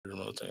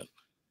1 second.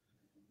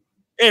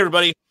 Hey,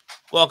 everybody.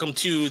 Welcome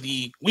to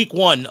the week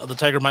 1 of the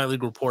Tiger Minor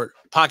League Report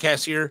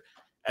podcast here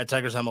at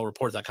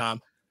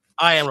TigersMLReport.com.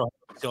 I am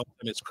Rogelio.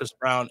 It's Chris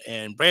Brown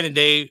and Brandon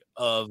Day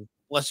of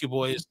Bless You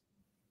Boys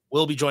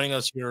will be joining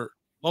us here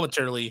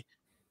momentarily.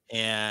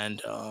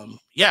 And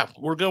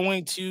we're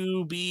going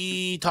to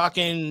be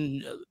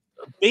talking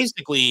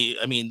basically,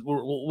 I mean,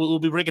 we'll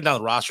be breaking down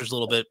the rosters a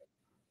little bit,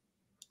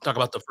 talk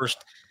about the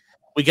first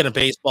weekend of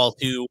baseball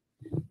too.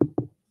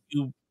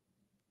 You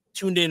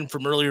tuned in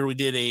from earlier. We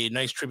did a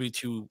nice tribute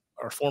to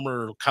our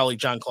former colleague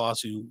John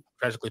Kloss, who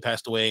tragically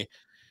passed away,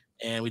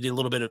 and we did a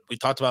little bit. We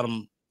talked about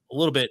him a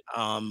little bit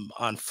on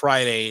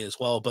Friday as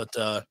well. But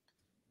we want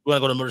to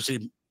go to Motor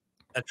City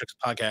Metrics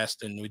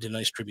podcast, and we did a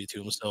nice tribute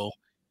to him. So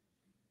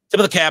tip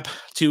of the cap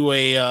to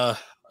a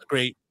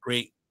great.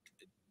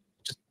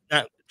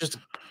 I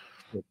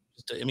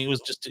mean,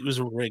 it was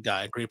a great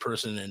guy, great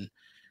person, and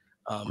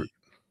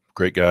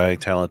great guy,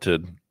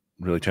 talented,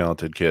 really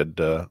talented kid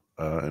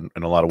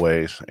in a lot of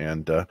ways.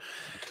 And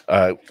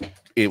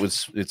it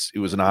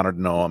was an honor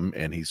to know him,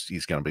 and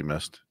he's going to be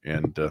missed.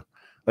 And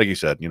like you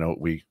said,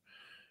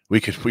 we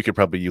could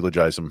probably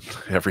eulogize him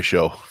every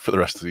show for the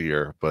rest of the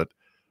year, but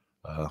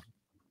I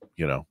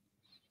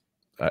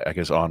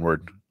guess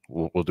onward.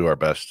 We'll do our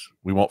best.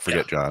 We won't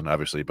forget John,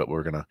 obviously, but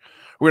we're gonna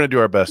do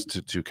our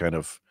best to kind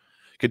of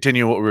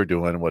continue what we were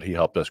doing and what he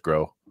helped us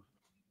grow.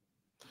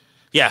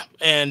 Yeah,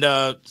 and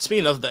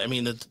speaking of that, I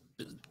mean,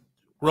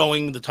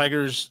 growing the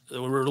Tigers, we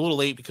were a little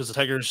late because the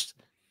Tigers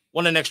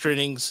won in extra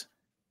innings,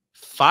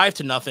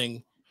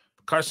 5-0.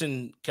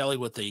 Carson Kelly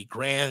with a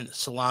grand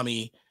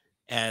salami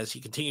as he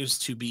continues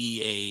to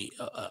be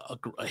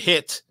a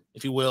hit,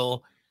 if you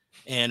will.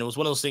 And it was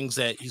one of those things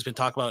that he's been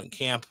talking about in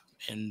camp.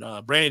 And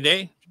Brandon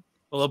Day,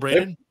 hello,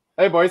 Brandon.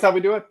 Hey, boys, how we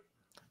doing?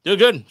 Doing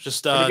good.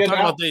 Just talking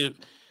about the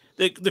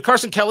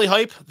Carson Kelly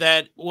hype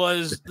that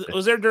was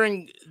there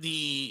during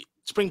the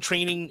spring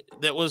training.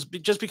 That was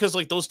just because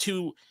like those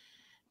two,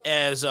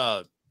 as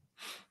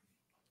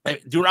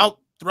throughout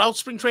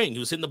spring training, he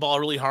was hitting the ball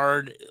really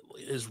hard.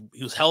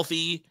 He was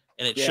healthy,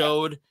 and it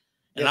showed.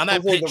 And on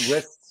that pitch,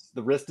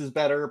 the wrist is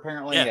better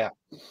apparently. Yeah.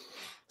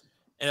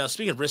 And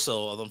speaking of wrist,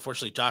 though,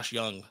 unfortunately, Josh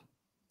Young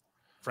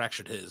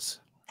fractured his.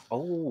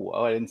 Oh,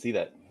 I didn't see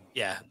that.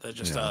 Yeah, that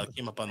just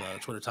came up on the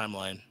Twitter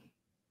timeline.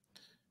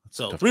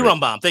 So 3-run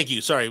bomb. Thank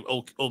you. Sorry,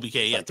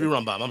 OBK. Yeah,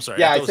 3-run bomb. I'm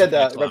sorry. Yeah, I said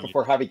that right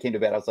before Javi came to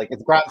bed. I was like,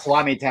 it's grand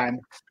salami time.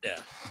 Yeah.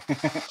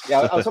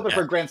 Yeah, I was hoping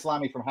for a grand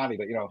salami from Javi,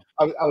 but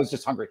I was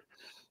just hungry.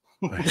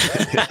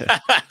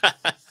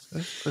 The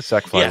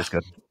sack fly was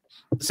good.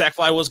 The sack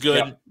fly was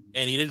good,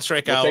 and he didn't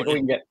strike out.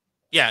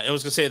 Yeah, I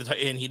was gonna say that,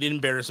 and he didn't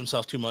embarrass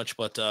himself too much.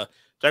 But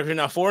Tigers are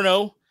now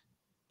 4-0,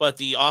 but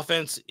the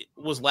offense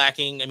was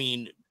lacking. I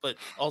mean, but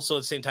also at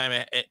the same time,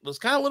 it was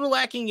kind of a little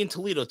lacking in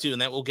Toledo too,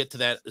 and that we'll get to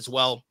that as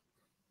well.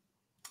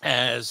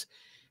 As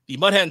the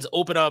Mud Hens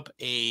open up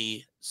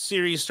a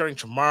series starting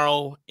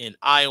tomorrow in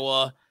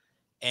Iowa,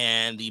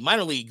 and the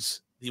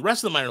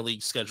rest of the minor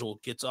league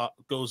schedule gets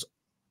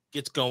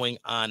going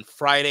on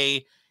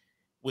Friday,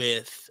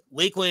 with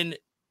Lakeland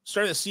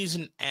starting the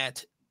season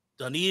at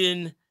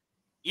Dunedin.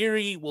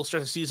 Erie will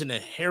start the season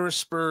at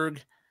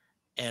Harrisburg,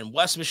 and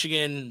West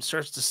Michigan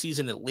starts the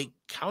season at Lake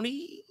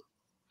County.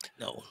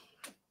 No,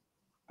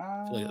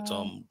 I feel like that's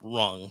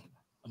wrong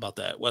about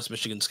that West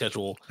Michigan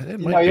schedule.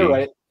 No, you're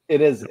right.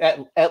 It is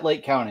at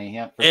Lake County.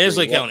 Yeah, it is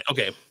Lake County.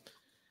 Okay,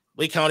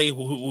 Lake County,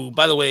 who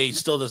by the way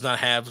still does not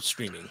have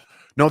streaming.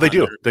 No, they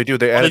do. They do.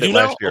 They added it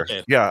last year.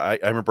 Okay. Yeah, I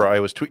remember I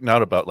was tweeting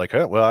out about like,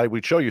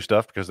 we'd show you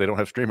stuff because they don't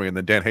have streaming. And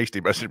then Dan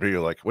Hasty messaged me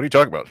like, what are you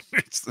talking about?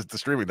 It's the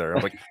streaming there.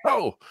 I'm like,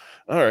 oh,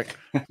 all right.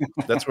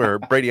 That's where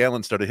Brady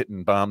Allen started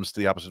hitting bombs to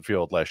the opposite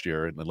field last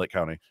year in Lake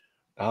County.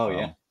 Oh,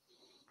 yeah.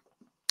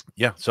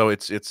 Yeah, so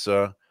it's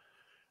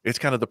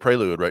kind of the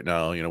prelude right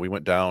now. We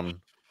went down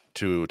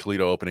to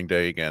Toledo opening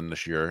day again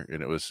this year,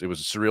 and it was a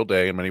surreal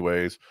day in many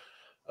ways.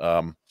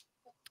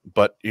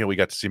 But we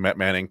got to see Matt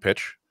Manning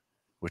pitch,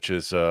 which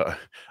is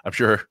I'm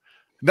sure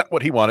not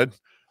what he wanted,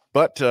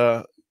 but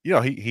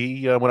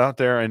he went out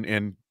there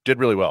and did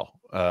really well.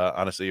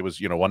 Honestly, it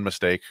was one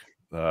mistake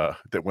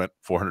that went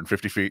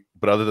 450 feet,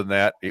 but other than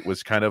that, it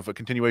was kind of a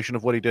continuation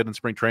of what he did in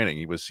spring training.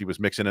 He was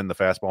mixing in the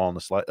fastball and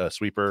the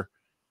sweeper,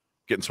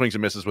 getting swings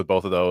and misses with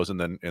both of those, and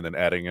then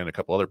adding in a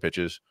couple other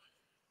pitches.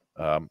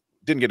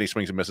 Didn't get any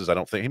swings and misses, I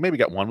don't think. He maybe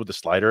got one with the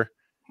slider,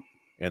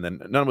 and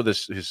then none with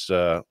his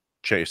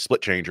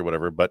split change or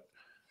whatever. But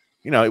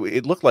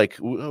it looked like,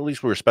 at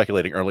least we were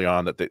speculating early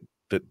on that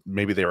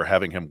maybe they were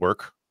having him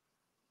work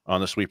on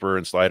the sweeper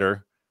and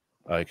slider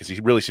because he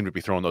really seemed to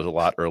be throwing those a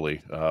lot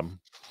early.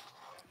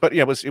 But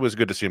yeah, it was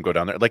good to see him go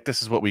down there. Like,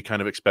 this is what we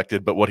kind of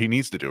expected, but what he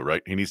needs to do,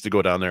 right? He needs to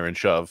go down there and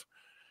shove,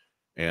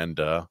 and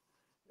at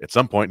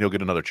some point he'll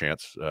get another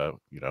chance.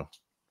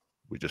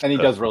 He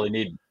does really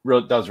need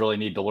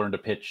to learn to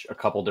pitch a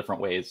couple different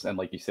ways, and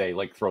like you say,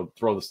 like throw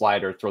the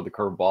slider, throw the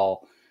curveball,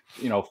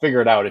 figure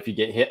it out. If you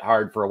get hit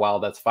hard for a while,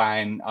 that's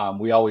fine.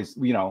 We always,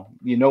 he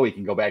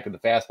can go back to the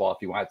fastball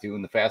if you want to,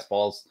 and the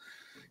fastball's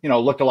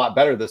looked a lot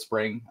better this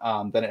spring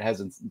than it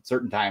has in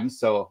certain times.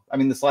 So, I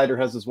mean, the slider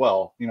has as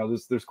well.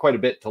 There's quite a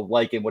bit to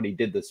like in what he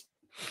did this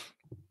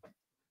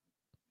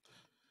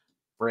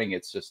spring.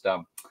 It's just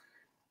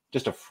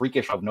a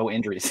freakish of no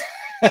injuries.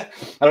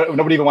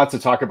 Nobody even wants to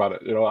talk about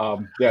it.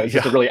 It's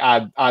just a really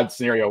odd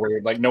scenario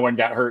where like no one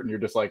got hurt and you're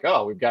just like,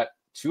 oh, we've got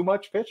too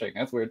much pitching.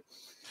 That's weird.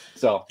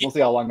 So we'll see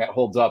how long that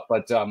holds up.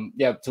 But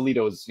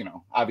Toledo's,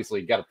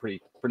 obviously got a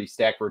pretty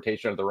stacked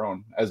rotation of their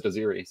own, as does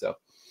Erie. So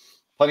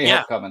plenty of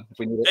help coming if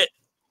we need it.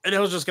 And I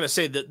was just going to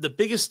say that the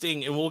biggest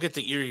thing, and we'll get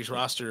to Erie's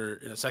roster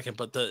in a second,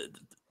 but the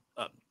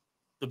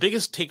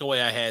biggest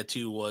takeaway I had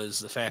too was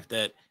the fact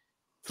that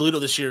Toledo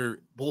this year,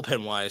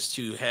 bullpen wise,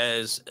 too,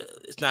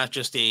 it's not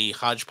just a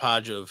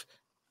hodgepodge of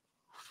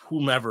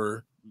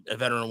whomever,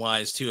 veteran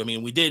wise, too. I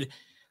mean,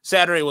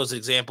 Saturday was an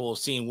example of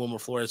seeing Wilmer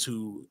Flores,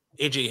 who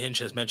AJ Hinch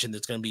has mentioned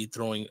that's going to be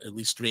throwing at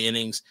least 3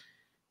 innings.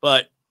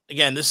 But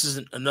again, this is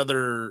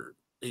another.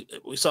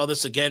 We saw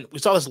this again. We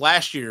saw this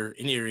last year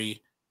in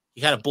Erie.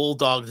 He kind of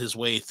bulldogged his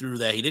way through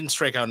that. He didn't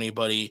strike out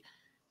anybody,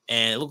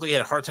 and it looked like he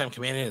had a hard time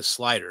commanding his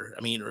slider.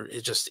 I mean,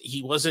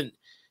 he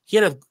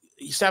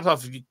snapped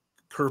off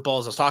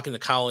curveballs. I was talking to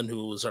Colin,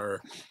 who was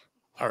our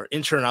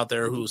intern out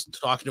there, who was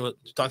talking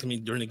to me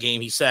during the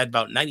game. He said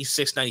about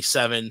 96,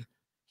 97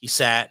 he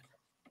sat,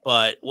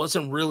 but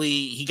wasn't really.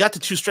 He got to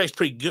 2 strikes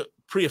pretty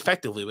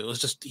effectively. But it was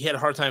just he had a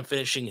hard time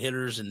finishing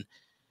hitters, and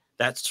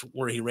that's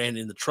where he ran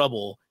into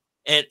trouble.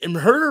 And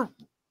Herder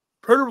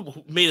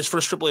made his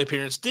first AAA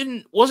appearance.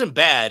 Wasn't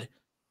bad.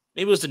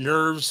 Maybe it was the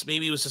nerves.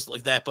 Maybe it was just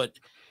like that. But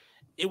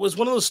it was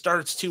one of those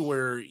starts too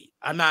where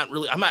I'm not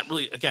really.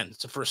 Again,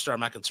 it's the first start. I'm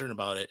not concerned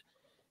about it.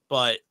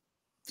 But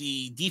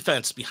the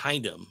defense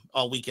behind him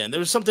all weekend, there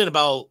was something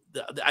about.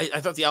 I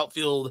thought the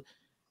outfield,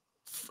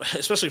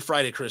 especially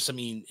Friday, Chris. I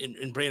mean,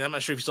 in Brain, I'm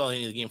not sure if you saw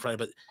any of the game Friday,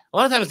 but a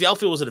lot of times the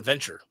outfield was an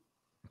adventure.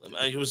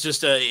 It was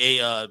just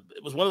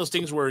it was one of those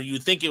things where you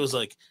think it was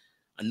like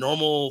a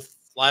normal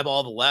fly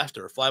ball to the left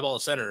or a fly ball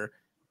to center,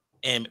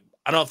 and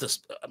I don't know if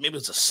maybe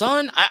it's the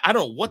sun. I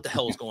don't know what the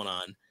hell was going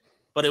on,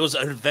 but it was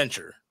an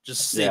adventure,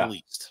 just to say the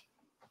least.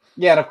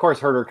 Yeah, and of course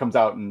Herder comes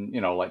out and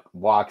like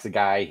walks a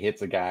guy,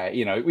 hits a guy.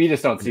 We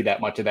just don't see that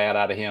much of that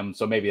out of him.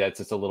 So maybe that's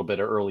just a little bit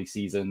of early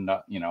season,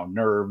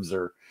 nerves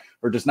or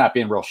just not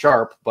being real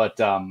sharp. But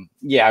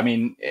I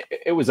mean,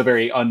 it was a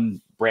very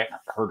un-Brant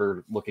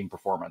Herder looking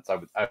performance.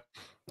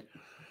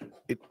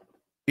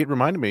 It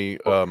reminded me,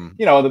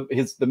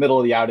 the middle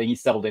of the outing, he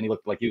settled in. He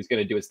looked like he was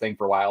going to do his thing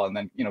for a while, and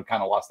then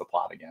kind of lost the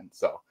plot again.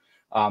 So,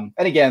 and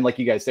again, like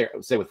you guys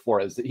say with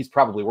Flores, he's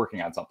probably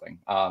working on something.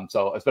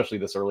 So especially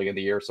this early in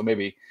the year, so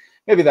maybe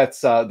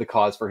that's the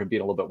cause for him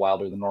being a little bit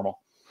wilder than normal.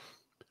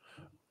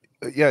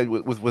 Yeah,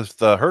 with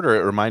Herder,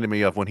 it reminded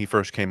me of when he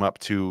first came up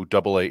to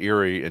AA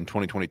Erie in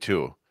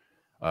 2022.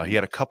 He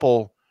had a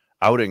couple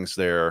outings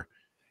there.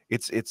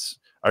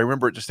 I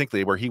remember it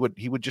distinctly where he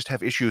would just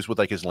have issues with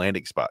like his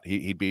landing spot.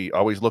 He'd be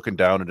always looking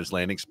down at his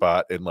landing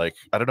spot, and like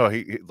I don't know,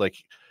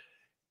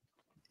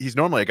 he's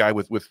normally a guy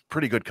with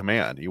pretty good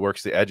command. He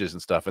works the edges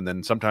and stuff, and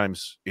then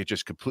sometimes it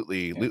just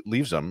completely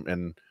leaves him.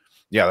 And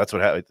that's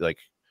what happened. Like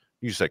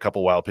you just said, a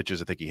couple wild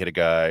pitches. I think he hit a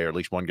guy or at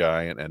least one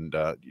guy, and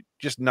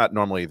just not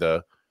normally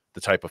the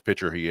type of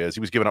pitcher he is. He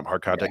was giving up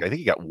hard contact. I think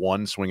he got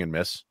 1 swing and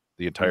miss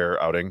the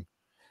entire outing.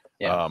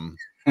 Yeah.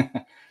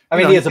 I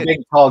mean, he is a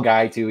big, tall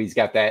guy too. He's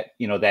got that,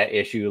 that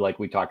issue like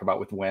we talked about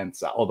with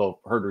Wentz, although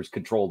Herder's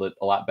controlled it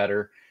a lot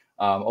better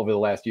over the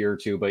last year or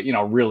two. But,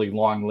 really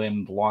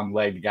long-limbed,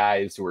 long-legged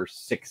guys who are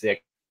 6'6",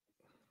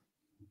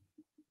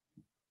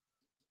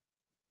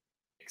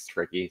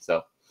 tricky.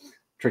 So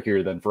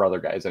trickier than for other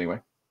guys anyway.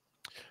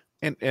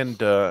 And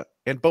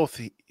both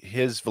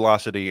his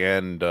velocity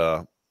and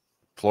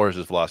Flores'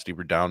 velocity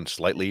were down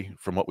slightly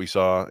from what we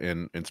saw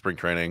in spring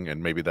training,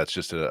 and maybe that's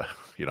just the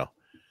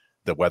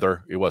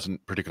weather. It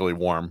wasn't particularly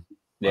warm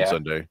on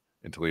Sunday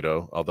in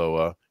Toledo,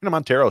 although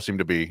Montero seemed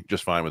to be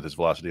just fine with his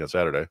velocity on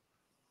Saturday.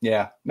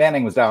 Yeah,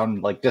 Manning was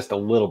down like just a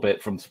little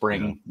bit from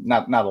spring,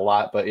 not a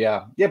lot, but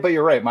yeah. But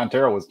you're right.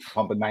 Montero was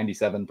pumping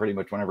 97 pretty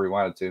much whenever he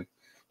wanted to.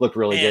 Looked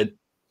really good.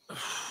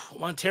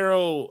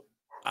 Montero,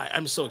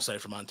 I'm so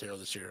excited for Montero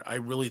this year. I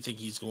really think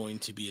he's going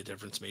to be a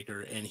difference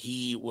maker, and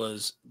he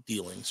was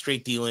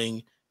straight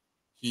dealing.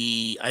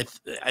 I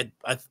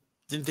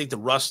didn't think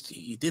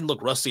he didn't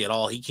look rusty at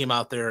all. He came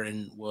out there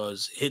and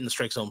was hitting the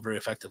strike zone very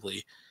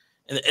effectively.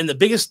 And the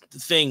biggest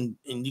thing,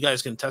 and you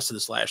guys can attest to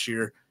this last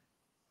year,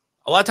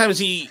 a lot of times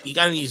he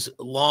got in these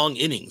long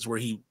innings where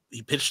he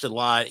pitched a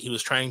lot. He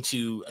was trying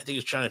to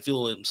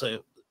feel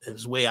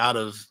his way out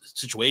of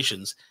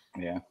situations.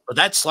 Yeah. But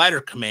that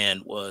slider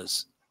command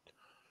was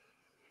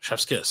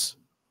chef's kiss.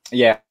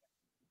 Yeah.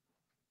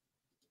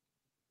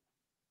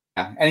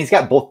 And he's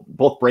got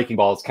both breaking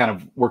balls kind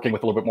of working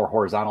with a little bit more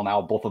horizontal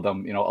now. Both of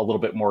them, a little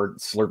bit more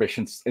slurbish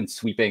and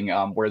sweeping.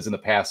 Whereas in the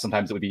past,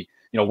 sometimes it would be,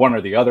 one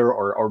or the other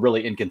or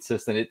really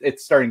inconsistent.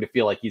 It's starting to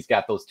feel like he's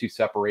got those two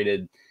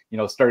separated,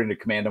 starting to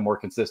command them more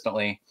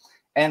consistently.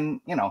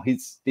 And,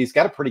 he's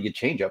got a pretty good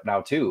changeup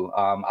now too.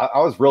 I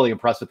was really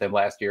impressed with him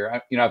last year.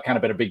 I've kind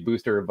of been a big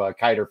booster of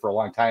Kiter for a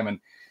long time. And,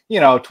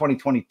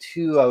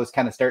 2022, I was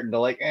kind of starting to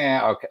like,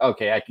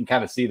 okay, I can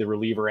kind of see the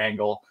reliever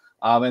angle.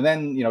 And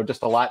then,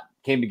 just a lot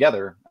came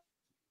together.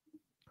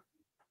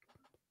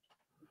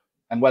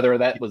 And whether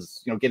that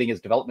was, getting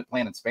his development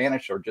plan in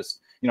Spanish or just,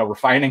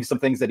 refining some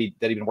things that he'd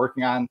been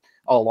working on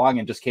all along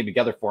and just came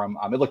together for him.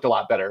 It looked a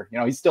lot better.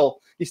 He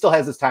still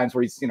has his times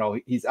where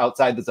he's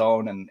outside the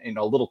zone and,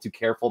 a little too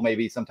careful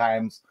maybe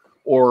sometimes,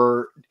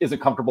 or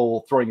isn't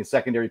comfortable throwing his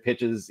secondary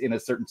pitches in a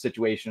certain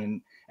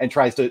situation and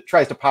tries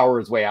to power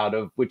his way out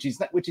of, which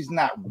he's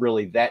not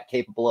really that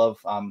capable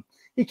of.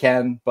 He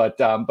can, but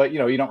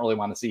you don't really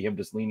want to see him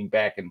just leaning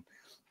back and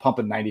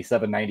pumping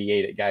 97,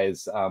 98 at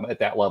guys at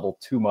that level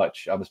too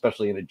much,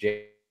 especially in a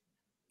jam.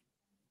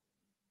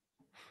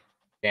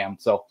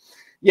 So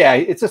yeah,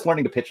 it's just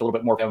learning to pitch a little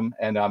bit more for him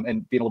and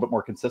being a little bit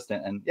more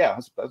consistent. And yeah,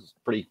 that was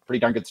pretty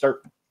darn good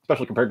start,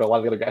 especially compared to a lot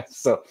of the other guys.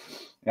 So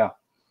yeah.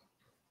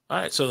 All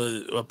right.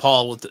 So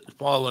Paul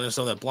let us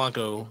know that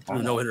Blanco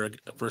threw no hitter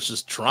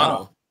versus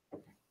Toronto.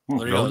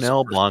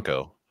 Ronel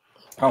Blanco.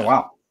 Oh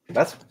wow.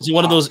 Is he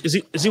one of those?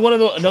 Is he one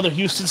of another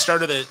Houston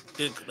starter that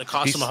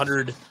cost him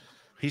 100?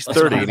 He's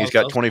 30 and he's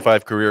got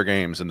 25 career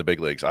games in the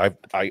big leagues. I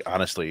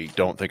honestly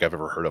don't think I've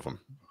ever heard of him.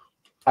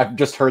 I've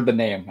just heard the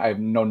name. I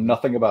know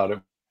nothing about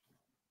him.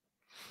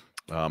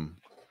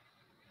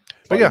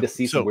 But yeah, to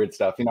see some weird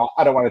stuff.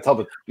 I don't want to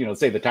tell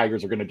say the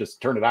Tigers are going to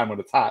just turn it on when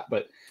it's hot,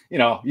 but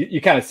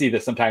you kind of see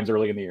this sometimes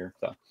early in the year.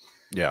 So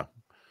yeah,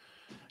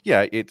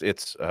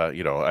 it's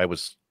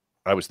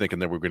I was thinking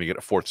that we're going to get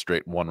a fourth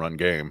straight one-run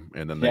game,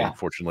 and then they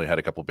unfortunately had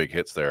a couple big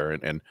hits there.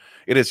 And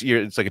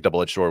it's like a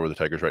double-edged sword with the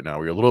Tigers right now.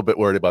 We're a little bit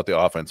worried about the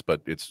offense, but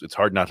it's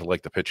hard not to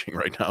like the pitching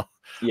right now.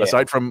 Yeah.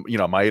 Aside from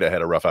Maeda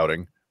had a rough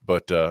outing,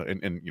 but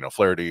and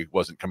Flaherty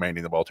wasn't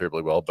commanding the ball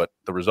terribly well. But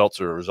the results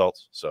are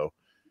results. So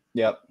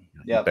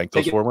bank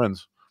those 4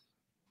 wins.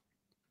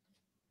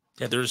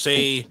 Yeah, there's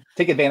take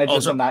advantage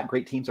of some not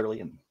great teams early,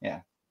 and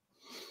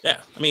yeah,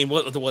 I mean,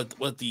 what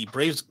the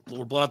Braves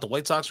were blowing out the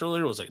White Sox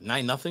earlier was like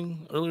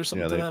 9-0 earlier,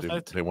 something to that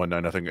effect. They won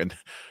 9-0, and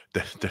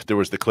there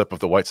was the clip of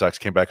the White Sox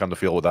came back on the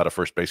field without a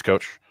first base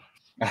coach,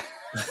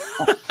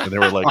 and they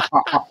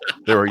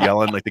were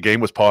yelling like the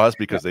game was paused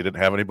because they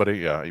didn't have anybody.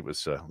 Yeah, it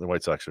was the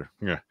White Sox are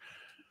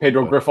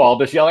Pedro Grifol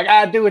just yelling,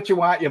 do what you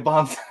want, you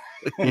bums.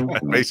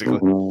 Basically.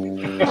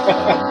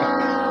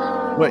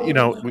 But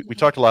we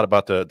talked a lot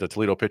about the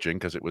Toledo pitching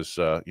because it was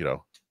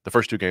the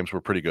first 2 games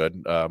were pretty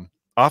good.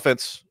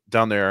 Offense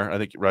down there, I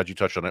think Raj, you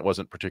touched on it,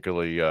 wasn't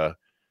particularly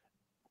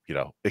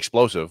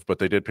explosive, but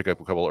they did pick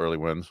up a couple of early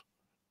wins.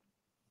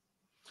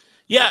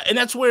 Yeah, and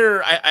that's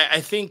where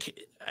I think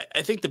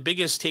the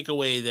biggest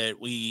takeaway that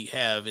we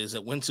have is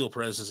that Wenzel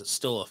Perez is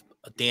still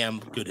a damn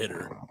good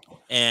hitter,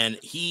 and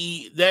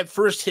that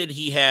first hit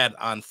he had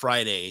on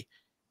Friday.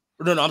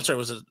 No, I'm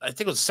sorry. I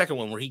think it was the second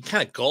one where he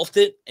kind of golfed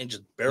it and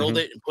just barreled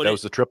it and put it. That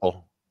was the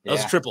triple. That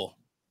was a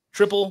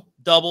triple,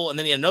 double, and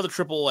then he had another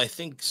triple. I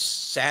think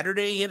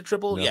Saturday he had a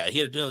triple. Yeah, he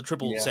had another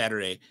triple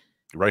Saturday.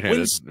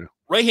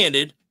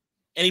 Right-handed,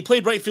 and he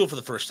played right field for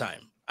the first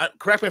time.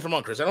 Correct me if I'm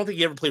wrong, Chris. I don't think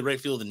he ever played right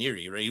field in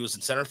Erie, right? He was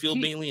in center field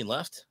mainly and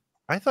left.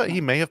 I thought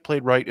he may have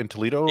played right in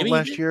Toledo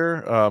last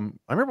year. I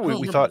remember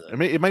we thought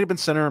it might have been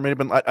center, it might have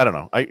been. I don't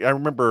know. I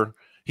remember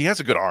he has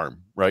a good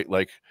arm, right?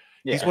 Like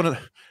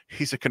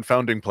he's a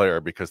confounding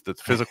player because the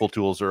physical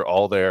tools are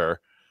all there,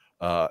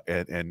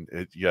 and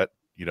yet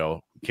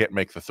can't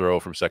make the throw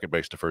from second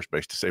base to first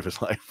base to save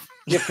his life.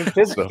 Yeah,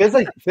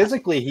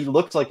 physically, he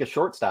looked like a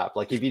shortstop.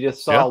 Like if you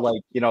just saw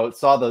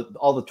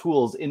all the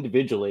tools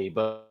individually,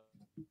 but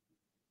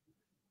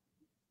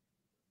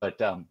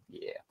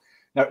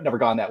never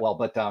gone that well.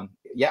 But I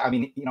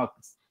mean,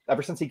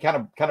 ever since he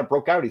kind of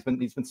broke out, he's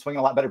been swinging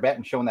a lot better bat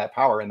and showing that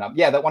power. And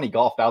that one he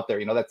golfed out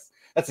there.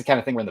 That's the kind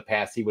of thing where in the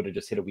past he would have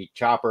just hit a weak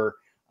chopper.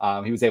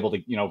 He was able to,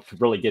 to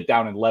really get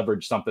down and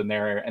leverage something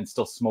there and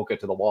still smoke it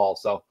to the wall.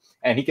 So,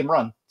 and he can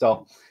run.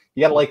 So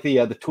you got to like the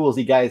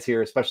toolsy guys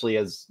here, especially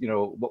as,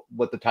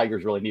 what the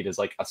Tigers really need is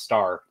like a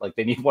star. Like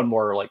they need one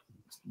more like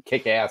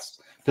kick-ass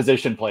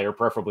position player,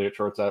 preferably at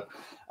shortstop.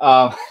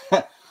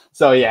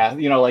 So yeah,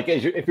 like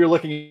if you're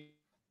looking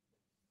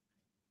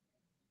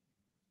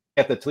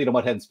at the Toledo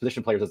Mudhens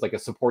position players as like a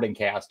supporting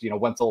cast,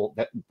 Wenzel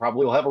that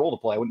probably will have a role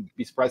to play. I wouldn't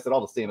be surprised at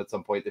all to see him at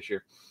some point this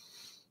year.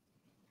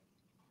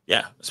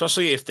 Yeah,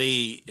 especially if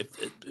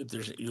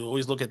there's, you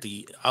always look at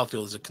the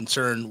outfield as a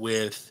concern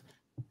with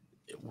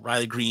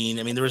Riley Green.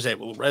 I mean, there was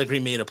Riley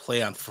Green made a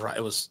play on Friday.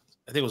 I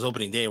think it was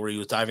opening day where he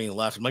was diving to the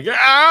left. I'm like,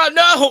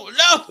 no.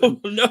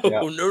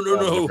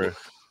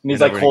 And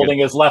he's like holding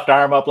his left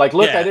arm up, like,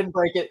 look, I didn't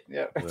break it.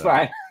 Yeah, it's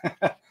fine.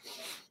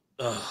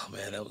 Oh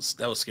man, that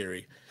was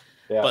scary.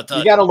 Yeah, but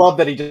you gotta love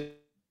that he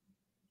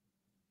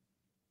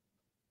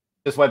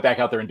just went back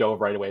out there and dove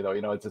right away, though.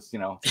 It's just,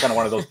 it's kind of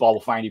one of those ball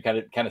will find you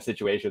kind of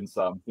situations.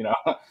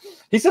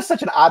 He's just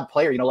such an odd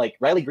player. Like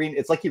Riley Green,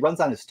 it's like he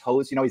runs on his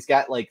toes. He's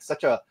got like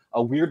such a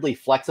weirdly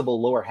flexible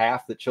lower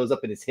half that shows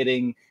up in his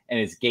hitting and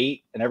his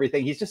gait and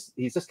everything. He's just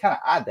kind of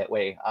odd that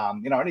way.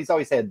 And he's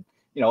always had,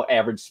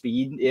 average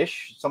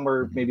speed-ish,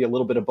 somewhere maybe a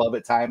little bit above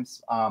at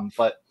times.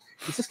 But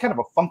he's just kind of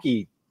a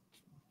funky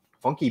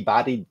funky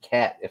bodied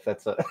cat, if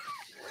that's a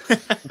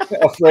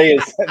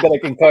phrase that I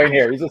can coin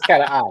here. He's just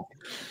kind of odd.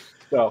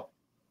 So.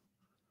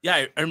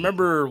 Yeah, I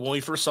remember when we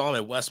first saw him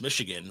at West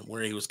Michigan,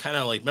 where he was kind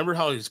of like, remember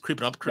how he was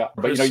creeping up? Yeah,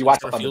 but you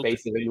watch up on the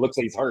bases and he looks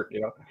like he's hurt,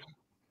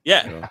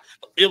 Yeah. Like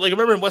I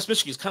remember in West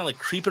Michigan, he's kind of like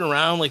creeping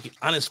around like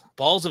on his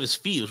balls of his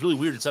feet. It was really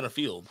weird in center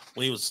field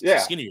when he was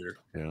skinnier.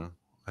 Yeah.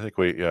 I think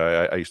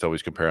I used to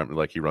always compare him to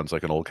like he runs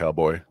like an old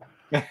cowboy.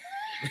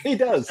 He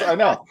does. I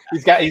know.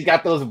 He's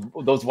got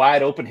those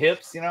wide open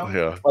hips,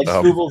 Yeah. like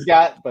Struvel's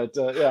got, but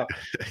yeah.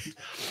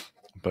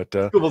 But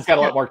Struvel's got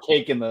a lot more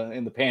cake in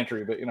the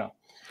pantry, but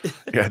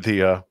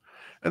Yeah,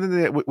 and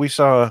then we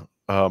saw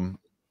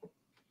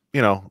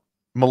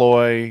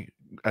Malloy,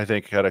 I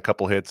think, had a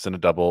couple hits and a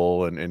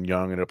double, and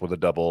Young ended up with a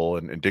double,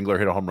 and Dingler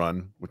hit a home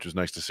run, which was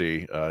nice to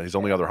see. His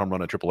only other home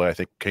run at AAA, I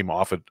think, came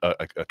off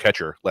a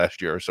catcher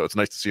last year, so it's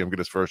nice to see him get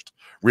his first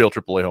real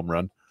AAA home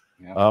run.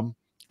 Yeah.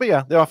 But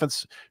yeah, the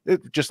offense,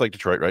 just like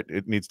Detroit, right?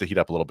 It needs to heat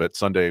up a little bit.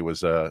 Sunday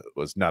was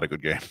not a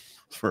good game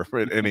for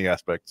any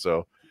aspect.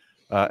 So,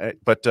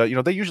 but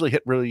they usually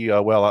hit really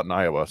well out in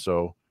Iowa,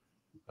 so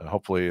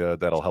hopefully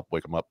that'll help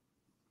wake them up.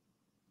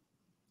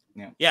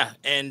 Yeah,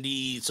 and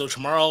so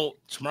tomorrow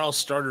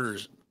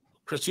starters.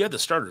 Chris, you had the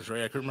starters,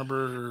 right? I couldn't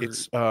remember.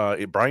 It's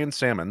Brian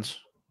Sammons,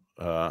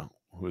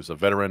 who is a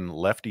veteran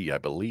lefty, I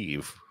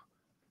believe.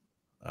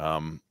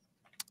 And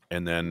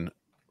then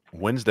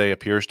Wednesday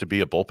appears to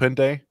be a bullpen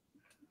day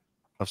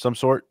of some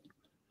sort.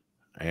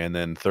 And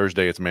then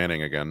Thursday it's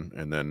Manning again,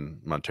 and then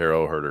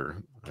Montero,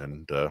 Herter,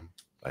 and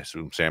I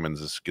assume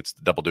Sammons gets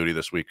the double duty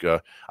this week.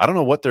 I don't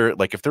know what they're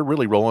like, if they're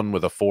really rolling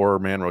with a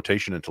 4-man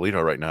rotation in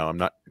Toledo right now. I'm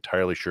not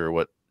entirely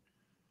sure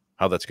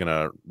how that's going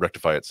to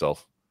rectify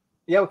itself.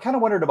 Yeah, we kind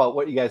of wondered about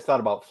what you guys thought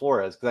about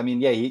Flores, because I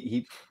mean, yeah,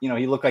 he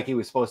looked like he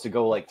was supposed to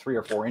go like 3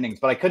 or 4 innings,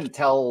 but I couldn't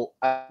tell.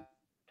 I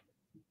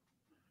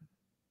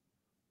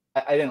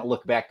didn't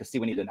look back to see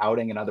when he did an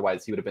outing, and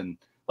otherwise he would have been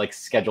like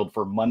scheduled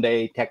for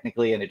Monday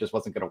technically, and it just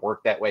wasn't going to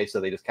work that way, so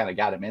they just kind of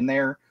got him in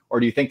there. Or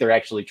do you think they're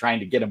actually trying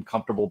to get him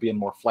comfortable being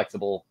more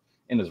flexible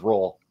in his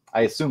role?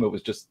 I assume it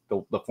was just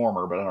the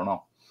former, but I don't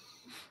know.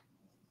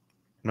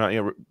 No,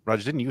 yeah,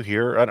 Roger, didn't you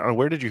hear? I don't know,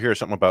 where did you hear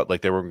something about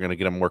like they were going to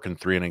get him working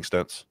 3-inning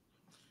stints?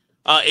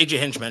 AJ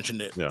Hinch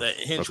mentioned it. Yeah. That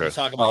Hinch was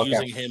talking about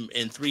using him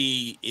in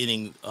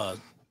 3-inning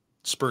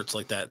spurts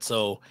like that.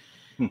 So,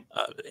 and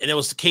it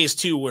was the case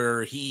too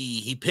where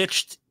he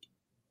pitched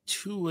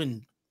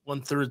 2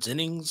 1/3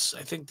 innings,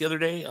 I think, the other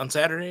day on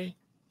Saturday.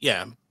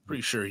 Yeah, I'm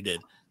pretty sure he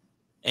did.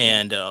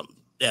 And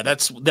yeah,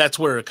 that's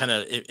where it kind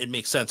of it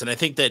makes sense. And I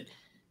think that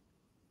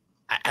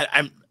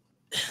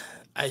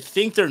I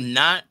think they're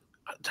not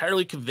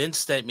entirely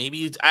convinced that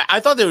maybe I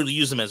thought they would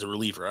use him as a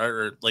reliever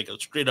or like a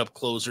straight up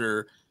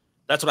closer.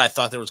 That's what I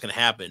thought that was going to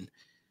happen.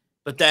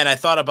 But then I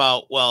thought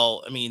about,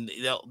 well, I mean,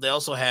 they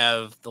also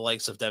have the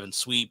likes of Devin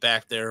Sweet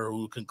back there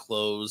who can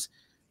close.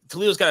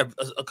 Toledo's got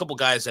a couple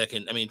guys that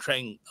can. I mean,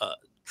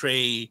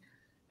 Trey.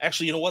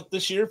 Actually, you know what?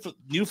 This year,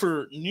 new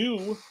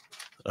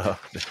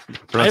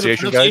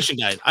pronunciation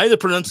guide. I have the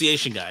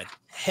pronunciation guide.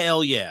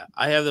 Hell yeah,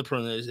 I have the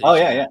pronunciation. Oh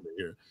yeah.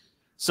 Here.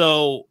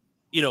 So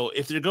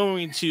if they're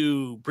going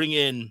to bring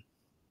in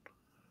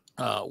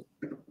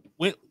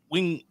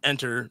wing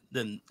enter,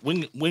 then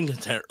wing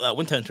enter,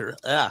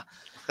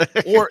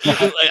 or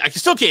I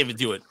still can't even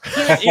do it.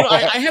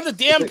 I have the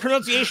damn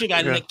pronunciation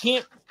guide and I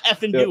can't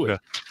effing do it.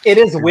 It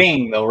is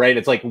wing though, right?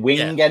 It's like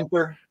wing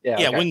enter.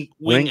 Yeah, okay.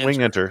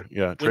 wing enter.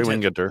 Yeah, Trey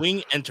wing enter.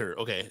 Wing enter.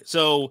 Okay,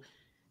 so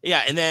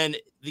yeah, and then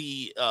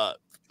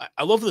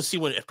I love to see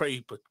when if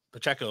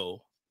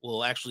Pacheco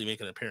will actually make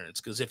an appearance,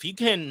 because if he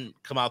can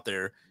come out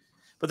there,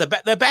 but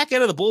the back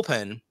end of the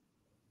bullpen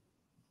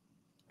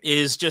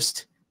is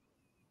just.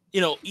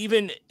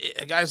 Even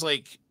guys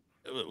like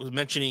was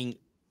mentioning,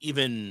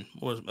 even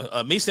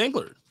Mason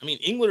Engler. I mean,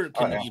 Engler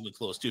can even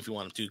close too if you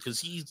want him to,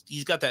 because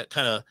he's got that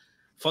kind of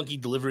funky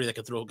delivery that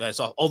can throw guys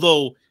off.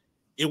 Although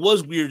it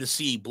was weird to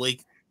see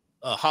Blake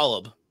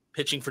Holub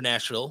pitching for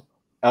Nashville.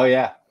 Oh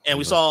yeah, and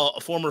we saw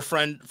a former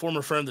friend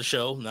of the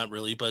show, not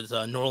really, but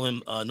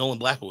Nolan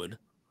Blackwood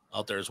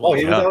out there as well. Oh,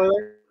 he was out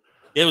there.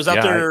 It was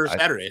out there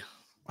Saturday.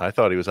 I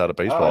thought he was out of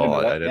baseball.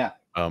 I didn't.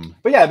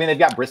 But yeah, I mean, they've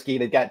got Brisky,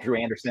 they've got Drew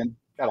Anderson.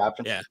 Got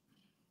options. Yeah.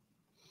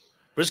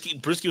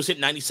 Brisky was hitting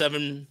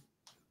 97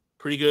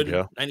 pretty good.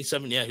 Yeah.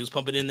 97. Yeah, he was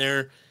pumping in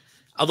there.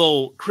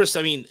 Although, Chris,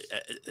 I mean,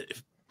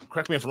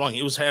 correct me if I'm wrong,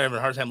 he was having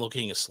a hard time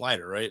locating his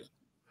slider, right?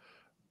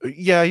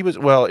 Yeah, he was.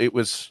 Well, it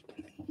was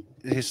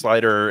his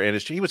slider, and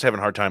he was having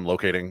a hard time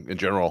locating in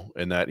general,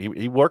 in that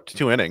he worked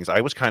 2 innings. I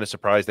was kind of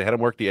surprised. They had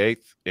him work the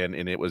 8th, and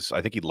it was,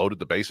 I think he loaded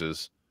the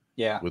bases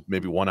with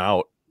maybe 1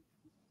 out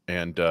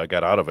and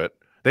got out of it.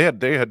 They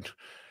had.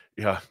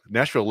 Yeah,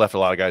 Nashville left a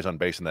lot of guys on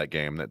base in that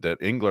game. That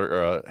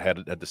Engler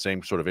had the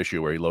same sort of issue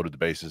where he loaded the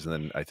bases, and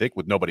then I think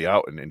with nobody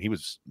out, and he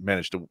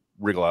managed to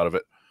wriggle out of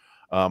it.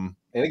 I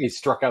think he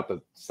struck out the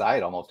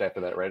side almost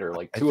after that, right? Or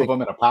like 2 of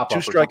them in a pop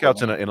up. 2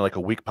 strikeouts in like a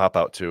weak pop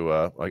out too.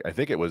 I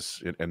think it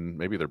was, and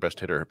maybe their best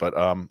hitter. But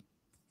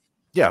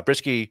yeah,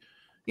 Brisky,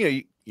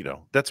 you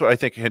know, that's what I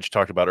think Hinch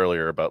talked about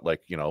earlier about,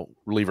 like, you know,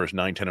 relievers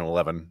 9, 10, and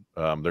 11.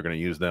 They're going to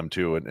use them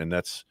too. And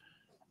that's,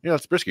 you know,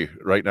 it's Brisky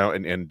right now.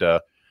 And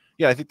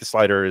yeah, I think the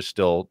slider is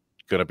still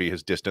going to be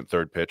his distant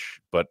third pitch,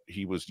 but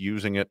he was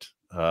using it,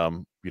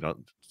 you know,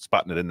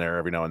 spotting it in there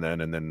every now and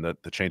then. And then the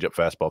changeup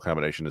fastball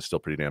combination is still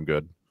pretty damn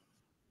good.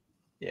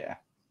 Yeah.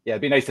 Yeah.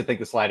 It'd be nice to think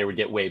the slider would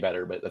get way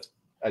better, but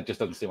it just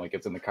doesn't seem like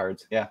it's in the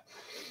cards. Yeah.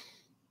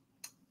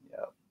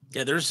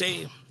 Yeah. There's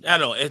I don't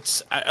know.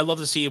 I love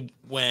to see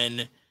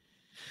when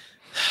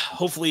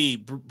hopefully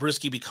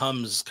Brisky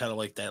becomes kind of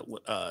like that.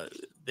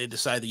 They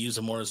decide to use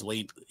him more as a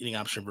late inning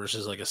option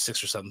versus like a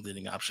 6th or 7th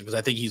inning option, because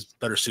I think he's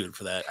better suited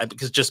for that.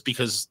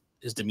 Because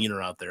his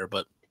demeanor out there,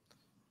 but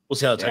we'll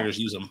see how the Tigers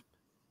use him.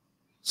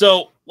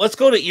 So let's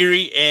go to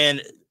Erie.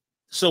 And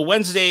so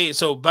Wednesday.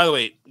 So by the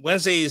way,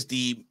 Wednesday's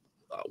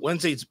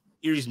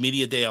Erie's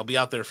media day. I'll be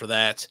out there for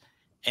that.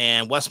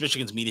 And West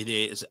Michigan's media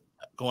day is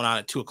going on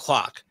at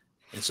 2:00.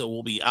 And so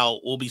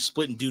we'll be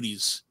splitting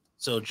duties.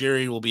 So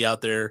Jerry will be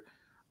out there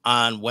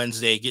on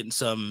Wednesday getting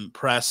some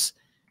press.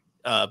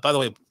 By the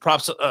way,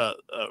 props. Really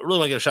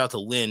want to get a shout out to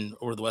Lynn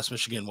over the West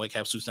Michigan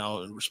Whitecaps, who's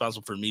now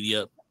responsible for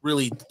media.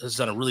 Really has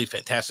done a really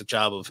fantastic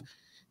job of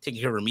taking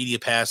care of our media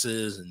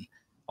passes and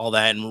all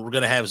that. And we're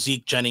going to have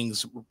Zeke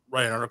Jennings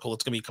write an article.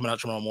 It's going to be coming out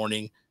tomorrow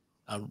morning,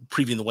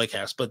 previewing the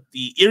Whitecaps. But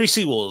the Erie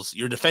SeaWolves,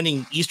 you're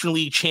defending Eastern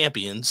League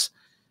champions,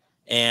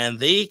 and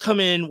they come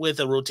in with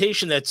a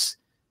rotation that's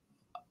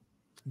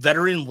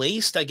veteran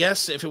laced, I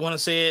guess, if you want to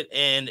say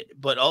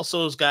it, but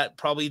also has got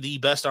probably the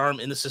best arm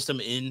in the system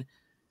in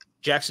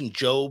Jackson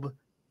Jobe,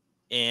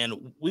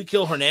 and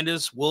Whitfield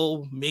Hernandez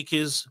will make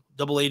his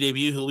AA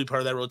debut. He'll be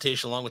part of that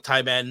rotation along with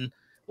Ty Madden,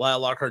 Lyle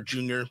Lockhart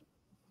Jr.,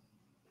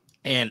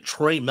 and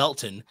Troy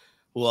Melton,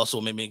 who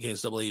also may make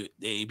his AA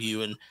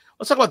debut. And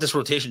let's talk about this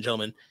rotation,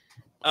 gentlemen.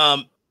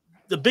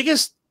 The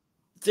biggest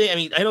thing, I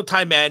mean, I know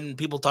Ty Madden,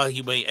 people thought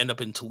he might end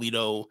up in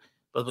Toledo,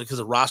 but because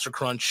of roster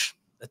crunch,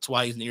 that's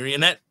why he's in Erie.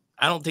 And that,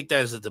 I don't think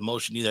that is a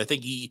demotion either. I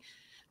think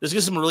this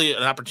gives him really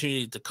an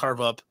opportunity to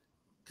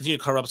continue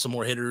to carve up some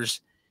more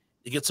hitters,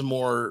 to get some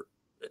more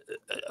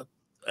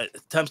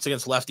attempts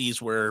against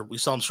lefties, where we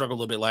saw him struggle a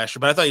little bit last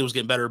year, but I thought he was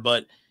getting better.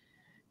 But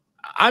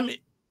I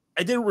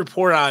did a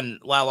report on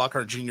Lyle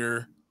Lockhart Jr.,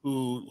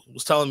 who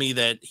was telling me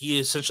that he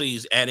essentially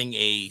is adding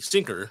a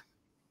sinker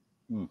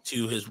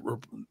to his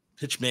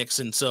pitch mix.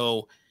 And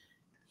so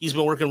he's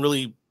been working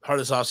really hard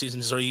this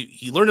offseason. So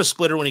he learned a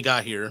splitter when he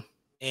got here.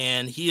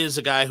 And he is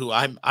a guy who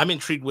I'm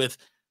intrigued with,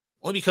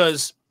 only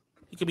because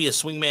he could be a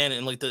swingman.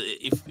 And like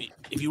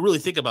if you really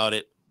think about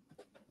it,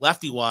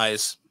 lefty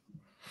wise,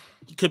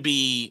 I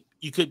mean,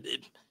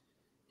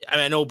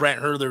 I know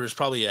Brant Hurler is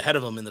probably ahead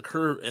of him in the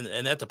curve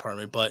in that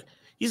department, but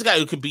he's a guy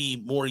who could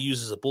be more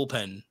used as a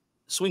bullpen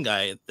swing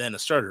guy than a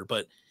starter.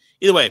 But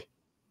either way,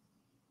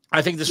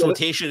 I think this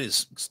rotation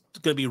is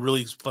going to be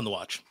really fun to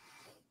watch.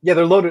 Yeah,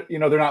 they're loaded. You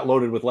know, they're not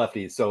loaded with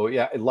lefties. So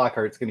yeah,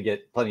 Lockhart's going to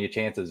get plenty of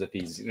chances if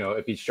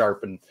he's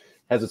sharp and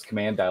has his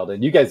command dialed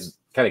in. You guys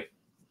kind of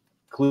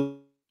clued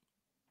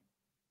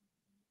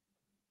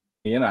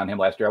in on him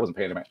last year. I wasn't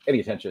paying him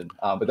any attention,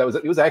 but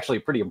it was actually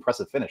a pretty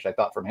impressive finish, I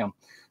thought, from him.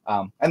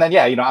 And then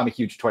I'm a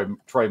huge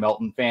Troy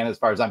Melton fan. As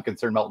far as I'm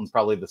concerned, Melton's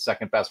probably the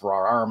second best raw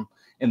arm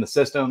in the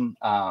system.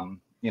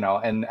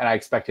 And I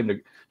expect him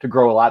to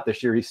grow a lot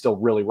this year. He's still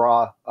really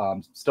raw.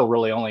 Still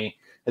really only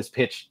has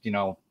pitched,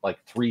 like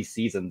 3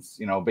 seasons,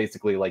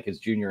 basically like his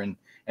junior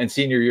and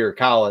senior year of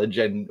college,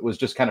 and was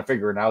just kind of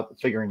figuring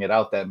it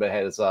out then, but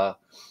has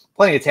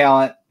plenty of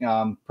talent,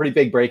 pretty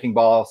big breaking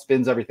ball,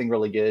 spins everything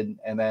really good.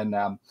 And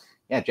then,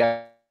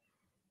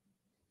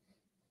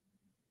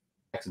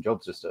 Jackson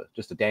Jobe's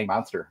just a dang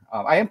monster.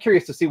 I am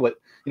curious to see what,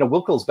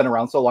 Wilkill's been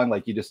around so long,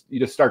 like you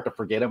just start to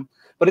forget him,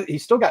 but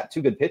he's still got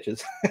 2 good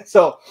pitches.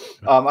 So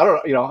I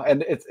don't know,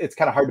 and it's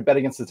kind of hard to bet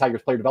against the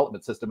Tigers player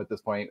development system at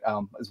this point.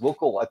 As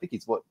Wilkill, I think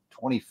he's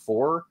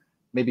 24,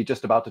 maybe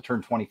just about to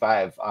turn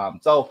 25.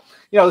 So,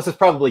 this is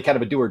probably kind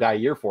of a do or die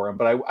year for him,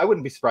 but I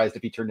wouldn't be surprised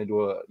if he turned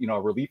into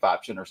a relief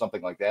option or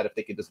something like that, if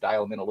they could just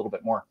dial him in a little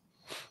bit more.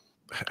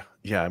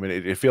 Yeah, I mean,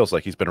 it feels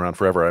like he's been around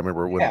forever. I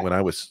remember when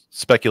I was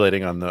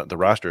speculating on the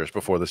rosters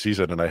before the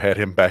season, and I had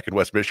him back in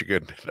West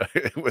Michigan.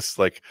 It was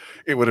like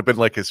it would have been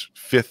like his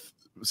 5th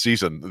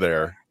season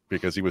there,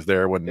 because he was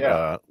there when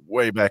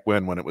way back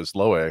when it was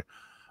low A.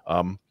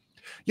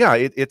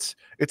 It's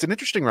an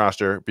interesting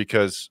roster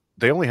because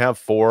they only have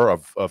 4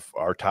 of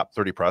our top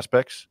 30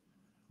 prospects,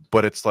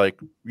 but it's like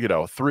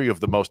 3 of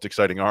the most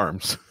exciting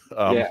arms.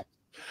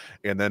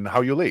 And then Hao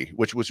Yu Lee,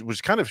 which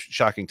was kind of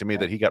shocking to me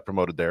that he got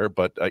promoted there.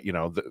 But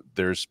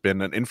there's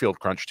been an infield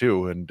crunch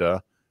too, and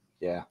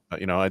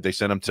they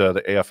sent him to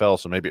the AFL,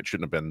 so maybe it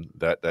shouldn't have been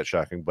that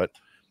shocking. But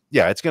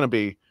yeah, that's gonna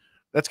be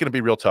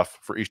real tough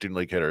for Eastern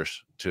League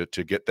hitters to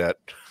get that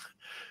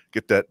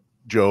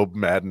Jobe,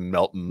 Madden,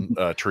 Melton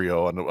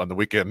trio on the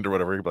weekend or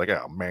whatever. You'd be like,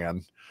 oh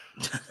man.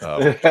 It's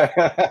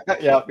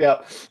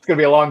gonna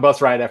be a long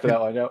bus ride after that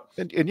one.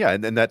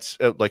 And that's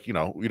you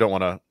don't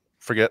want to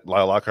forget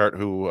Lyle Lockhart,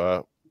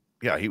 who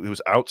he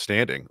was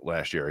outstanding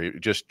last year. He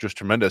just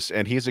tremendous,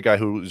 and he's a guy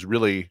who's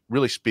really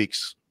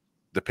speaks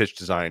the pitch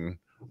design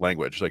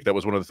language. Like that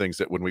was one of the things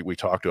that when we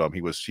talked to him,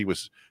 he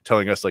was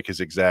telling us like his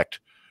exact,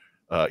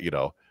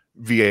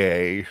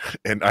 VAA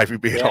and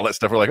IVB and all that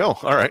stuff. We're like, oh,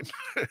 all right.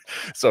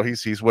 So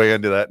he's way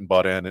into that and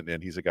bought in,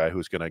 and he's a guy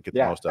who's going to get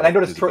the most out of it. And I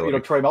noticed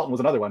Troy Melton was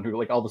another one who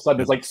like all of a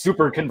sudden is like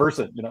super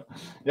conversant,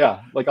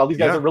 Yeah. Like all these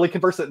guys are really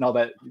conversant and all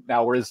that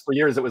now. Whereas for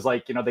years it was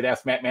like, they'd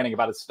ask Matt Manning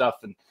about his stuff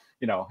and,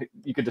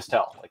 you could just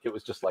tell. Like it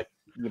was just like,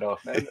 there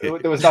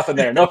was nothing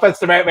there. No offense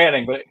to Matt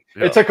Manning, but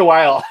it took a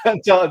while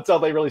until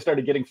they really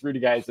started getting through to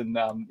guys and,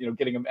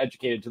 getting them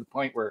educated to the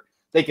point where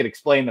they could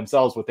explain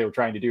themselves what they were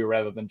trying to do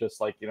rather than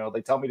just like,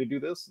 they tell me to do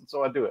this. And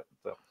so I do it.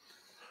 So,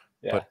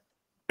 yeah.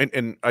 But,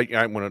 and I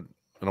don't want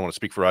to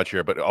speak for Raj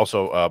here, but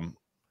also,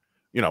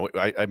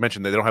 I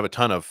mentioned that they don't have a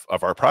ton of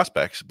our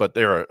prospects, but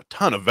there are a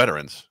ton of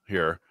veterans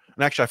here.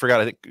 And actually, I forgot,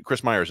 I think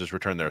Chris Myers has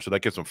returned there. So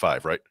that gives them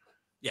 5, right?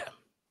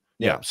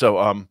 Yeah.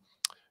 So,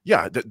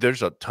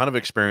 there's a ton of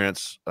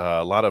experience,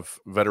 a lot of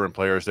veteran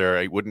players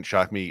there. It wouldn't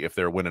shock me if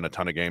they're winning a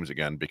ton of games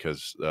again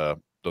because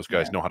those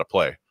guys know how to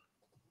play.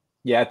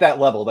 Yeah, at that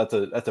level, that's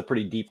a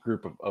pretty deep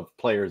group of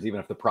players, even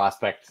if the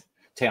prospect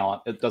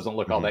talent, it doesn't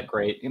look all that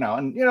great,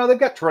 and they've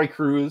got Troy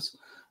Cruz,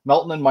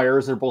 Melton and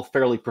Myers are both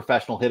fairly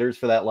professional hitters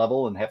for that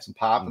level and have some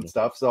pop and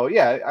stuff. So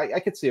yeah, I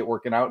could see it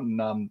working out and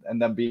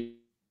them being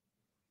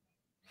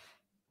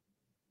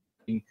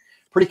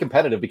pretty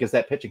competitive because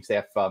that pitching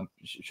staff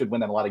should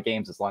win them a lot of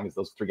games as long as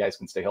those 3 guys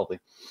can stay healthy.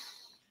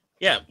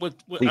 Yeah, what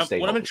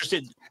I'm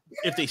interested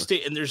if they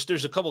stay, and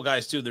there's a couple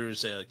guys too.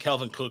 There's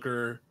Calvin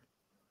Coker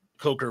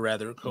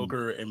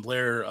and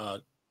Blair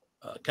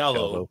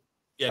Calvo.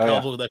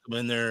 Calvo that come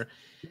in there.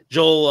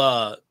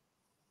 Joel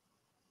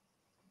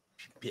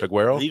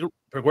Peguero.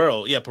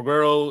 Yeah,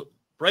 Peguero.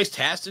 Bryce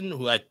Taston,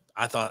 who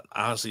I thought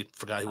honestly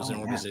forgot he was in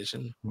an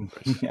organization.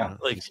 Yeah,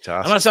 like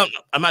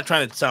I'm not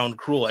trying to sound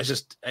cruel. I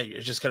just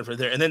kind of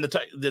there. And then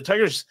the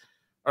Tigers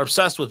are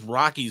obsessed with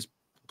Rockies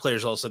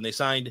players. All of a sudden, they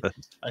signed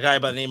a guy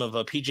by the name of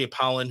PJ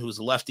Pollen, who's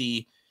a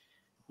lefty,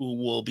 who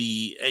will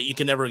be. You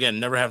can never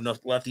have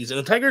enough lefties. And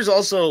the Tigers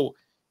also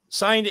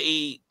signed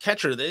a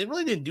catcher. They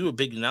really didn't do a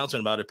big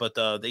announcement about it, but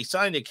they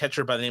signed a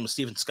catcher by the name of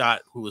Steven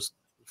Scott, who was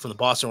from the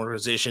Boston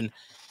organization.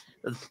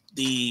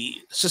 The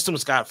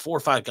system's got 4 or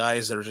 5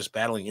 guys that are just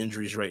battling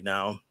injuries right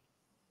now.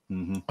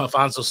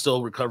 Alfonso's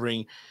still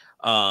recovering.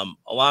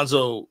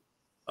 Alonso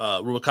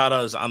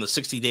Rubalcaba is on the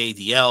 60-day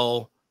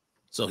DL,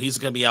 so he's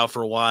going to be out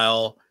for a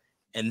while.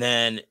 And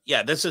then,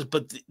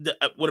 but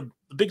the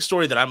big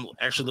story that I'm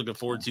actually looking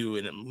forward to,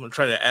 and I'm going to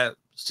try to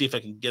see if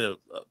I can get a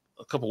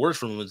couple words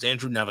from him, is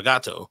Andrew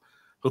Navigato,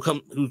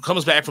 who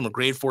comes back from a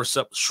grade 4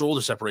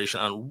 shoulder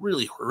separation on a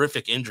really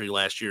horrific injury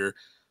last year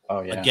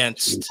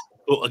against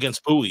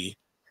Bowie,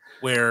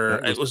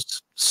 where it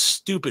was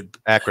stupid.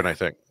 Akron, I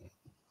think.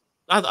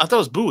 I thought it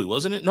was Bowie,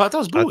 wasn't it? No, I thought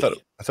it was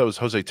Bowie. I thought it was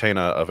Jose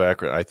Tena of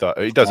Akron. I thought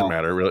it doesn't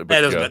matter really. But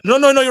it doesn't matter.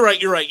 No, you're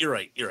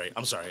right.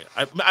 I'm sorry.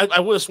 I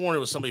would have sworn it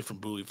was somebody from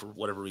Bowie for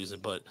whatever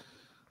reason, but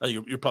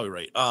you're probably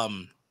right.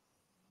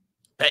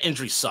 That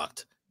injury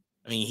sucked.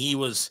 I mean, he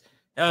was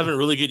having a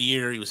really good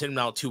year. He was hitting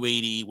out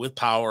 280 with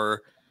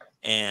power,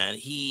 and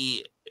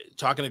he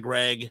talking to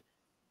Greg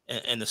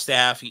and the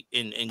staff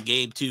and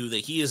Gabe too, that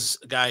he is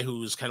a guy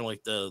who's kind of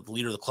like the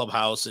leader of the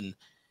clubhouse. And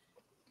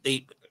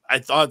I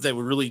thought they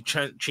would really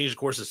change the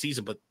course of the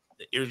season, but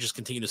Erie just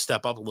continued to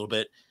step up a little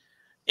bit.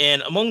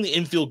 And among the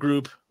infield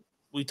group,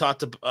 we talked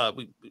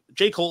to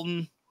Jay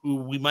Colton, who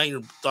we might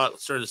have thought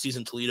started the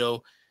season in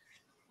Toledo,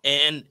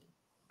 and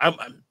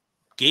I'm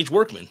Gage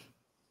Workman.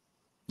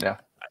 Yeah.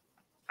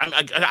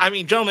 I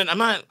mean, gentlemen,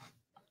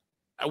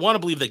 I want to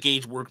believe that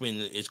Gage Workman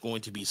is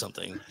going to be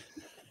something,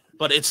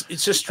 but it's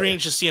just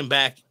strange to see him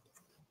back.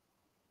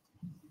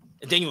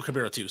 And Daniel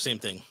Cabrera too, same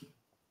thing.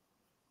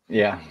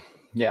 Yeah.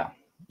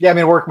 I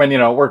mean,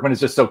 Workman is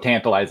just so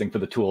tantalizing for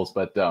the tools,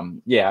 but I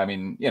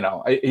mean,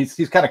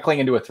 he's kind of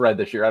clinging to a thread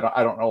this year.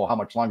 I don't know how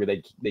much longer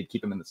they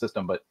keep him in the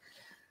system, but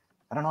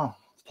I don't know.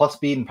 Plus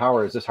speed and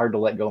power is just hard to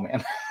let go,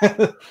 man.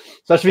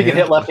 Especially if you can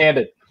hit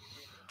left-handed.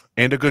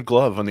 And a good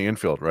glove on the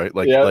infield, right?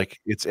 Like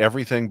it's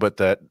everything but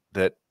that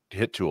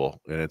hit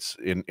tool.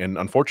 And and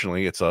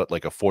unfortunately it's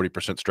like a 40%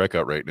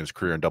 strikeout rate in his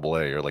career in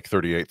AA, or like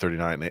 38,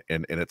 39.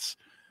 And it's,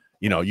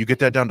 you get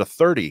that down to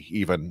 30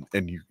 even,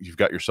 and you've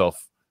got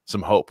yourself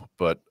some hope.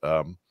 But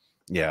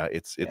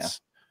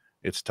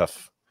it's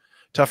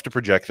tough to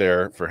project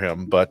there for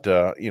him. But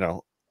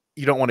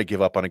you don't want to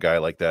give up on a guy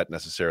like that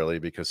necessarily,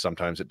 because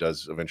sometimes it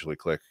does eventually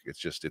click.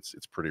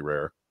 It's pretty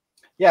rare.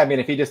 Yeah, I mean,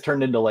 if he just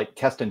turned into like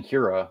Keston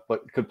Hira,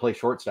 but could play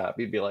shortstop,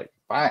 he'd be like,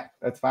 fine,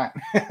 that's fine.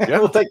 Yeah.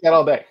 We'll take that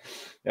all day.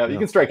 Yeah, you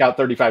can strike out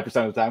 35%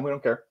 of the time. We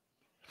don't care.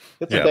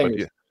 It's the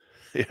thing.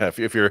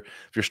 If you're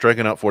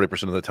striking out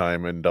 40% of the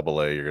time in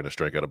AA, you're going to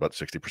strike out about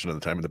 60% of the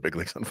time in the big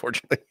leagues,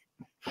 unfortunately.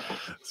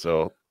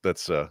 So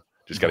that's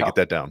just got to get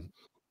that down.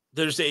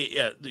 There's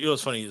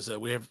what's funny is that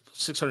we have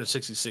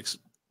 666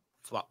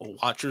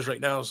 watchers right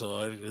now,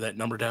 so that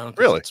number down.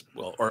 Really?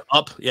 Or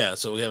up. Yeah,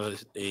 so we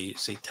have a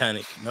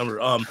satanic number.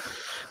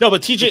 No,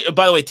 but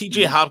by the way,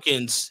 TJ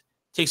Hopkins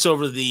takes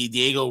over the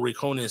Diego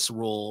Ricones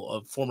role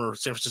of former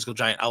San Francisco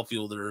Giant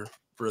outfielder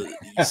for the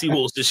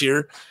SeaWolves this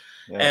year.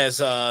 Yeah.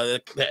 As I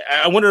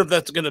wonder if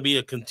that's going to be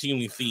a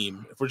continuing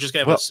theme. If we're just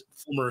going to have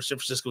a former San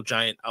Francisco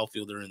Giant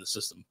outfielder in the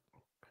system.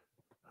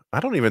 I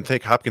don't even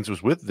think Hopkins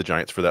was with the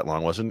Giants for that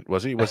long,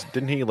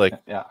 didn't he like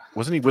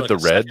wasn't he with the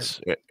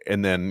Reds?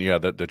 And then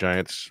the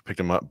Giants picked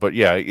him up. But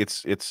yeah,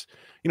 it's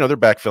they're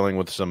backfilling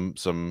with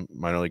some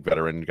minor league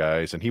veteran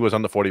guys, and he was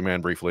on the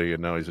 40-man briefly,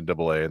 and now he's in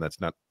AA, and that's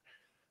not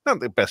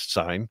the best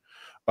sign.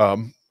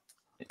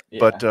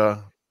 But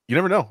you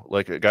never know.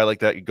 Like a guy like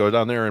that, you go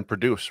down there and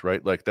produce,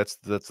 right? Like that's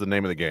the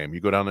name of the game. You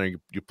go down there,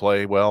 you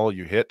play well,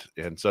 you hit,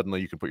 and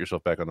suddenly you can put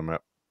yourself back on the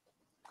map.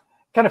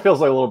 Kind of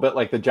feels like a little bit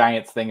like the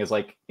Giants thing is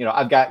like,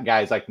 I've got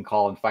guys I can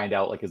call and find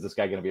out, like, is this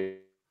guy going to be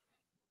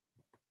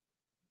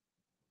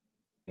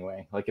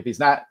anyway? Like if he's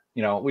not,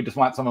 we just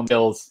want someone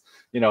Bills,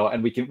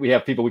 and we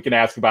have people we can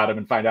ask about him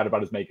and find out about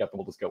his makeup, and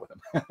we'll just go with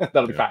him.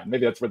 That'll be fine.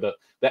 Maybe that's where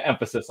the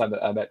emphasis on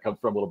that comes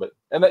from a little bit,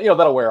 and that,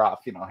 that'll wear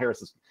off.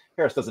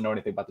 Harris doesn't know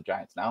anything about the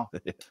Giants now.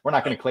 We're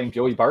not going to claim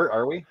Joey Bart,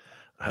 are we?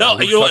 No,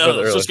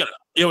 we're just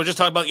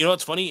talking about.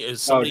 What's funny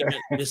is somebody,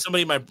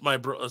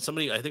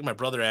 somebody. I think my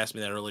brother asked me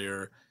that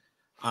earlier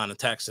on a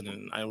text,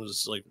 and I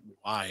was like,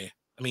 "Why?"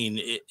 I mean,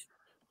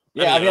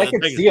 I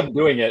could see him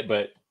doing it,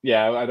 but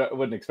I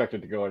wouldn't expect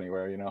it to go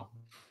anywhere.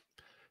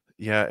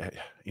 Yeah,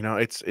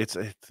 it's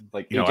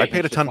like I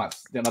paid a ton.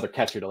 Wants another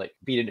catcher to like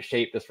beat into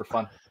shape just for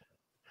fun.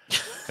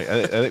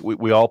 I think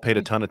we all paid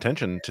a ton of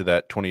attention to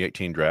that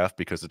 2018 draft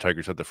because the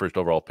Tigers had the first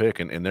overall pick,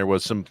 and there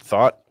was some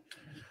thought.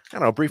 I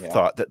don't know, brief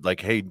thought that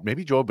like, hey,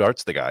 maybe Joe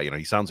Bart's the guy.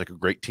 He sounds like a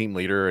great team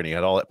leader, and he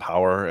had all that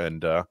power.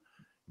 And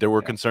there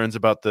were concerns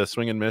about the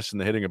swing and miss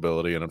and the hitting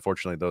ability, and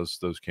unfortunately,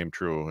 those came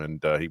true.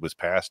 And he was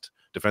passed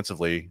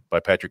defensively by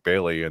Patrick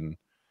Bailey, and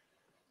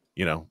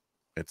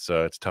it's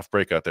a tough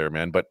break out there,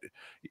 man. But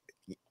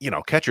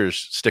catchers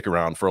stick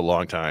around for a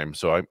long time,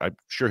 so I'm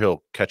sure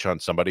he'll catch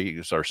on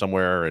somebody or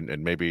somewhere,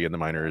 and maybe in the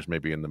minors,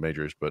 maybe in the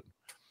majors, but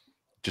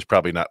just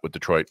probably not with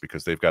Detroit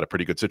because they've got a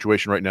pretty good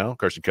situation right now.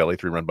 Carson Kelly,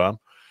 3-run bomb.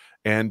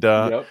 And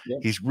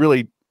he's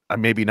really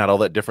maybe not all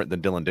that different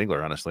than Dylan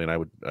Dingler, honestly. And I I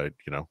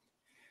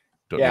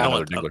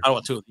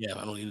want to. Yeah,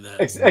 I don't need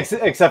that.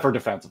 Except for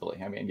defensively.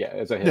 I mean,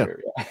 as a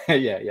hitter.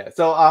 Yeah.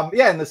 So,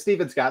 and the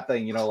Steven Scott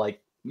thing,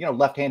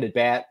 left-handed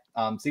bat,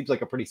 seems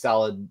like a pretty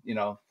solid,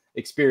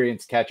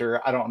 experienced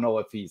catcher. I don't know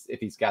if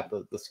he's got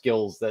the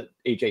skills that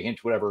AJ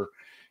Hinch would ever,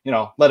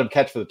 let him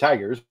catch for the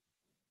Tigers.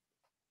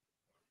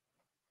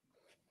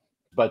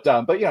 But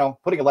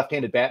putting a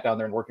left-handed bat down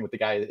there and working with the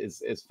guy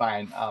is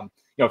fine.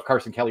 If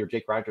Carson Kelly or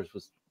Jake Rogers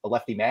was a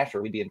lefty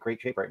masher, we'd be in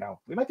great shape right now.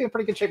 We might be in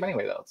pretty good shape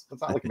anyway, though. It's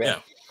not looking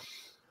bad.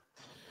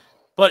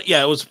 But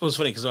it was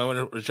funny because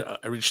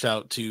I reached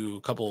out to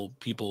a couple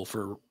people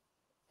for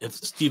if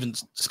Steven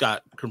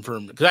Scott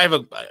confirmed, because I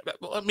have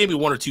maybe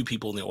one or two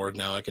people in the org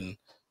now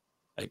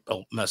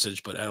I'll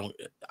message, but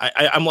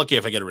I'm lucky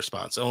if I get a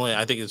response.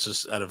 I think it's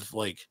just out of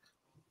like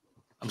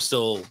I'm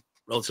still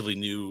relatively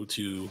new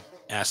to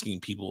asking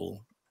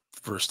people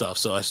for stuff,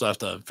 so I still have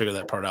to figure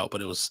that part out.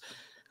 But that's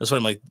why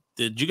I'm like,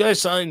 did you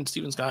guys sign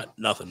Steven Scott?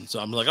 Nothing. So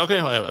I'm like, okay,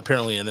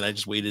 apparently, and then I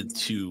just waited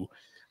to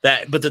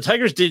that. But the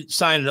Tigers did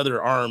sign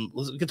another arm.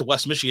 Let's get to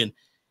West Michigan,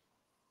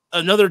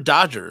 another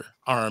Dodger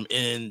arm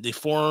in the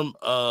form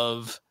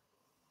of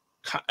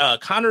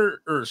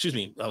Connor was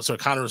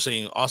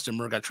saying Austin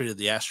Murr got traded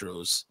to the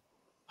Astros.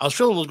 I was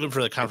really looking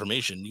for the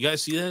confirmation. You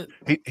guys see that?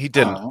 He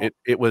didn't.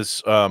 It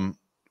was in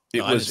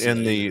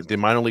the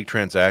minor league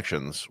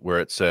transactions where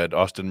it said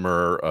Austin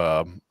Murr.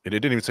 It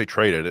didn't even say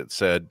traded. It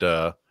said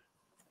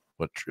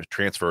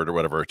transferred or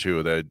whatever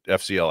to the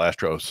FCL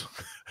Astros.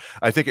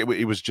 I think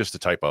it was just a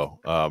typo.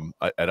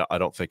 I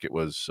don't think it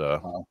was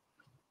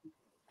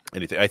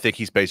anything. I think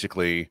he's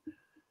basically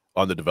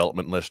on the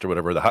development list or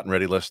whatever, the hot and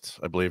ready list,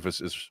 I believe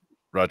is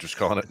Roger's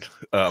calling it.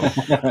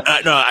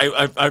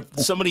 No,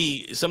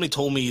 somebody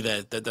told me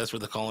that's what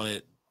they're calling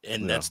it,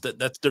 and that's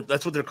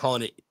what they're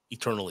calling it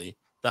eternally.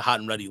 The hot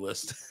and ready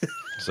list.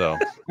 So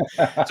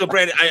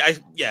Brandon,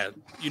 you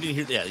didn't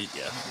hear that,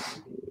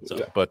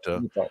 So, but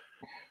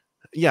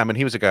I mean,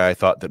 he was a guy I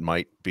thought that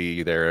might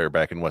be there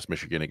back in West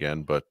Michigan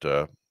again, but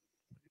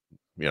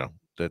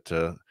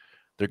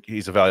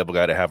he's a valuable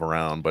guy to have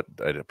around. But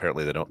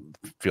apparently, they don't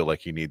feel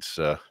like he needs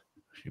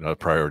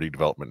priority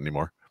development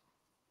anymore.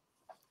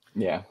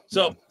 Yeah.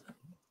 So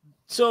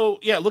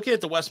looking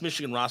at the West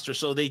Michigan roster,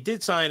 so they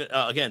did sign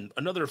again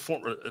another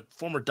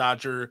former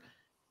Dodger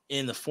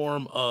in the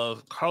form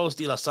of Carlos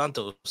De Los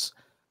Santos,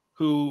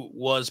 who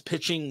was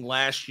pitching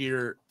last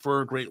year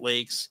for Great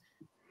Lakes.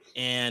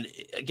 And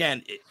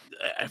again,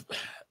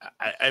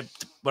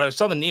 when I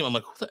saw the name, I'm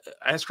like,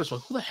 I asked Chris, who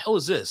the hell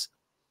is this?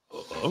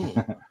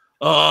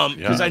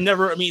 Because I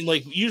never,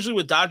 usually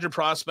with Dodger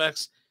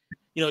prospects,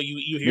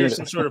 you hear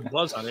some sort of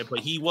buzz on it, but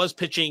he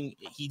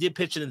did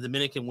pitch in the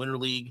Dominican Winter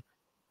League.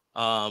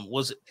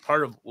 Was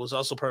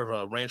also part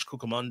of Ranch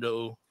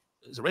Cucamonga.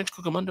 Is it Ranch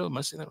Cucamonga? Am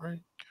I saying that right?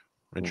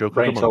 Rancho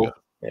Cucamonga.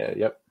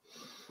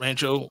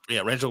 Rancho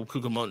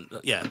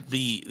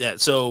Cucamonga.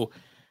 So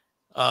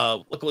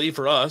luckily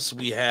for us,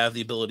 we have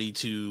the ability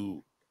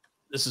to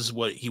this is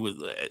what he would.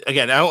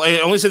 Again, I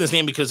only say this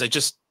name because I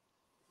just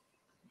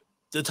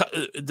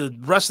the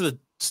rest of the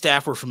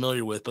staff we're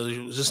familiar with, but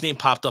this name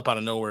popped up out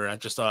of nowhere. I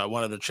just thought I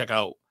wanted to check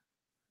out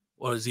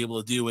what is he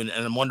able to do, and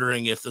I'm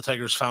wondering if the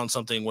Tigers found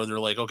something where they're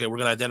like, okay, we're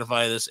going to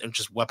identify this and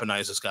just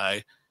weaponize this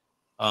guy,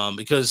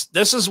 because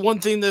this is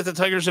one thing that the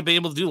Tigers have been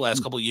able to do the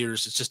last couple of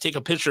years. It's just take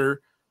a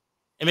pitcher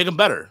and make them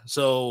better.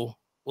 So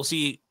we'll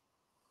see.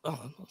 Oh,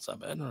 that's not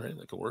bad. All right,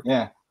 that could work.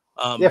 Yeah.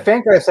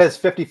 Fangraphs says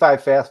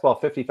 55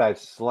 fastball, 55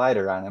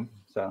 slider on him.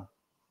 So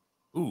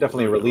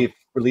definitely a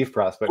relief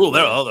prospect. Oh,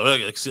 I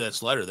can see that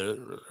slider there.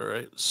 All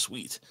right,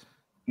 sweet.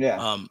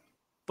 Yeah.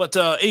 But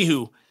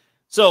anywho,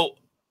 so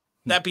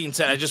that being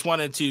said, I just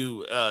wanted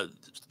to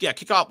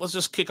kick off. Let's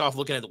just kick off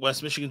looking at the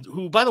West Michigan,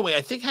 who, by the way,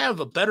 I think have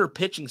a better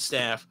pitching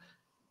staff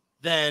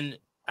than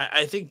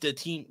I think the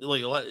team,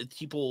 like a lot of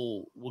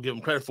people will give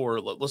them credit for.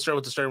 Let's start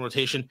with the starting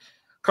rotation.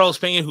 Carlos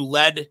Pena, who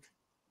led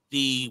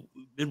the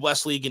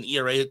Midwest League in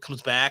ERA,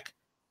 comes back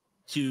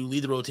to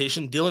lead the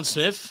rotation. Dylan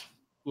Smith,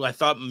 who I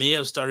thought may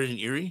have started in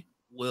Erie,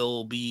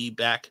 will be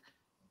back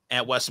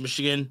at West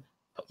Michigan,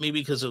 maybe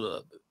because of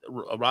a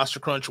roster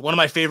crunch. One of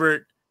my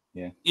favorite,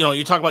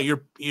 you talk about you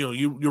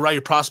ride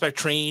your prospect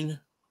train,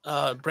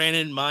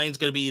 Brandon. Mine's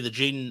going to be the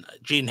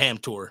Jaden Ham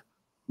tour.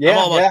 Yeah, I'm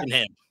all about Jaden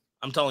Ham.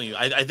 I'm telling you,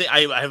 I think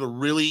I have a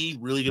really,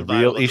 really good vibe.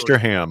 Real Easter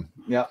ham.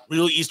 Yeah.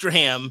 Real Easter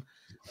ham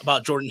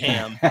about Jordan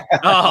Ham.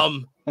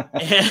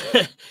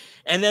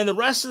 And then the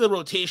rest of the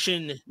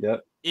rotation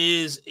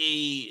is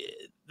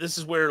this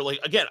is where, like,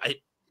 again,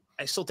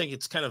 I still think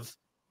it's kind of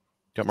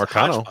got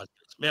Marcano.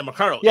 Man,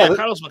 Montero. Yeah,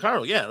 Carlos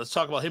Montero. Yeah, let's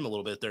talk about him a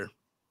little bit there.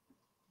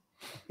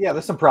 Yeah,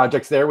 there's some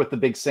projects there with the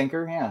big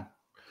sinker.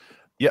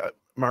 Yeah.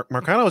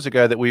 Marcano is a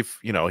guy that we've,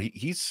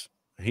 he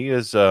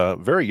is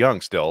very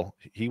young still.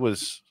 He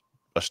was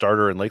a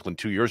starter in Lakeland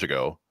 2 years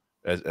ago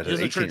as an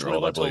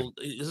 18-year-old, I believe.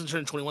 He doesn't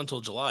turn 21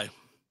 until July.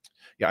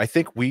 Yeah, I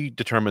think we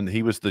determined that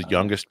he was the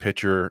youngest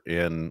pitcher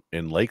in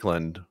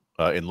Lakeland,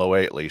 in low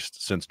A at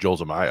least, since Joel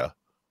Zamaya.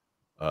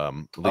 At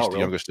least the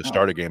youngest to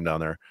start a game down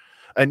there.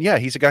 And yeah,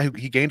 he's a guy who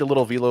he gained a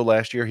little velo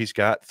last year. He's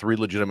got 3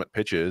 legitimate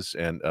pitches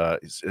and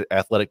his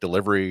athletic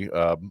delivery.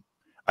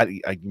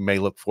 I may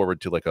look forward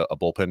to like a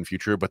bullpen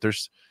future, but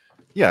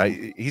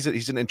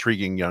he's an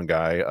intriguing young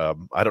guy.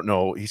 I don't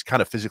know. He's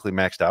kind of physically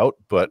maxed out,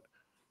 but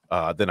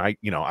then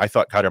I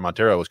thought Kaiser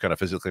Montero was kind of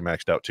physically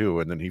maxed out too,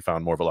 and then he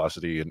found more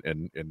velocity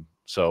and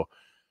so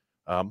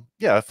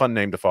a fun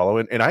name to follow.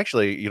 And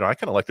actually, I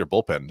kind of like their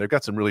bullpen. They've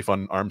got some really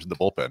fun arms in the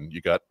bullpen.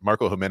 You got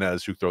Marco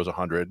Jimenez, who throws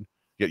 100.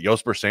 You got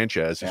Josper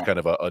Sanchez, who's kind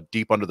of a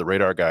deep under the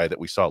radar guy that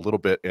we saw a little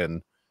bit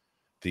in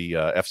the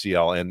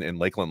FCL in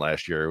Lakeland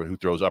last year, who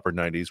throws upper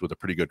 90s with a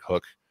pretty good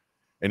hook.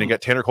 And you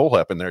got Tanner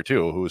Kohlhepp in there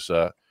too, who's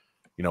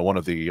one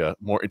of the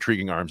more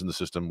intriguing arms in the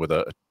system with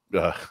a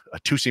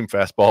 2-seam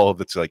fastball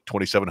that's like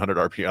 2,700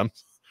 RPM.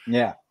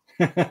 Yeah.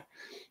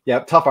 Yeah.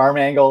 Tough arm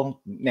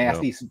angle,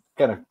 nasty,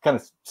 kind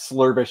of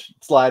slurbish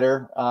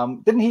slider.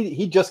 Didn't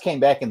he just came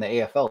back in the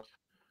AFL?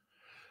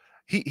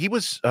 He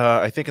was,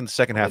 I think, in the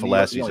second half of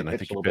last season. I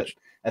think he pitched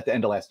at the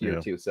end of last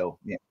year too. So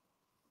and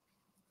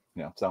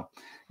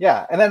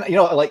then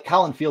like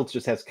Colin Fields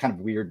just has kind of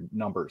weird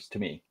numbers to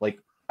me. Like,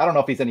 I don't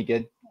know if he's any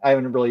good. I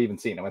haven't really even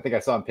seen him. I think I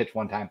saw him pitch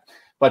one time,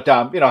 but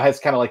has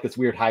kind of like this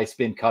weird high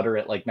spin cutter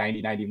at like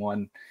 90,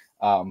 91.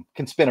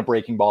 Can spin a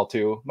breaking ball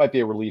too. Might be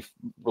a relief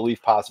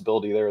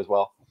possibility there as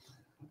well.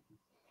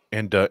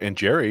 And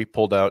Jerry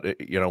pulled out,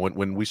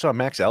 when we saw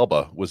Max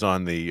Alba was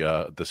on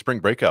the spring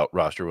breakout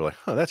roster, we're like,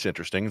 oh, that's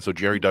interesting. And so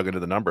Jerry dug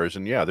into the numbers,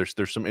 and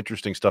there's some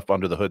interesting stuff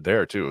under the hood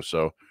there too.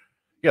 So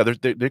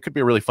there could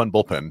be a really fun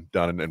bullpen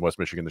down in West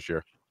Michigan this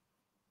year.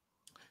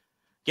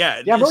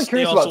 Yeah, I'm really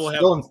curious about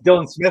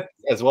Dylan Smith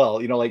as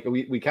well. Like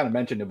we kind of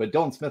mentioned it, but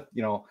Dylan Smith,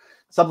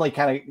 suddenly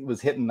kind of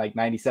was hitting like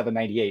 97,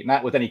 98,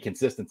 not with any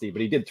consistency,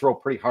 but he did throw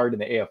pretty hard in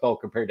the AFL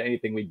compared to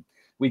anything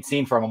we'd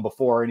seen from him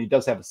before, and he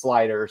does have a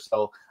slider.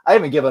 So I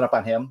haven't given up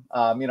on him.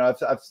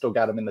 I've still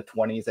got him in the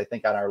 20s, I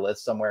think, on our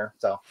list somewhere.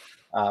 So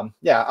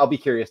I'll be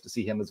curious to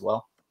see him as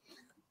well.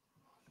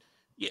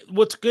 Yeah,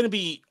 what's going to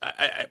be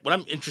what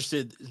I'm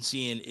interested in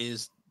seeing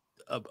is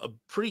a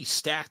pretty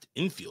stacked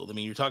infield. I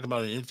mean, you're talking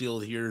about an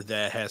infield here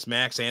that has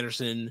Max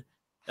Anderson,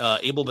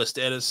 Abel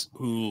Bastedas,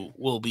 who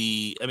will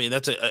be,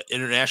 that's an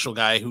international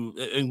guy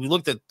and we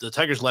looked at the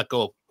Tigers let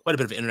go of quite a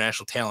bit of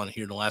international talent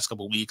here in the last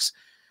couple of weeks.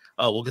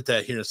 We'll get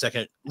that here in a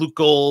second. Luke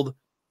Gold,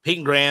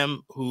 Peyton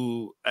Graham,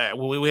 who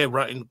when we had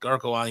Ryan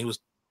Garco on, he was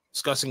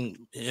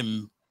discussing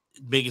him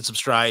making some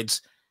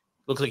strides.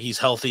 Looks like he's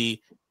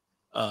healthy.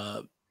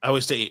 I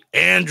always say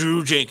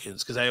Andrew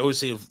Jenkins because I always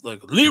say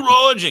like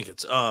Leroy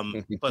Jenkins.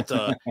 But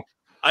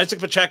Isaac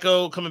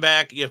Pacheco coming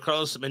back. You have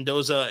Carlos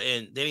Mendoza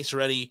and Danny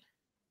Soretti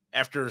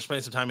after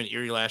spending some time in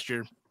Erie last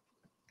year.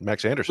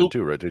 Max Anderson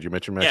too, right? Did you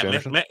mention Max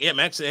Anderson?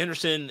 Max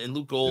Anderson and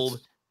Luke Gold.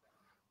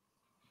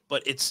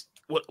 But it's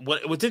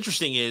what's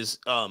interesting is,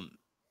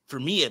 for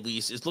me at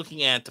least, is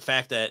looking at the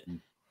fact that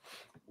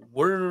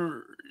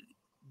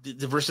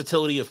the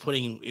versatility of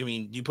putting. Do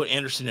you put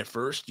Anderson at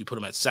first? Do you put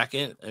him at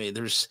second?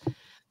 There's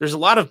a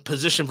lot of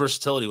position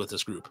versatility with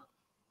this group.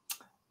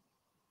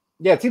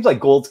 Yeah, it seems like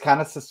Gold's kind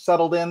of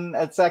settled in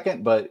at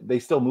second, but they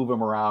still move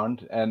him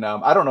around. And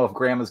I don't know if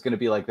Graham is going to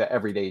be like the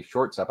everyday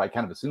shortstop. I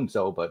kind of assume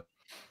so, but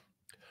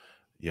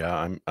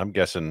yeah, I'm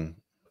guessing.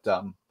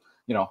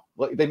 You know,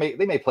 they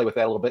may play with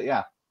that a little bit,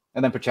 yeah.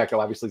 And then Pacheco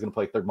obviously is going to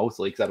play third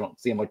mostly because I don't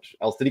see him much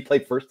else. Did he play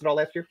first at all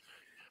last year?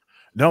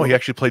 No, he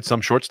actually played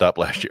some shortstop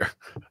last year.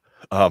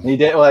 He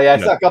did. Well, yeah, I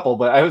saw a couple,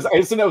 but I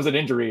assumed that was an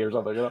injury or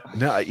something. You know?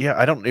 No, yeah,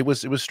 I don't. It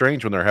was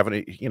strange when they're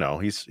having you know,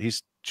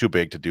 he's too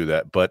big to do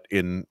that, but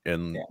in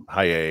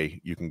high A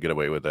you can get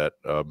away with that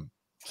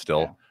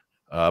still.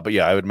 Yeah. But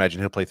yeah, I would imagine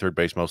he'll play third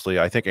base mostly.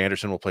 I think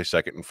Anderson will play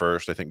second and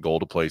first. I think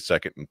Gold will play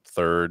second and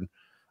third.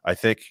 I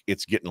think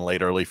it's getting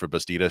late early for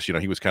Bastidas. You know,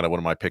 he was kind of one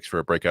of my picks for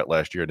a breakout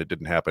last year, and it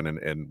didn't happen.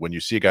 And when you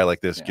see a guy like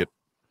this get,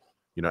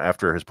 you know,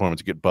 after his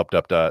performance get bumped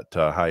up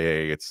to high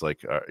A, it's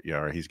like, you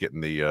know, he's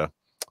getting the,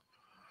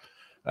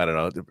 I don't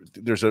know.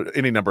 There's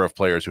any number of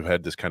players who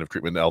had this kind of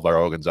treatment.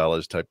 Alvaro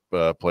Gonzalez type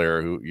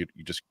player who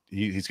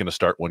he's going to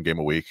start one game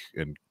a week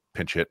and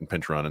pinch hit and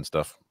pinch run and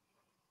stuff.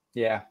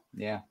 Yeah,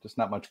 just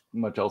not much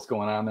else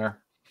going on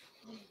there.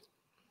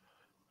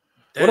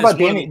 That what about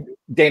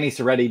Danny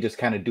Soretti just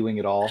kind of doing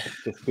it all,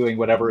 just doing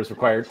whatever is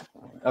required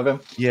of him?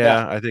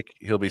 Yeah, I think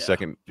he'll be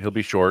second. He'll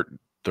be short,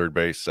 third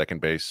base,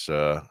 second base.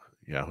 Yeah,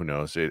 who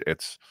knows?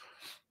 It's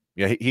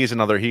he's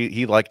another.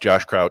 He like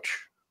Josh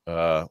Crouch,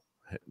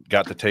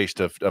 got the taste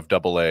of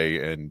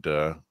Double-A and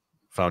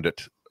found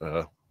it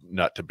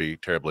not to be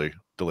terribly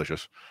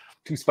delicious.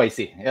 Too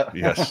spicy. Yeah.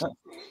 Yes,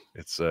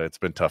 it's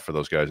been tough for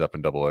those guys up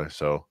in Double-A.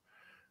 So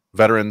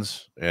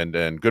veterans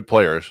and good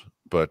players,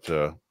 but.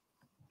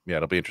 Yeah,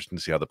 it'll be interesting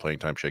to see how the playing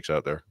time shakes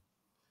out there.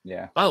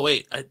 Yeah. By the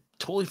way, I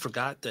totally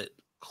forgot that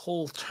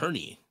Cole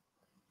Turney.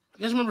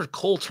 You guys remember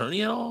Cole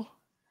Turney at all?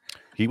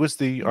 He was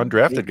the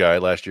undrafted guy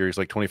last year. He's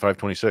like 25,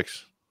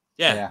 26.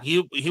 Yeah.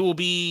 He'll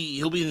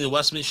be in the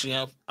West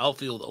Michigan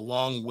outfield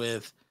along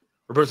with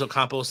Roberto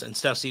Campos and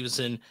Steph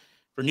Stevenson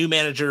for new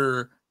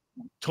manager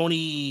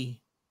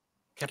Tony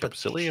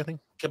Capicilli, I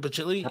think.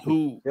 Capicilli,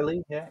 who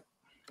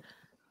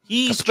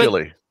he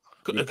spent.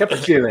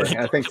 Capicilli,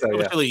 I think so.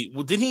 Yeah.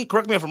 Well, didn't he?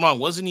 Correct me if I'm wrong.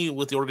 Wasn't he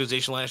with the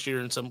organization last year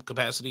in some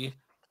capacity?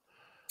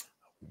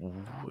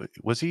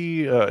 Was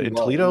he in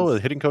Toledo, a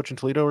hitting coach in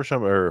Toledo or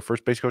something, or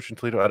first base coach in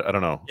Toledo? I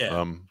don't know.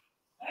 Yeah.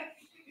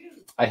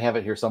 I have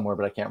it here somewhere,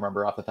 but I can't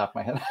remember off the top of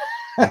my head.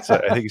 I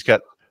think he's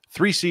got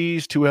 3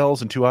 C's, 2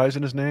 L's, and 2 I's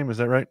in his name. Is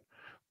that right?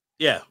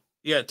 Yeah.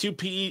 2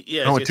 P.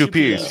 Yeah. Oh, and 2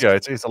 P's. Yeah,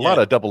 it's a lot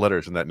of double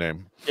letters in that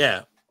name.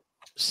 Yeah.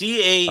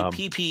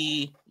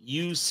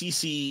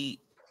 CAPPUCCILLI.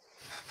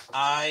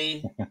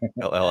 Yeah.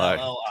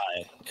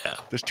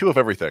 There's 2 of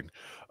everything.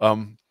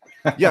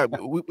 Yeah,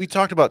 we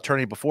talked about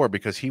Turney before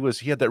because he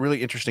had that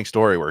really interesting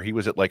story where he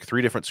was at like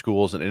 3 different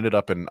schools and ended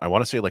up in, I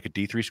want to say, like a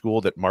D3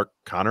 school that Mark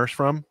Connor's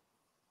from.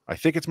 I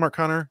think it's Mark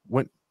Connor.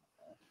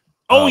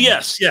 Oh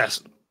yes.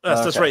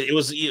 That's right. It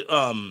was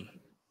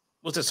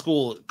what's that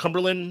school?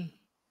 Cumberland.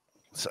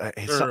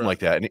 Something like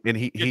that. And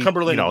he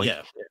Cumberland. You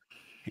know,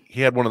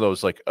 he had one of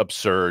those like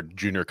absurd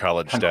junior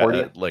college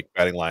like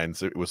batting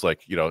lines. It was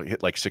like, you know,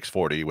 hit like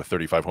 640 with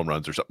 35 home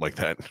runs or something like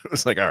that. It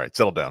was like, all right,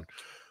 settle down.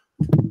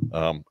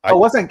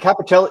 Wasn't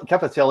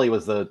Capicilli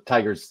was the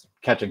Tigers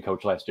catching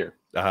coach last year?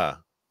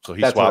 So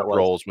he swapped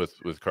roles with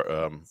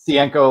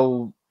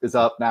Cienko is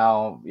up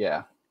now.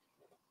 Yeah.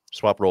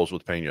 Swap roles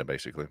with Pena,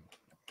 basically.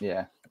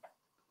 Yeah.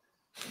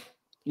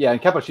 Yeah,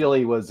 and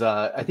Capicilli was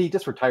I think he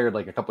just retired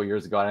like a couple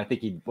years ago, and I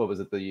think the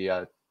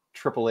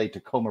AAA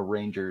Tacoma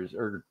Rangers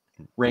or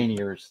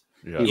Rainiers.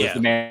 Yeah. He was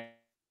the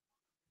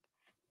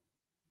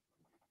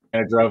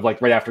manager of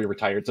like right after he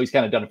retired. So he's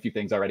kind of done a few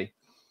things already.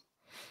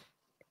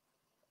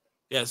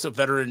 Yeah, it's a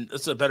veteran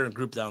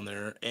group down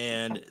there,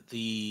 and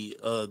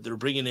they're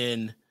bringing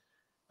in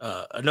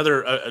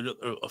another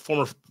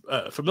former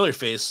familiar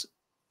face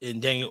in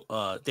Dan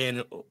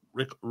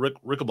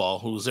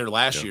Rickaball, who was there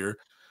last year,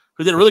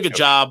 who did a really good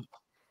job.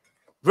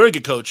 Very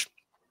good coach.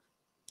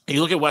 And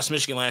you look at West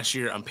Michigan last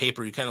year on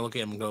paper, you kind of look at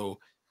them and go,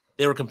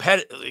 they were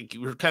competitive. Like,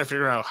 we were kind of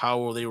figuring out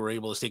how they were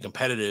able to stay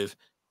competitive,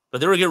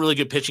 but they were getting really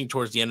good pitching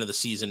towards the end of the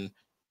season.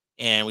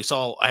 And we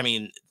saw, I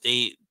mean,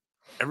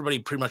 everybody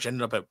pretty much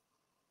ended up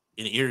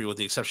in Erie with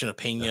the exception of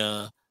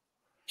Pena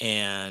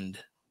and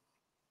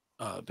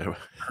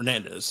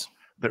Hernandez.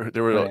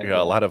 There were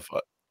a lot of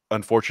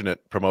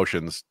unfortunate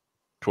promotions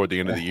toward the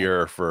end of the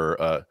year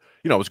for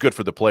you know, it was good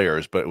for the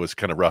players, but it was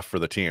kind of rough for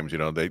the teams. You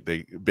know, they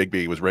Big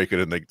B was raking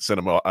and they sent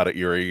him out of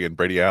Erie, and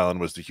Brady Allen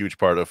was the huge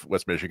part of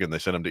West Michigan. They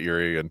sent him to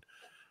Erie, and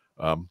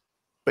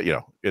but you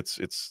know,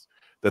 that's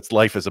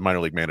life as a minor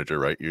league manager,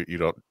 right?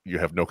 You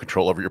have no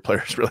control over your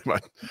players really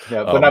much.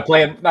 Yeah, but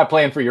not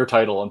playing for your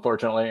title,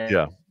 unfortunately.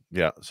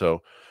 Yeah.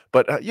 So,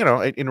 but you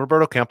know, in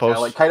Roberto Campos,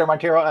 like Kiter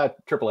Montero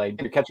at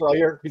AAA, your catcher all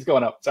year, he's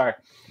going up. Sorry.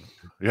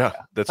 Yeah,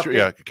 that's true.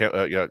 Yeah,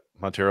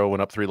 Montero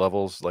went up 3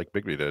 levels like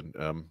Bigby did.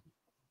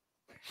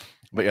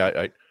 But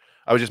yeah,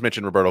 I was just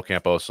mentioning Roberto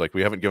Campos. Like,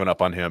 we haven't given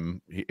up on him.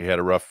 He had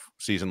a rough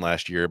season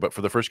last year, but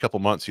for the first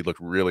couple months, he looked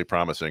really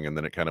promising, and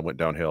then it kind of went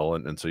downhill.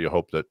 And so you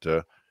hope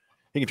that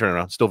he can turn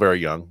around. Still very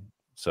young,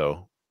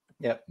 so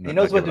yeah, he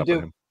knows what to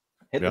do.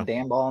 Hit the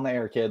damn ball in the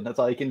air, kid. That's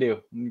all you can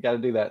do. You got to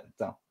do that.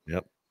 So,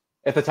 yep.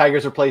 If the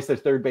Tigers replaced their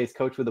third base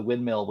coach with a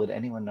windmill, would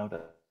anyone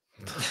notice?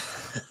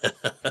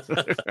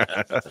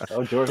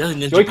 Oh,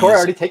 Joey Cora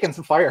already taking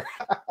some fire.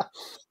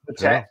 The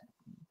chat.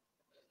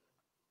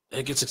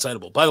 It gets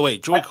excitable. By the way,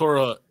 Joey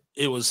Cora,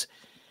 it was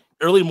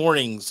early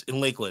mornings in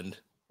Lakeland,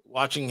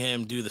 watching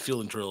him do the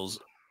fielding drills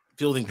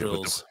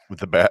with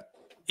the bat.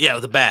 Yeah,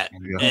 with the bat.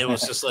 Yeah. And it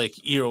was just like,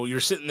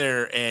 you're sitting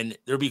there, and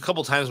there'd be a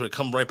couple times where it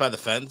come right by the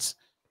fence,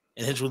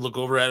 and Hinch would look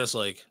over at us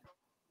like,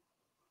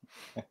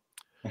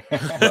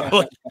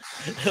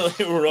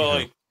 we're all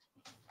like.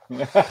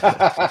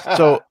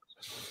 So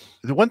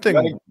the one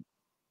thing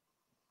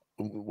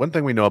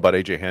we know about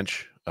AJ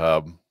Hinch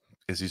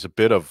is he's a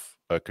bit of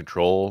a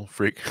control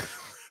freak.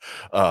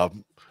 At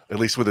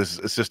least with his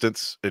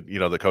assistants,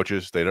 the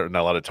coaches, they're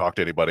not allowed to talk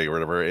to anybody or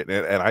whatever.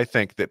 And I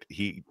think that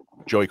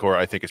Joey Cora,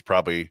 I think, is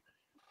probably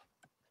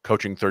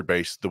coaching third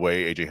base the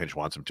way AJ Hinch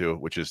wants him to,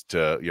 which is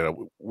to,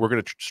 we're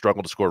going to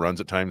struggle to score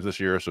runs at times this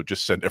year. So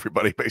just send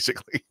everybody,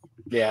 basically.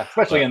 Yeah,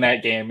 especially in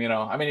that game,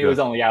 I mean, he was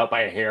only out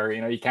by a hair,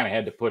 he kind of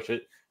had to push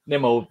it.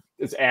 Nimmo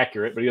is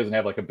accurate, but he doesn't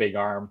have like a big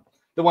arm.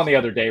 The one the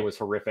other day was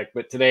horrific,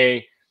 but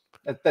today,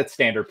 that's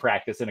standard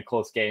practice in a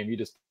close game. You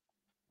just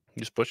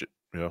push it,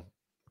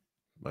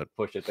 but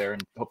push it there,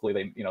 and hopefully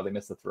they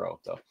miss the throw.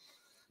 So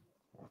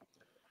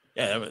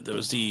yeah, there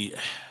was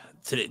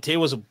today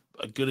was a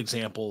good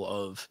example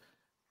of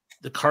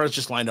the cards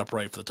just lined up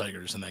right for the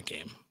Tigers in that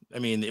game. I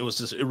mean, it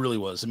really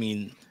was. I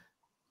mean,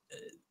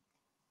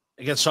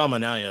 against Sean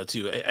Manaya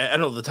too. I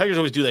don't know. The Tigers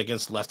always do that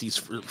against lefties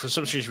for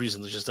some strange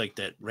reason. It's just like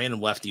that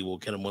random lefty will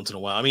get him once in a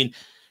while. I mean,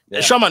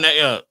 Sean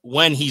Manaya,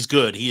 when he's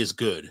good, he is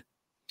good.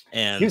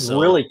 And he's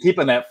really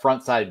keeping that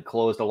front side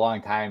closed a long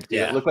time too.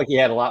 Yeah. It looked like he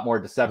had a lot more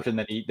deception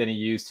than he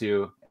used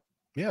to.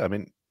 Yeah, I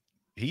mean,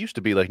 he used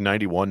to be like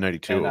 91,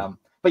 92. And,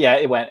 but yeah,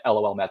 it went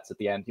LOL Mets at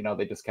the end.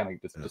 They just kind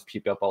of just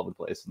peeped up all over the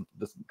place and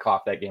just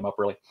coughed that game up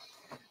early.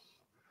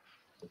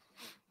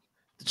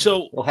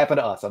 So it'll happen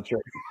to us, I'm sure.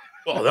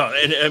 Well, no,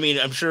 and I mean,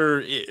 I'm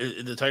sure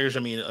the Tigers.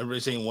 I mean,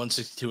 everybody's saying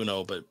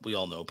 162-0, but we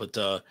all know. But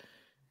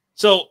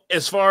so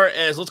as far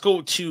as, let's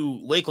go to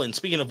Lakeland.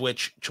 Speaking of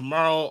which,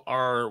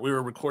 tomorrow we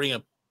were recording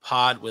a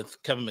pod with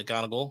Kevin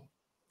McGonigal.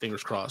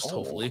 Fingers crossed,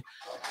 hopefully.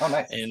 Oh,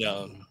 nice. And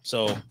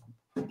so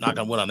knock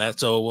on wood on that.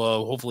 So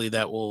hopefully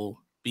that will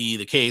be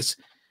the case,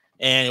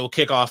 and it will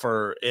kick off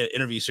our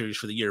interview series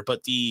for the year.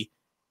 But the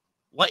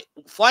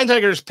Flying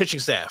Tigers pitching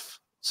staff.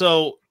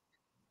 So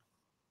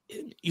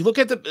you look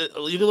at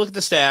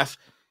the staff.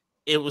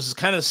 It was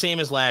kind of the same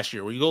as last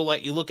year, where you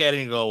look at it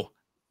and go,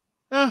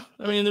 I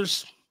mean,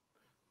 there's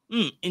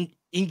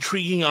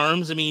intriguing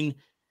arms. I mean,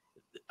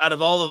 out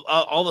of all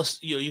the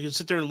you can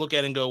sit there and look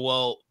at it and go,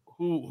 well,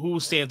 who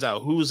stands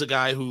out? Who's a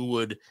guy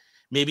who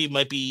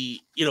might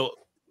be, it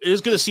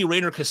is good to see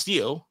Rainer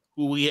Castillo,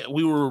 who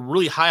we were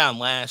really high on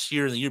last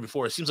year and the year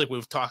before. It seems like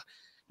we've talked,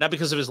 not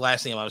because of his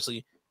last name,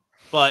 obviously,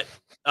 but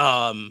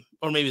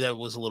or maybe that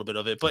was a little bit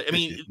of it. But I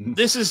mean,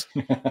 this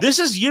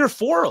is year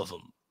 4 of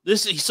him.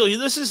 This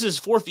is his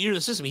 4th year in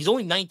the system. He's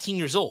only 19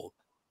 years old,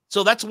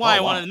 so that's why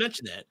I wanted to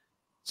mention that.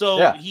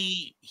 So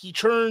he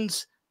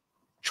turns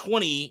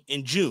 20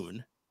 in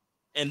June,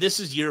 and this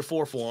is year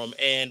 4 for him.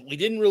 And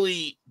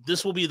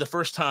this will be the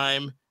first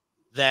time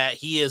that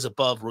he is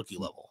above rookie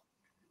level.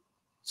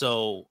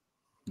 So,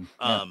 we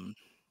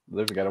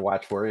got to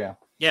watch for, yeah.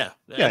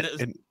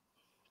 And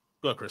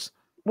go ahead, Chris.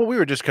 Well, we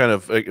were just kind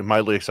of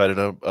mildly excited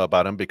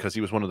about him because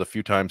he was one of the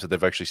few times that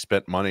they've actually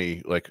spent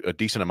money, like a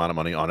decent amount of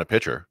money, on a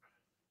pitcher.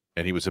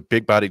 And he was a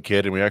big-bodied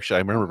kid, and I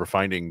remember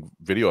finding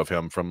video of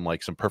him from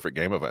like some perfect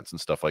game events and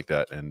stuff like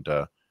that. And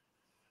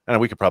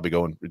we could probably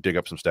go and dig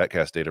up some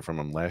StatCast data from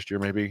him last year,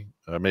 maybe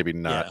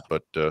not. Yeah.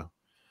 But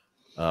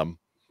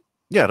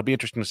it'll be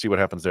interesting to see what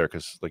happens there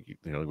because, like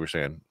we were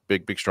saying,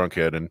 big, strong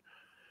kid, and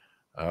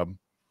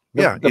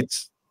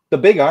it's. The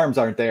big arms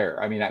aren't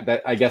there. I mean,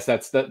 I guess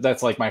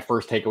that's like my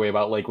first takeaway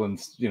about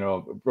Lakeland's,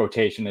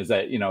 rotation is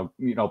that,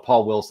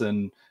 Paul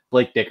Wilson,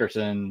 Blake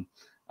Dickerson,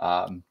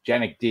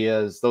 Janik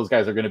Diaz, those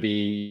guys are going to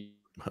be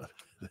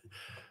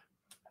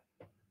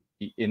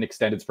in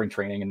extended spring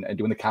training and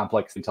doing the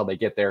complex until they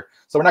get there.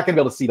 So we're not going to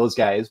be able to see those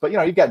guys. But,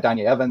 you've got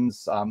Danya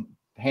Evans,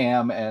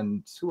 Ham,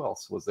 and who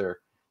else was there?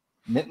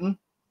 Minton,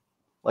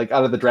 like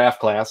out of the draft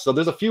class. So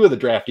there's a few of the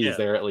draftees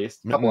there at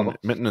least.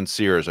 Minton and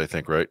Sears, I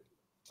think, right?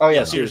 Oh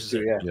yeah, Sears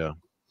too. Yeah.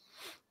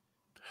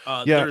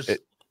 There's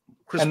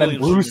Chris and then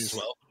Williams Bruce, as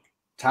well.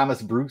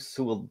 Thomas Bruce,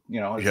 who will,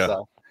 is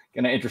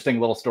an interesting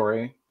little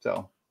story.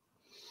 So.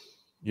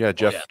 Yeah,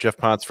 Jeff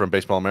Ponce from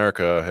Baseball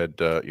America had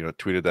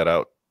tweeted that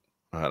out.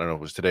 I don't know if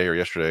it was today or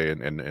yesterday,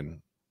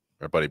 and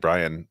our buddy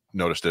Brian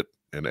noticed it,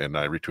 and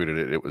I retweeted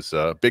it. It was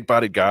a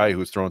big-bodied guy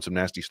who's throwing some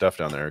nasty stuff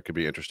down there. It could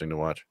be interesting to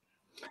watch.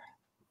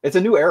 It's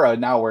a new era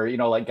now where,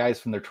 like guys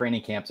from their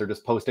training camps are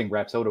just posting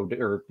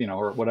Rapsodo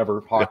or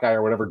whatever Hawkeye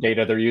or whatever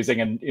data they're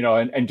using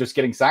and just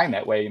getting signed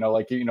that way,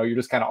 you're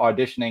just kind of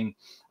auditioning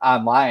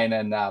online.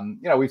 And,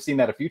 we've seen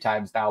that a few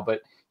times now,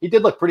 but he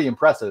did look pretty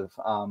impressive.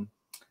 Kind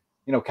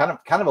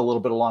of a little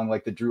bit along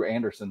like the Drew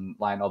Anderson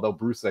line, although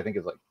Bruce, I think,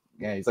 is like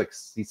he's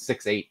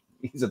 6'8".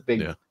 He's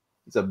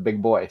a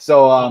big boy.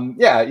 So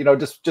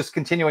just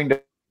continuing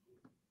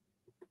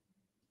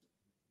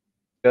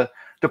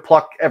to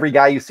pluck every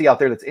guy you see out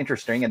there that's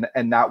interesting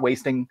and not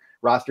wasting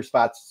roster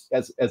spots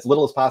as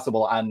little as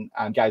possible on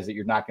guys that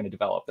you're not going to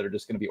develop, that are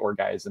just going to be org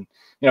guys. And,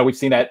 we've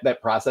seen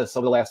that process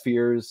over the last few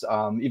years,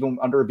 even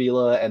under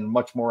Avila and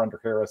much more under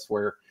Harris,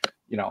 where,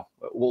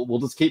 we'll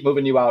just keep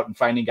moving you out and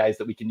finding guys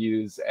that we can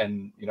use.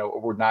 And,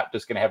 we're not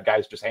just going to have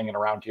guys just hanging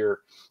around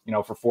here,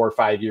 for 4 or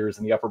 5 years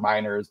in the upper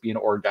minors being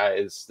org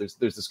guys.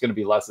 There's just going to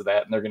be less of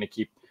that. And they're going to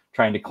keep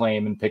trying to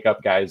claim and pick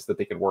up guys that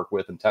they could work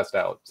with and test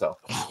out. So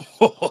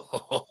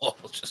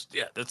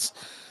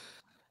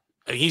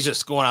he's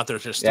just going out there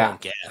just throwing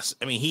gas.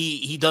 I mean,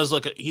 he does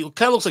he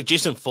kind of looks like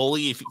Jason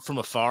Foley from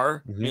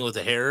afar, with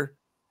the hair.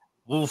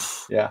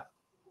 Oof. Yeah.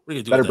 What are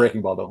you doing? Better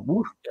breaking ball though.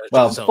 Yeah,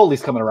 well,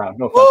 Foley's coming around.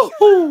 No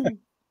offense.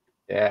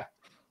 Yeah.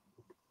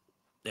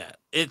 Yeah.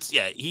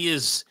 He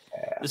is.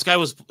 Yeah. This guy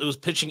was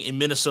pitching in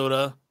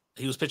Minnesota.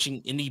 He was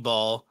pitching indie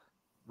ball,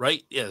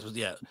 right? Yeah.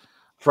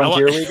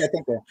 Frontier League, I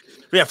think.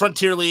 Yeah,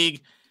 Frontier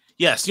League.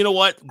 Yes, you know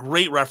what?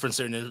 Great reference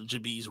there,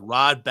 Ninja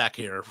Rod Beck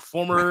here.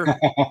 Former,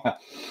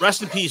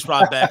 rest in peace,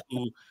 Rod Beck,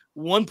 who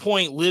one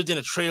point lived in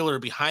a trailer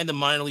behind the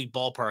minor league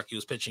ballpark he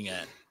was pitching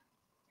at.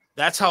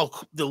 That's how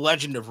the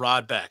legend of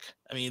Rod Beck.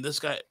 I mean,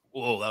 this guy,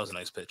 whoa, that was a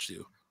nice pitch,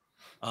 too.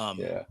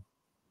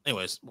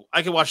 Anyways,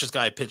 I could watch this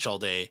guy pitch all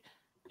day.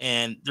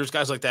 And there's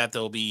guys like that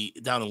that'll be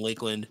down in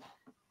Lakeland.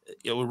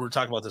 We were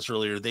talking about this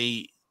earlier.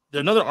 They're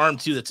another arm,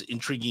 too, that's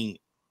intriguing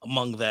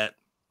among that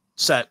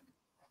set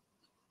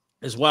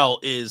as well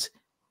is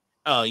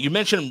you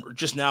mentioned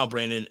just now,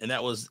 Brandon, and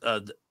that was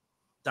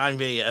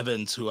Donve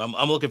Evans, who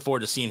I'm looking forward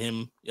to seeing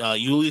him.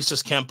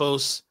 Ulysses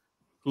Campos,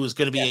 who is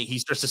going to be he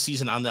starts the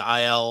season on the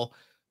IL,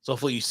 so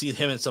hopefully you see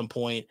him at some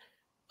point.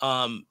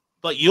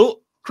 But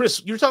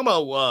Chris, you're talking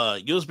about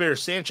Yosber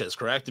Sanchez,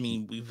 correct? I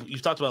mean,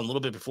 you've talked about him a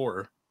little bit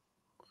before.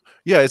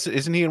 Yeah,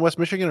 isn't he in West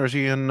Michigan, or is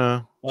he in?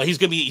 Well, he's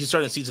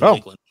starting the season in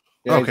Lakeland.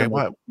 Yeah, okay,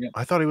 wow. Yeah.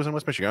 I thought he was in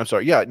West Michigan. I'm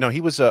sorry. Yeah, no, he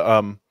was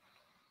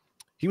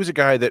a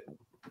guy that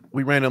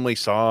we randomly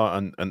saw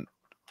on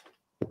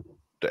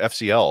the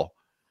FCL,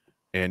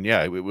 and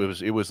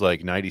it was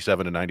like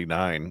 97 to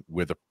 99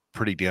 with a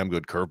pretty damn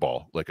good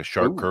curveball, like a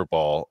sharp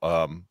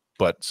curveball,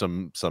 but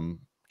some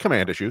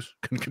command issues,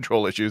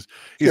 control issues.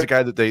 He's a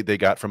guy that they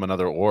got from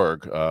another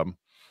org,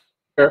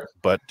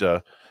 but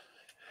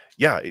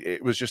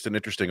it was just an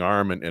interesting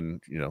arm,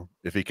 and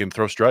if he can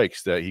throw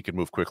strikes, that he can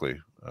move quickly,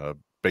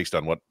 based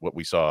on what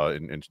we saw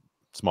in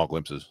small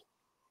glimpses.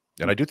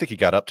 And I do think he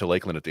got up to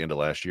Lakeland at the end of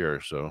last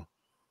year, so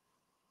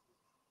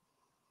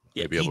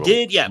he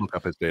did. Yeah, look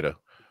up his data.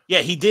 Yeah,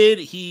 he did.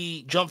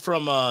 He jumped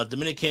from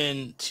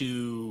Dominican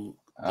to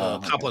the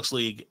Complex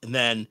League, and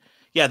then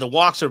the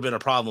walks have been a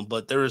problem.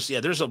 But there's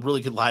a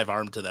really good live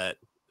arm to that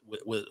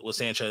with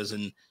Sanchez,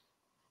 and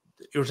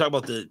you were talking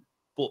about the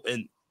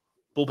bullpen,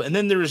 and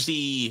then there's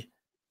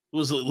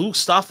Luke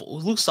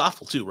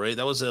Stoffel too, right?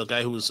 That was a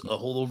guy who was a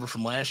holdover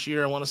from last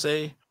year, I want to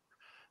say.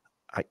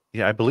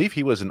 I believe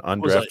he was an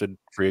undrafted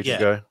free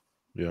agent guy.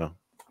 Yeah.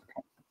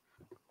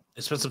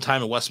 He spent some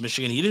time in West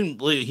Michigan. He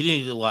didn't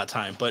need a lot of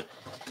time, but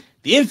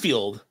the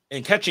infield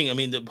and catching, I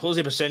mean,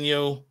 Jose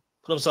Paseño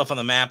put himself on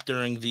the map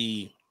during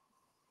the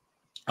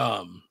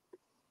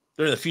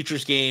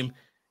Futures game.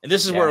 And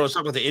this is where I was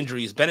talking about the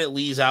injuries. Bennett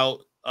Lee's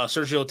out,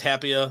 Sergio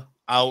Tapia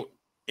out,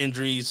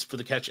 injuries for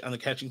the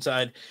catching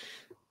side.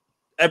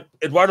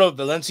 Eduardo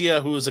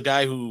Valencia, who is a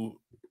guy who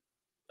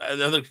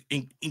another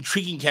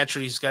intriguing catcher.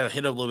 He's got to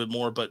hit a little bit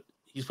more, but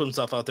he's put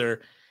himself out there.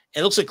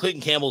 And it looks like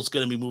Clayton Campbell is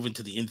going to be moving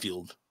to the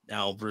infield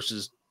now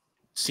versus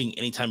seeing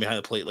any time behind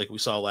the plate like we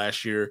saw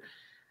last year.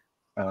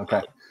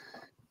 Okay.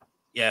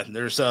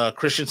 There's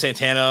Christian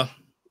Santana.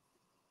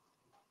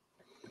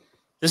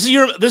 This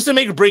is a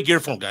make or break year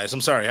for him, guys.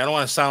 I'm sorry. I don't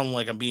want to sound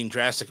like I'm being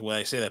drastic when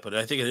I say that, but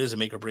I think it is a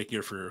make or break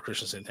year for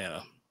Christian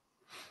Santana.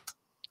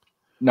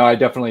 No, I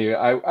definitely.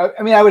 I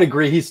mean, I would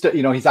agree. He's still,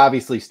 he's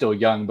obviously still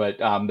young, but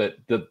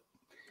it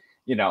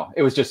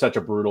was just such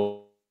a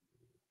brutal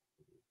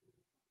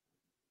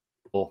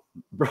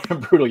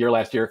year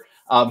last year.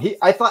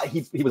 I thought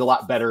he was a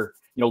lot better,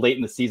 late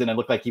in the season. It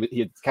looked like he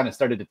had kind of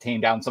started to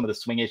tame down some of the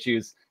swing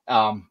issues,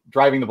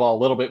 driving the ball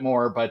a little bit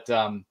more. But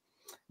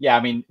I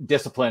mean,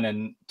 discipline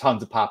and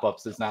tons of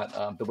pop-ups is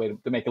not the way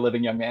to make a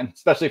living, young man,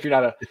 especially if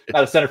you're not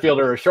a center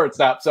fielder or a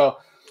shortstop. So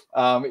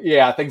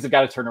things have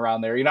got to turn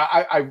around there.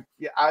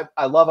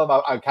 I love him.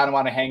 I kind of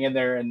want to hang in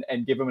there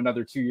and give him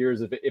another 2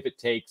 years if it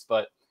takes.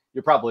 But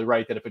you're probably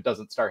right that if it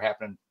doesn't start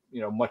happening,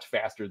 much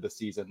faster this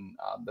season,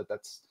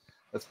 that's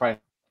probably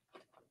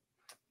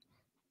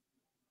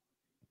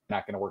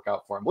not going to work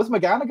out for him. Was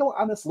McGonigal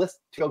on this list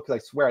too? Because I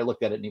swear I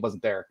looked at it and he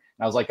wasn't there.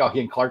 And I was like, oh, he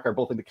and Clark are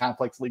both in the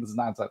complex league. This is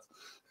nonsense.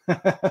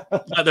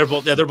 They're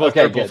both. Yeah, they're both.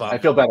 Okay, they're both I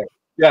feel better.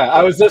 Yeah,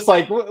 I was just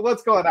like,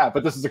 what's going on?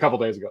 But this is a couple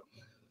days ago.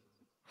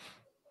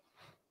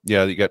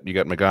 Yeah, you got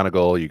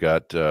McGonigal, you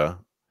got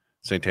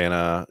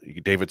Santana,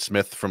 David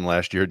Smith from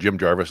last year, Jim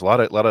Jarvis, a lot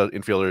of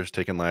infielders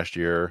taken last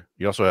year.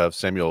 You also have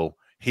Samuel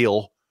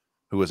Heel,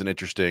 who was an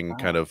interesting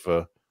kind of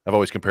I've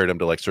always compared him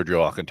to like Sergio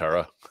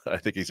Alcantara. I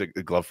think he's a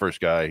glove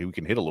first guy who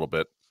can hit a little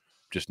bit,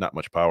 just not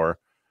much power.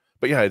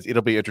 But yeah,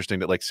 it'll be interesting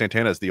that like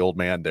Santana's the old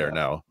man there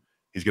now.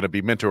 He's going to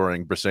be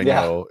mentoring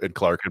Briseño and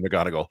Clark and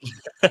McGonigal.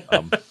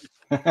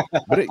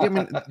 But I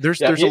mean,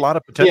 there's a lot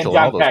of potential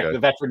in all those guys. The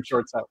veteran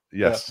shortstop.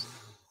 Yes.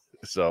 Yeah.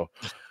 So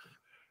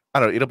I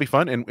don't know. It'll be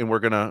fun, and we're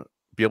gonna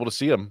be able to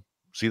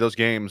see those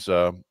games.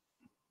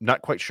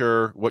 Not quite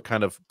sure what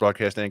kind of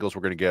broadcast angles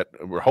we're going to get.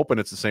 We're hoping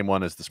it's the same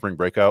one as the spring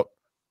breakout,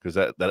 because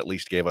that at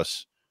least gave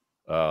us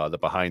the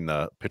behind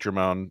the pitcher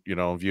mound,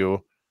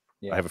 view.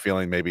 Yeah. I have a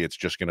feeling maybe it's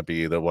just going to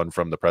be the one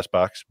from the press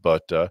box,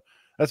 but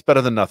that's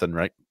better than nothing,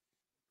 right?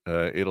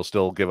 It'll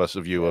still give us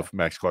a view of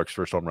Max Clark's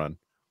first home run.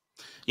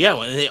 Yeah,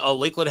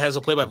 Lakeland has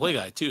a play-by-play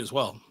guy too as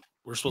well.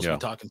 We're supposed to be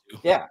talking to.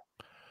 Yeah,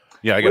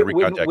 I got to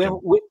recontact him.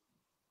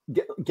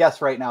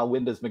 Guess right now,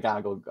 when does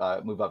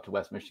McGonigal move up to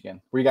West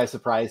Michigan? Were you guys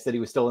surprised that he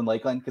was still in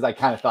Lakeland? Because I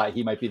kind of thought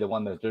he might be the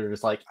one that they're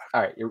just like,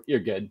 all right, you're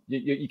good,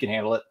 you can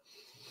handle it.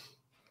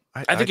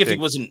 I think if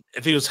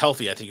he was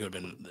healthy, I think he would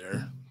have been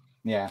there.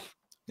 Yeah.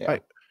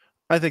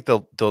 I think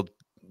they'll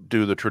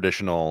do the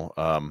traditional.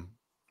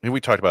 We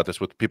talked about this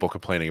with people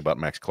complaining about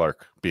Max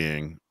Clark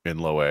being in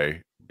low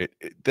A.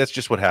 That's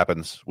just what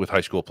happens with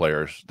high school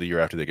players the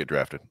year after they get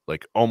drafted,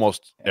 like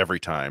almost every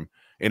time.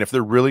 And if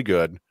they're really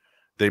good,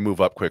 they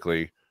move up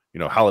quickly.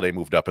 Holiday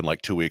moved up in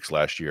like 2 weeks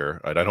last year.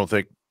 I don't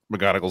think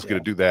McGonigal's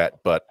going to do that,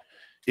 but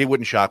it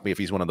wouldn't shock me if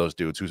he's one of those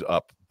dudes who's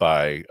up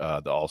by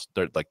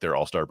their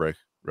All-Star break,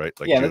 right?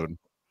 Like June.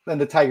 And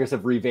the Tigers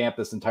have revamped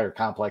this entire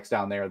complex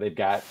down there. They've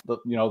got the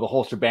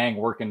whole shebang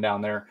working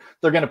down there.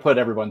 They're going to put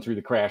everyone through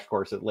the crash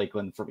course at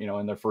Lakeland for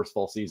in their first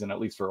full season, at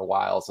least for a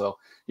while. So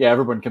yeah,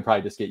 everyone can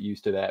probably just get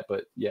used to that.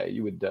 But yeah,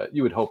 you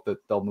would hope that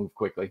they'll move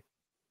quickly.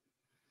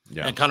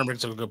 Yeah, and Connor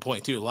brings up a good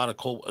point too. A lot of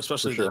cold,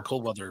 especially the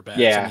cold weather bats.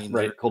 Yeah,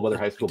 right. Cold weather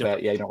high school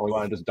bat. Yeah, you don't really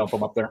want to just dump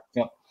them up there.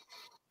 Yep.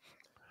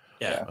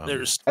 Yeah,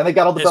 and they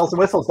got all the bells and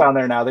whistles down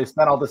there now. They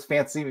spent all this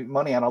fancy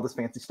money on all this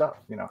fancy stuff.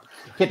 You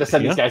can't just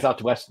send these guys out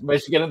to West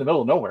Michigan in the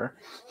middle of nowhere.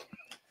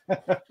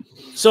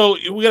 So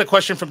we got a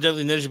question from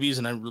Deadly Ninja Bees,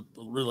 and I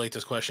really like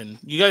this question.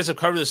 You guys have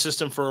covered the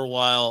system for a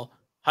while.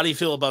 How do you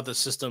feel about the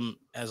system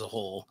as a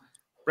whole?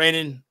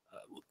 Brandon,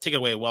 take it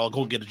away. Well, I'll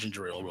go get a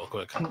ginger ale real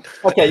quick.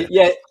 Okay,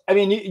 yeah. I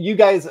mean, you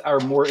guys are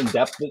more in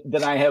depth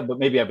than I have, but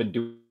maybe I've been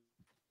doing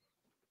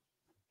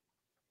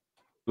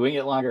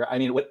it longer.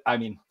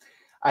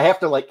 I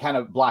have to kind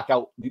of block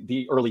out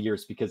the early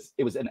years because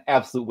it was an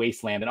absolute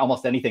wasteland and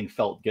almost anything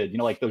felt good.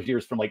 Like those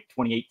years from like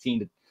 2018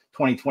 to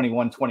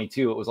 2021,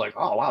 22, it was like,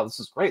 oh, wow, this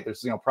is great.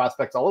 There's,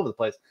 prospects all over the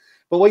place.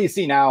 But what you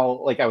see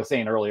now, like I was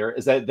saying earlier,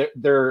 is that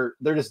they're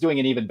just doing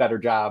an even better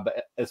job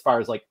as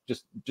far as like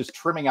just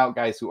trimming out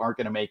guys who aren't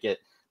going to make it,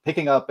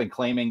 picking up and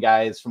claiming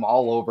guys from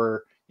all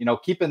over,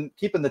 keeping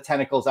the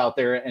tentacles out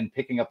there and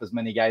picking up as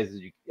many guys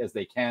as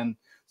they can.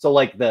 So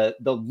like the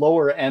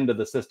lower end of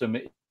the system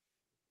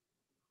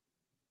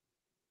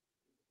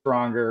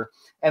stronger,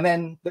 and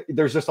then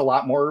there's just a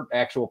lot more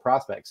actual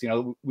prospects.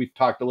 We've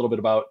talked a little bit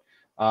about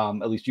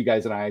at least you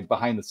guys and I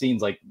behind the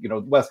scenes, like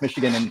West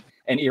Michigan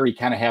and Erie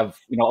kind of have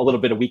a little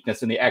bit of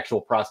weakness in the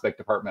actual prospect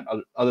department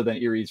other than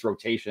Erie's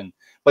rotation,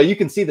 but you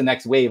can see the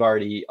next wave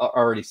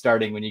already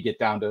starting when you get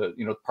down to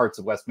parts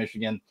of West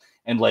Michigan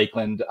and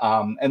Lakeland,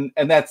 and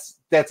that's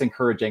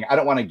encouraging. I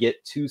don't want to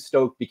get too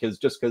stoked because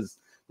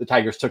the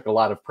Tigers took a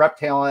lot of prep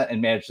talent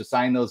and managed to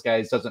sign those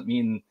guys doesn't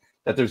mean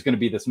that there's going to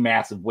be this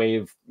massive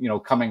wave,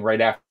 coming right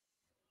after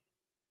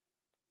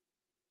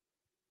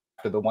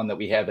the one that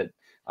we have at,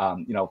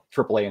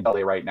 AAA and AA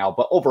right now.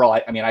 But overall,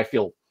 I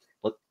feel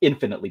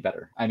infinitely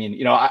better. I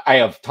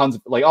have tons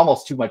of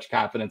almost too much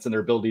confidence in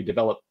their ability to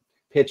develop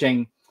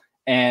pitching,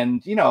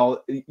 and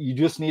you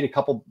just need a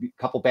couple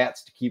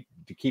bats to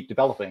keep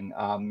developing.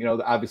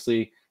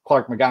 Obviously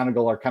Clark,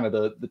 McGonigal are kind of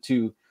the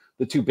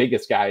two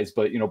biggest guys,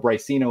 but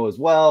Briseño as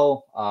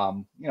well.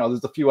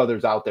 There's a few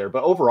others out there,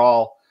 but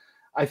overall,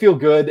 I feel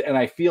good, and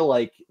I feel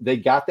like they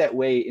got that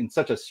way in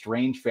such a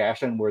strange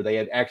fashion where they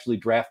had actually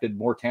drafted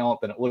more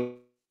talent than it looked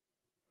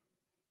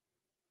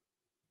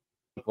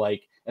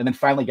like, and then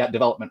finally got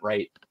development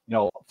right,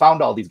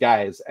 found all these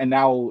guys, and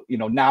now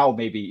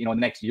maybe the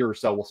next year or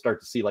so we'll start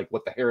to see like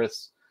what the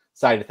Harris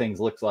side of things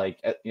looks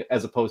like,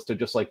 as opposed to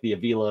just like the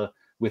Avila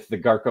with the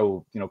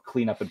Garco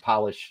cleanup and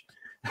polish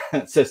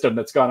system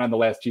that's gone on the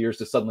last 2 years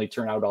to suddenly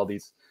turn out all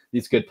these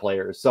good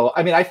players. So,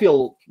 I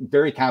feel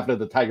very confident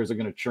the Tigers are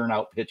going to churn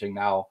out pitching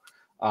now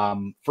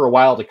for a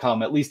while to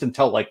come, at least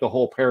until like the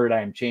whole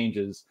paradigm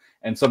changes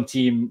and some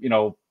team,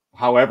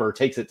 however,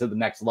 takes it to the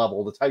next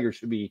level. The Tigers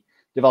should be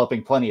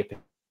developing plenty of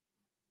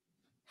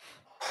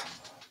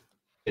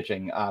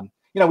pitching.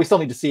 We still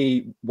need to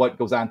see what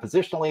goes on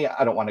positionally.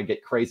 I don't want to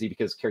get crazy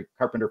because Kerry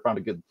Carpenter found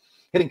a good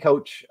hitting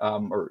coach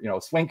or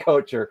swing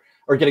coach or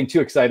getting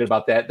too excited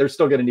about that. They're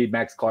still going to need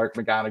Max Clark,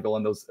 McGonigal,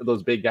 and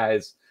those big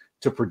guys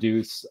to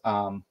produce,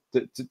 to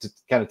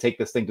kind of take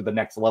this thing to the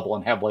next level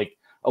and have like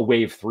a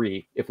wave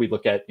 3. If we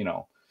look at,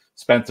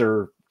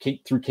 Spencer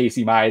through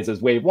Casey Mize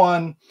as wave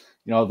 1,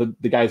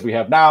 the guys we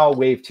have now,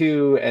 wave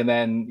 2, and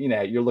then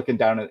you're looking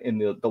down in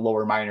the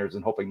lower minors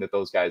and hoping that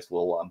those guys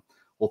will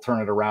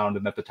turn it around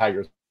and that the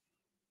Tigers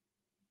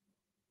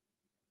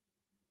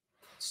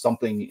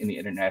something in the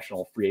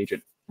international free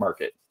agent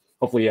market.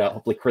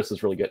 Hopefully Chris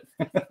is really good.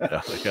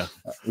 Yeah.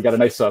 We got a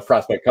nice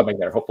prospect coming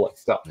there, hopefully.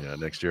 So yeah,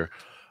 next year.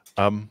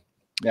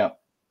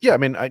 Yeah, I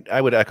mean,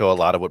 I would echo a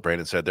lot of what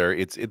Brandon said there.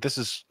 This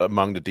is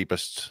among the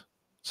deepest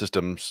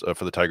systems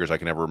for the Tigers I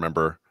can ever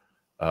remember.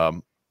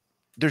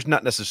 There's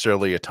not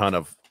necessarily a ton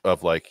of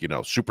like,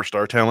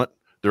 superstar talent.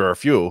 There are a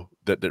few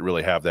that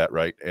really have that,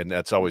 right? And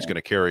that's always going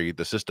to carry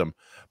the system.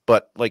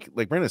 But like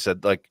Brandon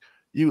said, like,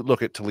 you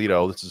look at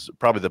Toledo, this is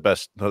probably the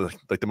best,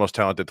 like the most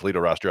talented Toledo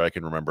roster I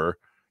can remember.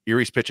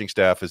 Erie's pitching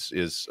staff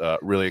is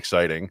really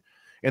exciting.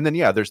 And then,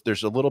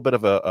 there's a little bit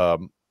of a,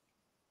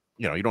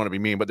 you don't want to be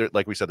mean, but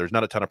like we said, there's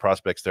not a ton of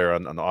prospects there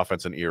on the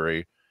offense in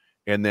Erie.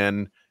 And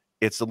then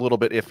it's a little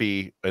bit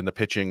iffy in the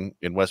pitching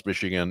in West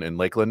Michigan and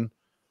Lakeland.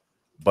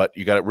 But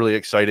you got really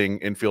exciting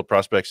infield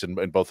prospects in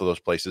both of those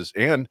places.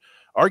 And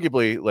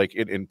arguably, like,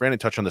 and Brandon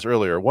touched on this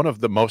earlier, one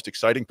of the most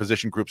exciting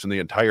position groups in the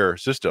entire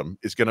system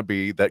is going to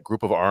be that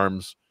group of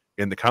arms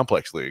in the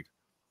complex league,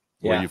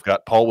 where you've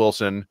got Paul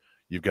Wilson,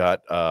 you've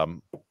got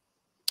Andrew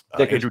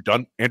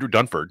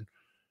Dunford,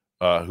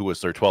 who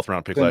was their 12th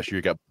round pick last year.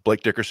 You got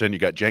Blake Dickerson, you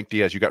got Jank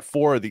Diaz, you got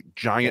 4 of the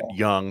giant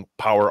young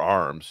power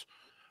arms.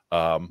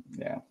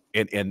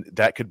 And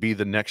that could be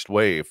the next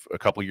wave a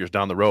couple of years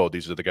down the road.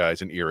 These are the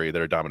guys in Erie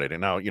that are dominating.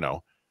 Now,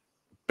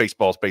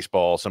 baseball's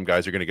baseball. Some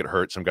guys are going to get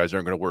hurt. Some guys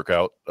aren't going to work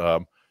out.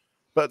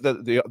 But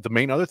the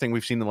main other thing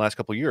we've seen in the last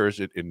couple of years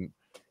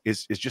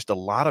is just a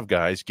lot of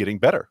guys getting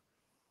better.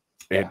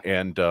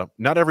 And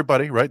not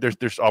everybody, right?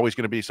 There's always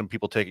going to be some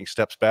people taking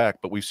steps back,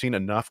 but we've seen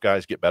enough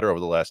guys get better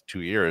over the last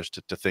 2 years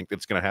to think that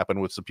it's going to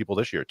happen with some people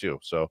this year too.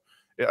 So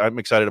I'm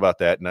excited about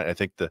that. And I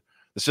think the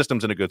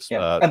system's in a good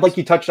spot. And like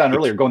you touched on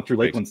earlier, going through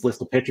Lakeland's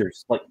list of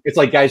pitchers, like it's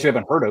like guys you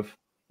haven't heard of.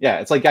 Yeah,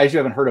 it's like guys you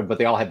haven't heard of, but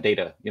they all have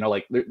data.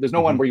 Like there's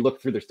no one where you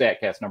look through their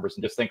StatCast numbers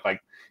and just think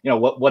like,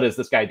 what is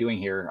this guy doing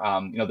here?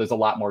 There's a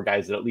lot more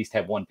guys that at least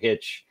have one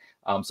pitch,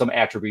 some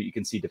attribute you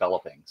can see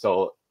developing.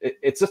 So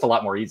it's just a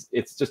lot more easy.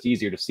 It's just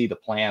easier to see the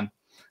plan,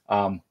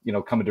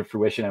 coming to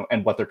fruition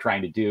and what they're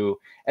trying to do.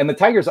 And the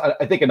Tigers,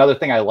 I think another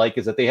thing I like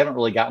is that they haven't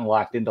really gotten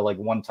locked into like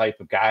one type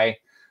of guy.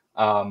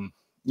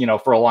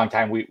 For a long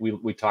time,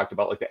 we talked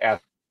about like the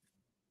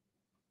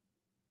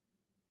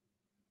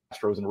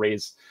Astros and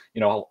Rays,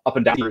 up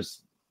and down,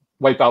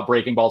 wipe out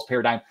breaking balls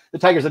paradigm. The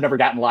Tigers have never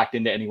gotten locked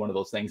into any one of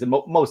those things. And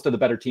most of the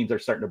better teams are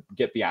starting to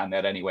get beyond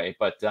that anyway.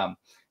 But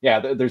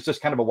there's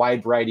just kind of a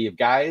wide variety of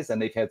guys,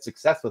 and they've had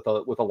success with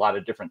a lot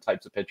of different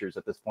types of pitchers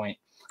at this point.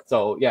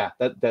 So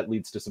that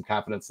leads to some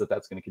confidence that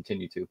that's going to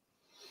continue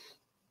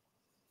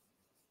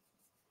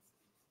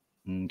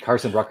to.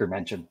 Carson Rucker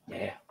mentioned.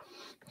 Yeah.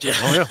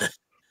 Oh, yeah.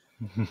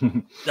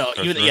 No,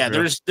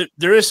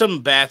 there is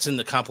some bats in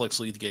the complex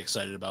league to get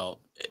excited about.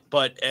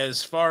 But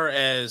as far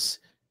as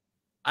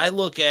I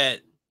look at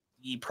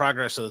the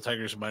progress of the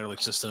Tigers minor league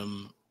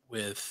system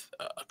with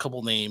a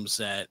couple names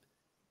that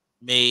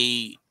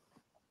you're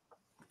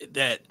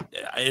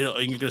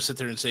going to sit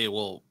there and say,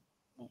 well,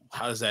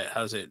 how does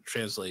it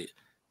translate?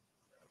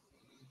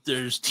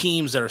 There's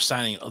teams that are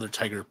signing other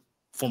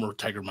former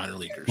Tiger minor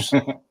leaguers.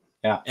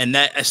 Yeah. And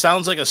that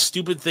sounds like a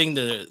stupid thing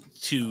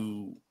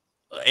to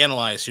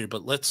analyze here,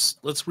 but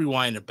let's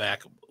rewind it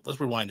back. Let's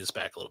rewind this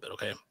back a little bit,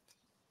 okay?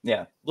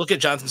 Yeah. Look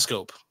at Jonathan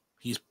Scope.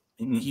 He's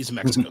in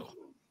Mexico.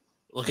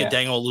 Look at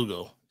Daniel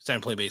Lugo.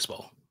 Starting to play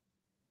baseball.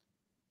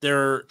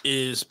 There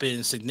has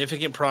been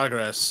significant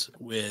progress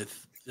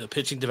with the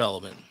pitching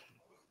development.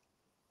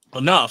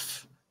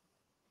 Enough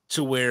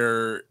to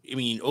where,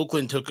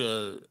 Oakland took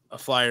a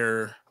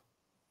flyer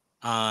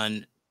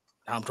on,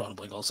 I'm trying to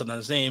blank all of a sudden on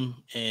his name,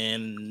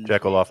 and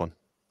Jack O'Loughlin.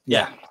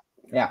 Yeah.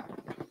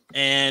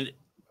 And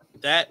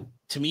that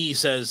to me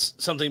says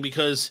something,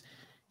 because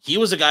he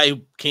was a guy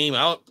who came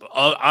out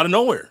of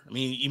nowhere.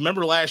 You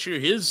remember last year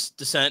his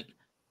descent,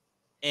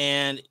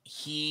 and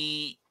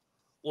he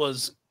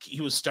was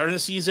starting the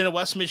season at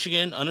West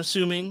Michigan,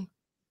 unassuming.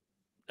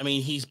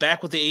 He's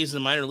back with the A's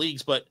in the minor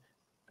leagues, but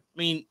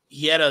he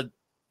had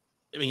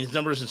his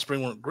numbers in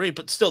spring weren't great,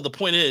 but still the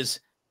point is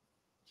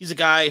he's a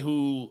guy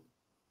who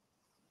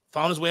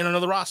found his way on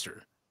another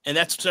roster, and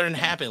that's starting to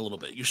happen a little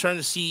bit. You're starting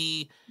to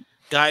see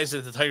guys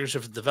that the Tigers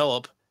have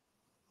developed,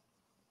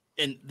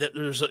 and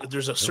there's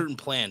a certain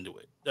plan to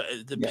it.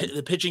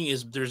 The pitching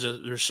is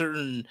there's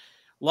certain.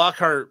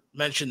 Lockhart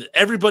mentioned that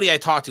everybody I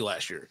talked to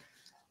last year,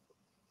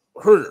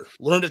 Herder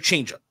learned a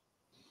changeup.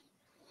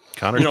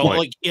 Connor's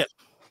point.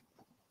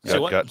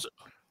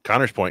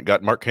 Connor's point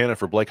got Mark Cannon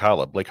for Blake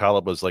Holub. Blake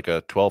Holub was like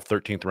a 12th,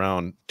 13th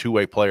round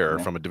two-way player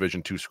from a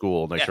Division II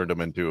school, and they turned him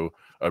into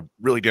a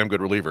really damn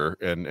good reliever,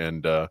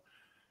 and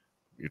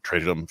you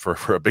traded him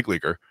for a big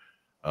leaguer.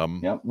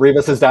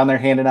 Rivas is down there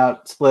handing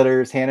out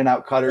splitters, handing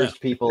out cutters to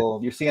people.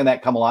 You're seeing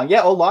that come along.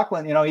 Yeah,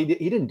 Lakeland,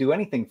 he didn't do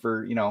anything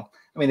for,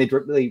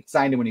 they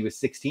signed him when he was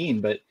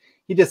 16, but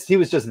he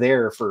was just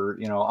there for,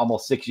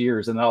 almost 6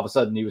 years. And then all of a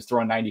sudden he was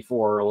throwing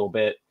 94 a little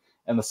bit.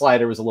 and the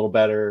slider was a little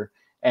better.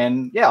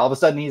 And yeah, all of a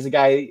sudden he's a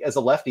guy as a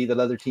lefty that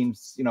other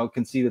teams,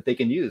 can see that they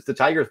can use. The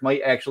Tigers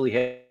might actually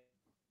have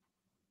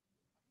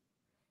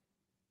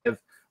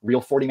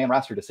real 40-man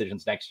roster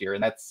decisions next year.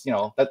 And that's,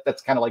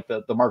 that's kind of like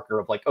the marker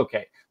of like,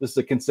 okay, this is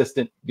a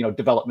consistent,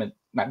 development,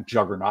 not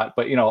juggernaut,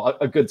 but,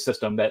 a good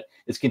system that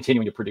is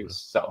continuing to produce.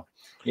 So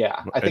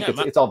yeah, I think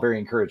it's all very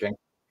encouraging.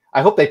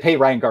 I hope they pay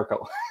Ryan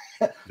Garco.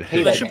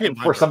 Pay that man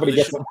before somebody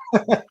gets him.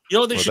 You know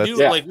what they should do?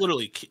 Like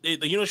literally, you know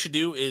what they should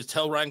do is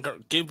tell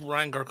give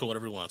Ryan Garco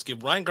whatever he wants.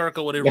 Give Ryan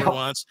Garco whatever he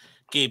wants.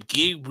 Give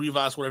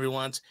Rivas whatever he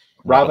wants.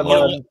 Robert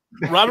Lund.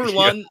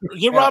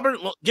 Give Robert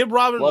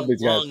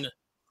Lund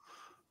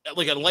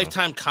like a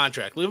lifetime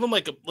contract. Leave him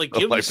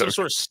give him some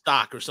sort of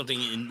stock or something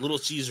in Little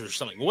Caesars or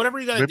something. Whatever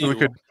you gotta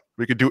do.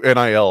 We could do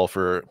NIL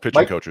for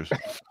pitching coaches.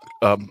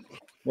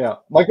 Yeah,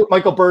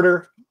 Michael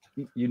Berter.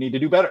 You need to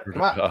do better.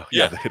 Come on.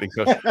 The hitting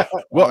coach.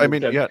 Well, I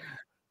mean, yeah.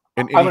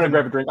 And I'm going to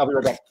grab a drink. I'll be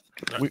right back.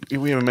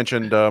 We even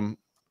mentioned, Andre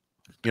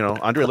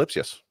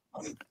Lipsius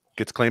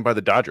gets claimed by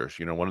the Dodgers,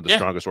 one of the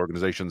strongest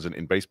organizations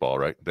in baseball,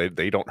 right?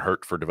 They don't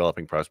hurt for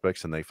developing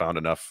prospects, and they found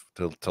enough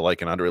to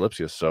like an Andre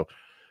Lipsius. So,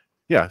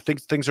 yeah,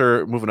 things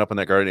are moving up in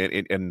that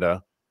garden. And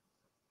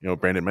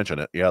Brandon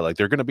mentioned it. Yeah, like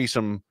there are going to be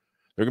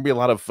a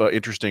lot of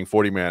interesting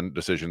 40-man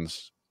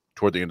decisions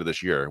toward the end of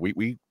this year.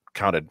 We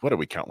counted, what did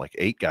we count? Like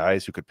 8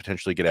 guys who could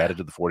potentially get added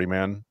to the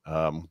 40-man.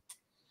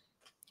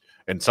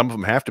 And some of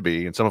them have to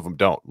be, and some of them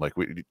don't. Like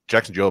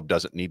Jackson Jobe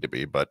doesn't need to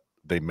be, but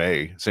they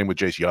may. Same with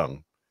Jace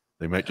Young.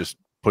 They might just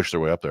push their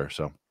way up there.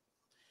 So,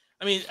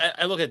 I mean,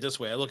 I look at it this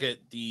way. I look at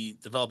the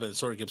development of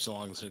Sawyer Gibson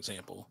Long as an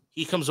example.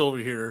 He comes over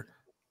here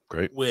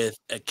with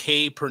a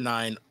K per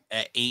 9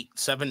 at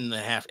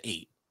 7.5,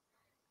 8.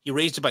 He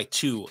raised it by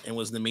 2 and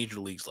was in the major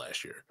leagues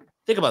last year.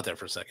 Think about that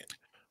for a second.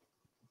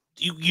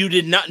 You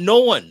did not. No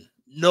one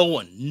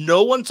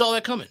saw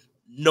that coming.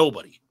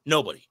 Nobody.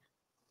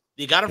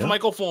 They got it from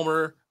Michael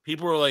Fulmer.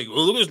 People were like,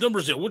 "Well, look at his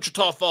numbers at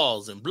Wichita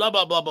Falls," and blah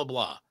blah blah blah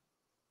blah.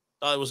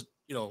 It was,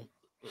 it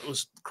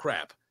was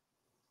crap.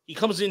 He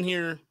comes in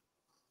here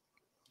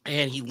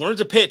and he learns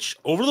a pitch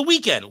over the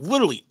weekend,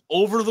 literally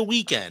over the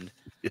weekend,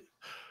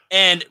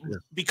 and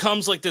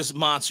becomes like this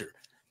monster.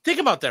 Think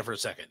about that for a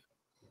second.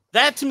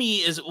 That to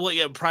me is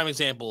a prime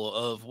example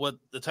of what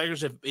the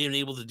Tigers have been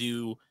able to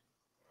do.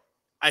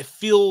 I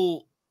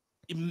feel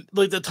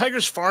like the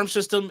Tigers farm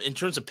system in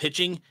terms of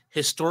pitching,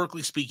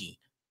 historically speaking,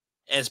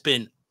 has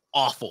been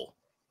awful.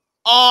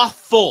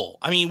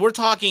 I mean, we're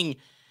talking,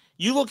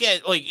 you look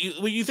at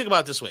you think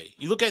about it this way.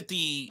 You look at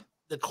the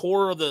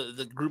core of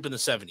the group in the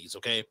 70s,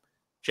 okay?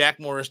 Jack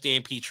Morris,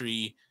 Dan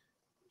Petrie,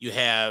 you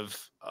have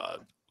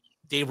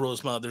Dave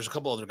Rosemont, there's a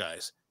couple other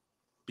guys.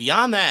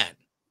 Beyond that,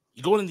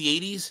 you go in the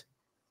 80s,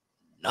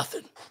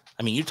 nothing.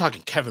 I mean, you're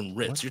talking Kevin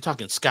Ritz, you're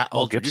talking Scott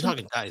Aldridge, you're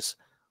talking guys,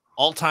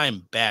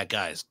 all-time bad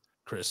guys,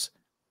 Chris.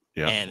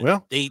 Yeah.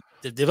 And they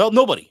developed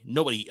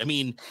nobody. I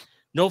mean,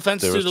 no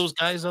offense to those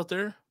guys out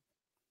there.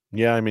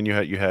 Yeah, I mean,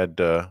 you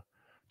had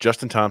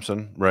Justin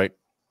Thompson, right?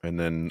 And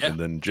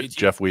then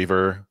Jeff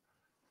Weaver,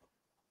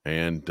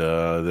 and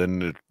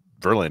then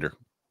Verlander.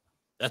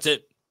 That's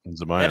it.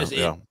 That is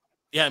it.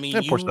 Yeah, I mean,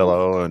 and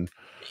Porcello and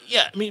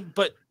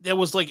but there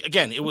was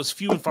it was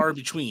few and far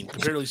between,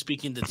 comparatively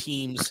speaking, the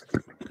teams.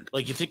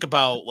 Like you think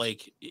about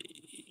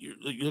you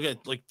look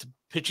at the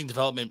pitching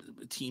development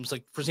teams,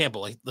 like for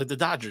example, like the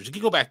Dodgers.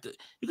 You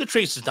could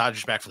trace the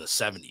Dodgers back from the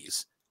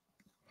 70s.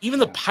 Even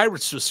the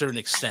Pirates to a certain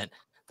extent.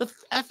 The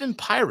effing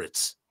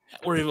Pirates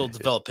were able to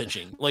develop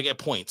pitching, at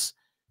points.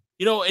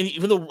 And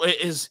even though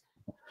as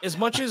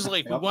much as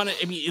we want to,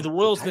 I mean, the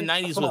Royals in the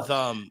 90s with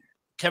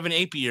Kevin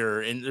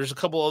Apier, and there's a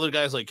couple other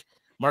guys like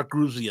Mark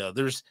Gruzia.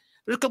 There's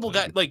a couple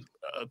guys like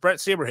Brett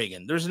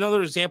Saberhagen. There's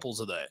another examples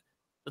of that.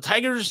 The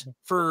Tigers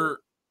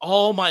for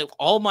all my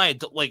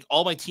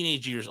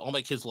teenage years, all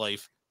my kids'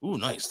 life. Ooh,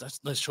 nice.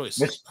 That's a nice choice.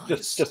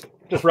 Just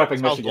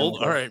repping Michigan.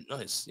 Gold. All right,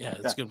 nice. Yeah,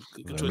 that's good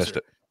choice.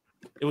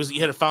 You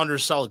had a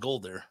Founder's Solid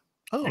Gold there.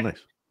 Oh, nice.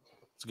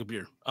 It's a good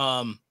beer. I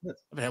haven't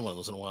had one of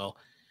those in a while.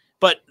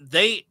 But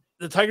the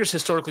Tigers,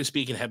 historically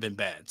speaking, have been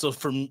bad. So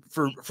from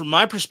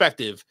my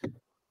perspective,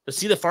 to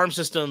see the farm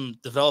system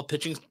develop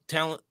pitching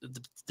talent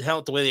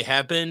the way they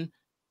have been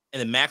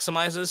and then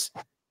maximize this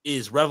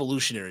is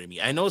revolutionary to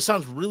me. I know it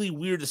sounds really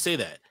weird to say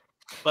that,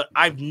 but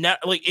I've not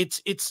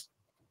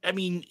I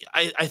mean,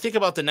 I think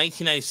about the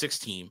 1996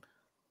 team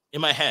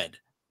in my head.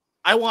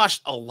 I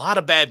watched a lot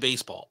of bad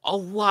baseball.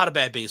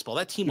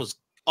 That team was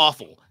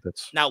awful.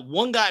 Now,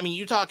 one guy, I mean,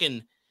 you're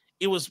talking,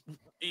 it was,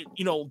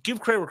 give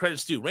credit where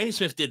credit's due. Randy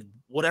Smith did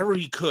whatever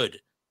he could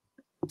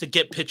to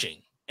get pitching.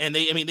 And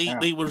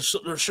they were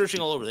searching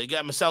all over. They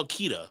got Masao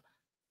Kita,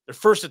 their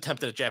first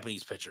attempt at a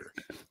Japanese pitcher.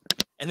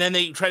 And then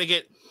they tried to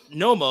get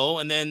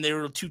Nomo, and then they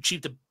were too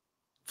cheap to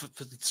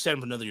send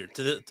him for another year,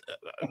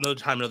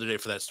 another day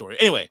for that story.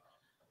 Anyway.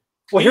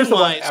 Well, here's the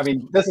one. I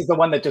mean, this is the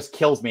one that just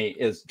kills me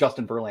is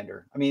Justin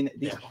Verlander. I mean,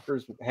 these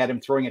fuckers had him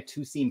throwing a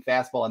 2-seam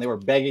fastball, and they were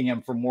begging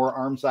him for more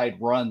arm side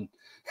run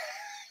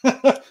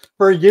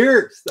for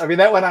years. I mean,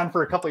 that went on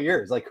for a couple of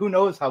years. Like, who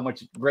knows how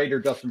much greater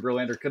Justin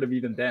Verlander could have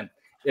even been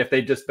if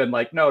they'd just been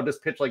like, no,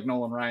 just pitch like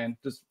Nolan Ryan,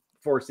 just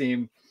four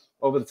seam,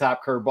 over the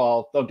top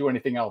curveball, don't do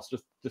anything else,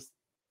 just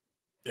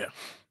yeah.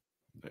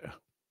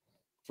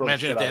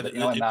 Imagine if they had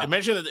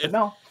imagine that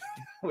no,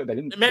 they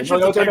didn't.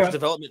 Imagine if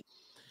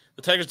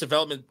the Tigers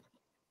development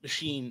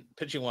machine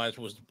pitching wise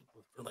was,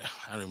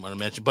 I don't even want to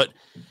mention, but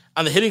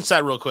on the hitting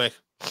side, real quick,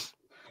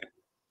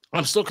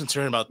 I'm still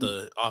concerned about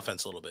the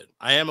offense a little bit.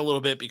 I am a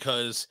little bit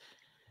because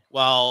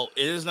while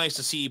it is nice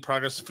to see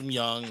progress from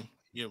Young,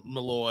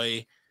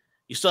 Malloy,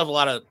 you still have a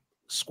lot of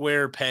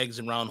square pegs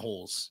and round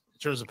holes in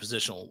terms of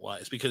positional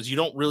wise, because you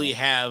don't really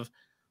have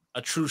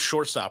a true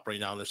shortstop right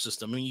now in their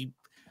system. I mean,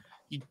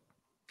 you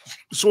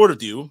sort of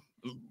do,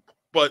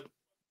 but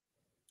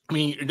I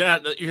mean, you're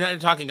not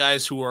talking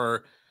guys who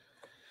are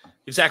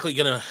exactly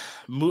gonna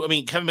move. I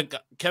mean, Kevin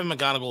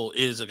McGonigal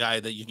is a guy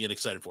that you can get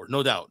excited for,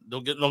 no doubt.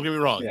 Don't get me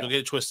wrong. Don't get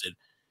it twisted.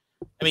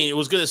 I mean, it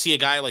was good to see a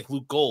guy like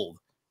Luke Gold,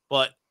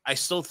 but I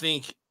still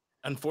think,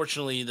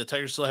 unfortunately, the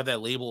Tigers still have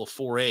that label of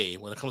 4A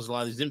when it comes to a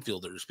lot of these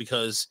infielders,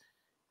 because,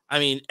 I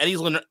mean, Eddie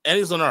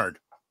Leonard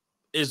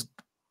is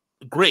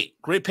great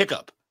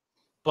pickup,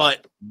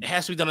 but it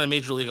has to be done on a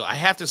major league. I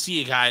have to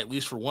see a guy at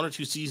least for 1 or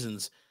 2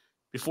 seasons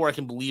before I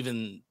can believe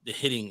in the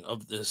hitting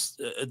of this,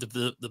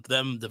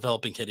 them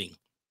developing hitting.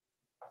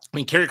 I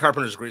mean, Kerry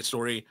Carpenter is a great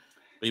story,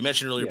 but you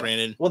mentioned earlier,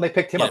 Brandon. Well, they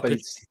picked him up, and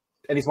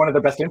he's one of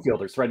their best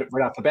infielders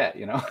right off the bat.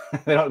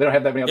 They don't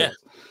have that many others.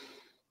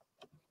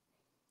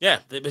 Yeah,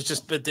 it's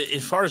just, but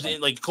as far as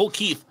like Cole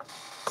Keith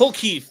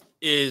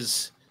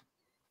is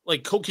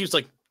like, Cole Keith's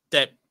like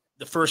that,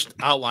 the first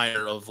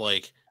outliner of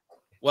like,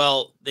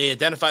 well, they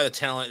identify the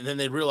talent, and then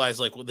they realize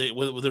like what they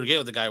were getting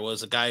with the guy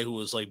was a guy who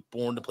was like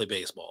born to play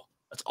baseball.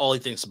 That's all he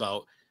thinks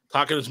about.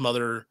 Talking to his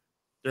mother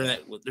during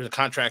the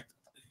contract,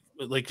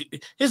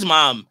 like his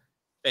mom,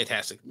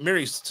 fantastic.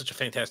 Mary's such a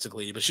fantastic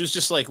lady, but she was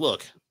just like,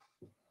 look,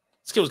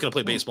 this kid was gonna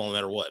play baseball no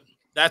matter what.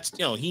 That's,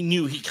 he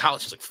knew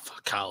college. He's like,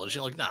 fuck college.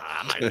 You're like, nah,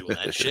 I'm not doing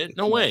that shit.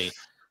 No way.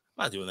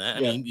 I'm not doing that. I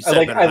mean,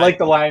 I like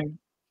the line.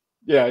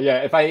 Yeah.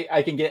 If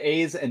I can get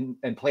A's and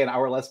play an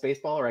hour less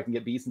baseball, or I can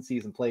get B's and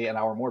C's and play an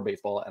hour more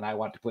baseball, and I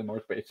want to play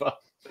more baseball.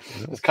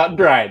 It's cut and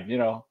dried.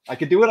 I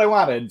could do what I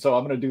wanted, so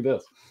I'm going to do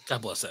this.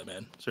 God bless that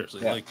man. Seriously,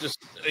 like just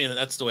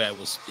that's the way I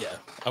was. Yeah.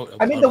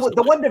 I mean,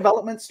 the one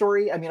development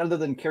story, I mean, other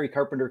than Kerry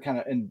Carpenter kind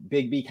of and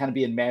Big B kind of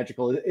being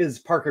magical, is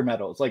Parker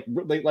Meadows. Like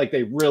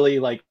they really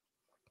like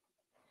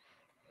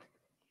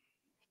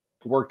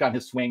worked on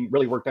his swing,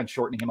 really worked on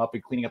shortening him up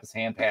and cleaning up his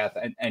hand path,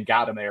 and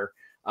got him there.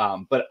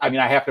 But I mean,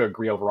 I have to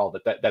agree overall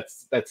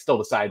that's still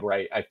the side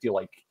where I feel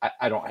like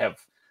I don't have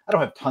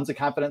tons of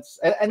confidence,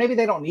 and maybe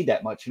they don't need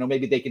that much.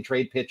 Maybe they can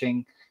trade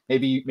pitching.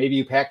 Maybe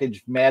you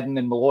package Madden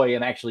and Malloy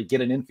and actually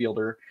get an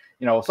infielder.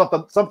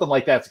 Something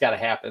like that's got to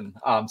happen.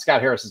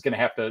 Scott Harris is going to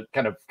have to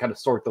kind of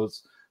sort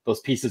those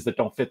pieces that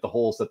don't fit the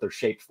holes that they're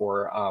shaped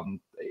for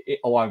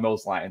along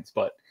those lines.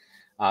 But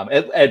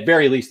at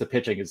very least, the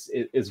pitching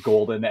is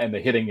golden, and the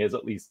hitting is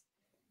at least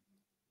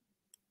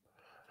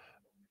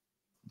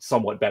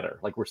somewhat better.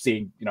 Like we're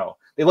seeing,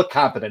 they look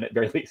confident at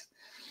very least.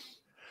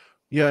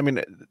 Yeah, I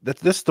mean,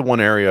 this is the one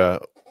area,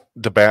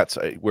 the bats,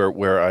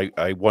 where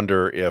I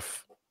wonder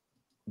if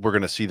we're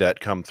going to see that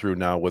come through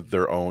now with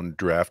their own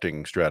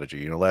drafting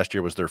strategy. Last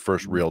year was their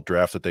first real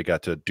draft that they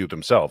got to do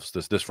themselves,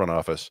 this front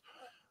office.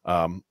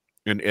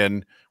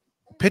 And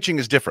pitching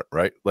is different,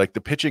 right? Like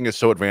the pitching is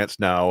so advanced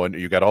now, and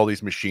you got all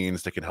these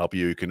machines that can help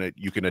you.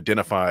 You can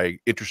identify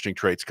interesting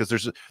traits, because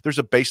there's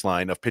a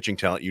baseline of pitching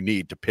talent you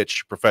need to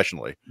pitch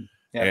professionally.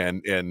 Yeah.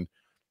 And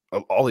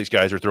all these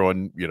guys are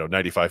throwing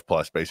 95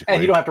 plus basically,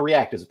 and you don't have to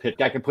react as a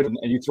pitch. I can put in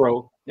and you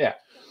throw. Yeah.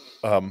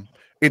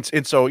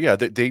 And so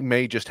they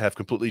may just have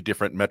completely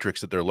different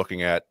metrics that they're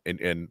looking at,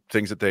 and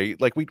things that they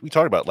like. We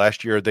talked about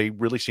last year. They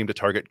really seemed to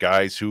target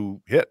guys who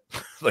hit.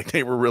 Like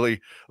they were really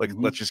like,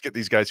 let's just get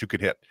these guys who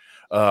could hit.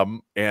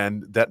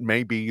 And that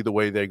may be the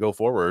way they go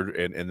forward,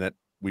 and that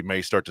we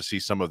may start to see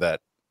some of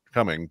that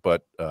coming.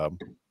 But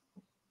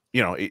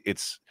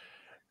it's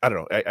I don't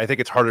know. I think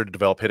it's harder to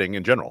develop hitting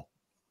in general,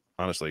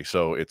 honestly.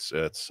 So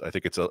I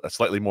think it's a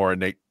slightly more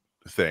innate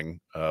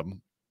thing.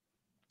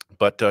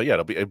 But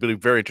it'll be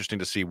very interesting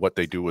to see what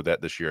they do with that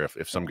this year,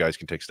 if some guys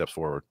can take steps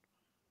forward.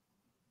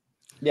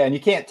 Yeah, and you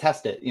can't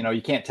test it.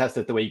 You can't test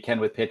it the way you can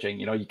with pitching.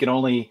 You can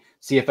only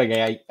see if a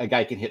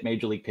guy can hit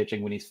major league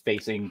pitching when he's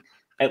facing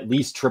at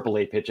least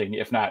AAA pitching,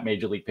 if not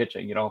major league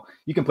pitching.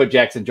 You can put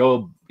Jackson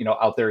Jobe,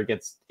 out there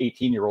against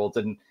 18-year-olds,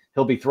 and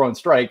he'll be throwing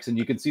strikes, and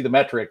you can see the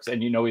metrics,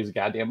 and he's a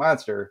goddamn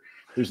monster.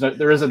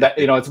 There isn't that.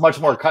 It's much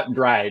more cut and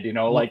dried.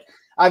 Like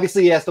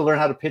obviously he has to learn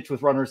how to pitch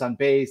with runners on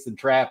base and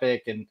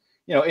traffic, and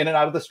in and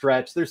out of the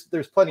stretch.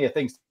 There's plenty of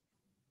things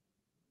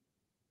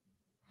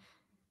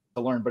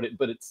to learn,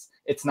 but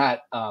it's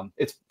not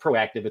it's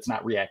proactive. It's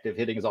not reactive.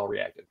 Hitting is all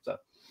reactive. So.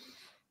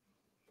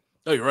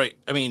 Oh, you're right.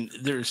 I mean,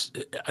 I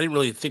didn't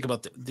really think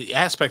about the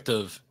aspect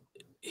of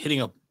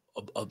hitting a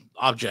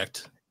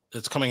object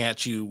that's coming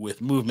at you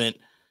with movement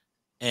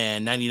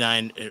and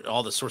 99 and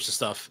all this sorts of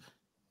stuff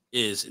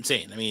is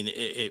insane. I mean,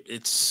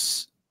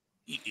 it's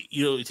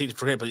you take it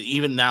for granted, but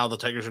even now the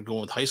Tigers are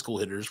going with high school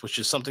hitters, which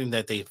is something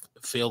that they've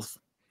failed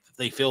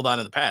they failed on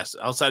in the past.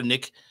 Outside of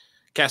Nick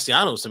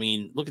Castellanos, I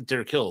mean, look at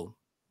Derek Hill.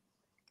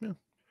 Yeah,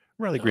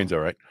 Riley Green's all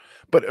right,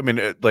 but I mean,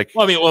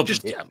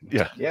 just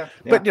yeah.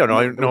 But I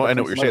know what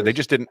you're saying. They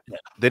just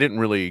didn't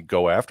really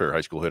go after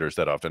high school hitters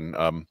that often.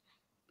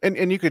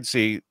 And you could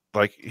see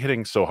like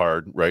hitting so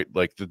hard, right?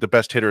 Like the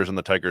best hitters in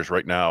the Tigers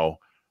right now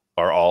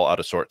are all out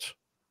of sorts.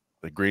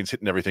 Like Green's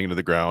hitting everything into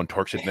the ground,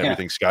 Torque's hitting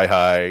everything sky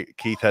high.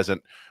 Keith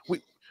hasn't.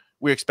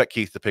 We expect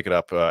Keith to pick it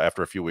up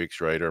after a few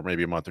weeks, right, or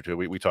maybe a month or two.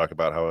 We talk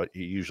about how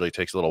he usually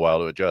takes a little while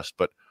to adjust,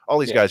 but all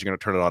these guys are going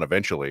to turn it on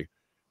eventually.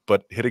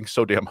 But hitting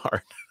so damn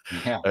hard,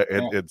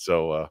 and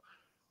so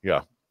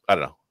I don't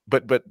know.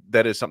 But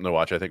that is something to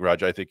watch. I think,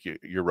 Roger, I think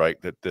you're right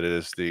that it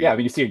is the I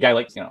mean, you see a guy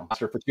like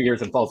for 2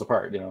 years and falls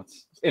apart.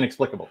 It's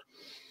inexplicable.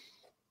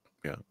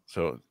 Yeah.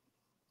 So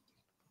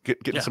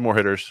getting some more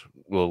hitters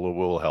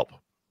will help.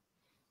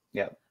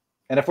 Yeah.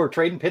 And if we're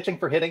trading pitching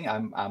for hitting,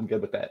 I'm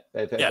good with that.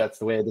 If that's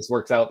the way this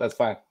works out, that's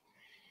fine.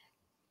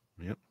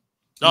 Yep.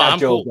 No, not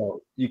Job,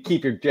 though. You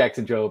keep your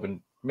Jackson Job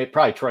and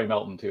probably Troy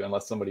Melton too,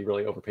 unless somebody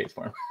really overpays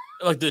for him.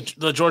 Like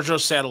the Georgia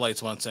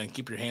satellites once saying,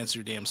 keep your hands to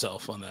your damn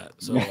self on that.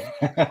 So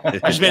I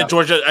just made a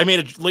Georgia. I made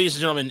a, ladies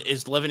and gentlemen,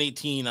 it's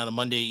 11:18 on a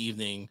Monday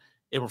evening,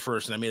 April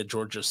 1st, and I made a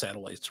Georgia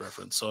satellites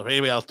reference. So if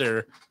anybody out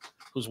there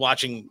who's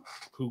watching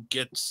who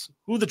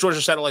the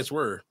Georgia satellites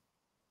were,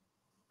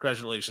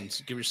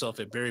 congratulations. Give yourself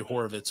a Barry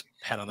Horowitz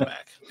pat on the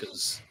back,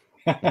 because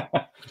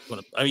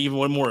even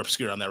one more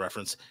obscure on that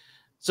reference.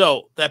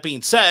 So that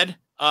being said,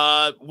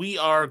 we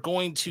are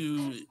going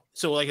to.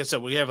 So like I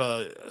said, we have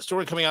a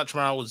story coming out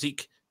tomorrow with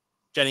Zeke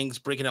Jennings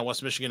breaking out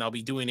West Michigan. I'll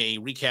be doing a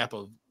recap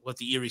of what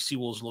the Erie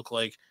SeaWolves look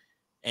like.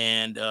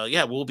 And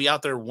we'll be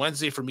out there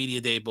Wednesday for Media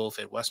Day, both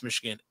at West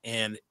Michigan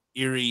and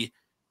Erie.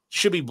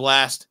 Should be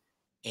blast.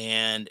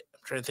 And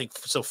I'm trying to think.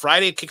 So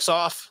Friday kicks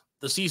off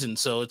the season.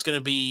 So it's going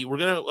to be,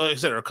 like I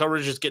said, our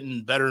coverage is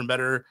getting better and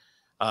better.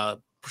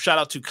 Shout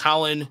out to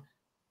Colin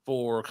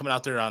for coming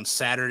out there on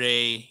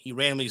Saturday. He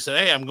randomly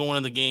said, hey, I'm going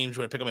to the game.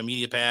 Do I pick up my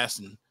media pass?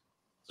 And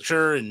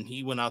sure, and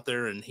he went out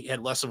there and he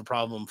had less of a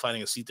problem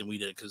finding a seat than we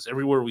did, because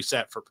everywhere we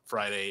sat for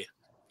Friday,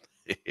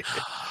 I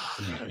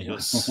mean, it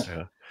was.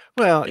 Yeah.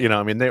 Well,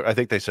 I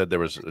think they said there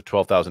was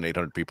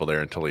 12,800 people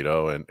there in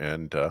Toledo,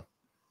 and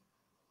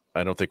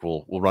I don't think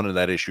we'll run into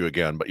that issue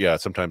again. But yeah,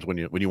 sometimes when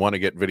you want to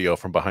get video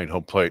from behind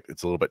home plate,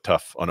 it's a little bit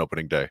tough on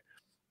opening day.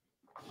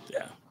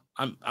 Yeah,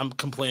 I'm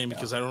complaining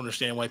because I don't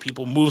understand why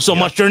people move so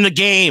much during the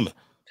game.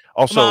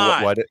 Also,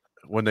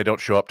 when they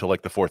don't show up to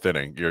like the fourth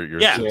inning, you're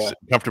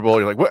comfortable.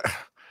 You're like, what?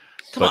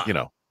 But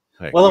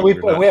hey, well,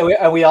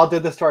 we all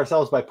did this to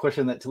ourselves by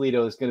pushing that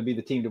Toledo is going to be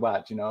the team to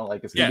watch.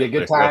 Like it's going to be a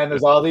good time.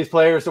 There's all these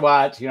players to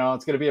watch.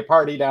 It's going to be a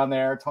party down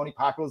there. Tony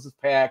Pacos is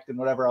packed, and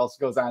whatever else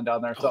goes on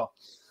down there. So,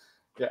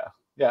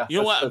 yeah. You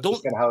know what?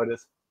 That's kind of how it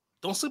is.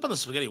 Don't sleep on the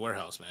Spaghetti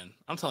Warehouse, man.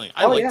 I'm telling you,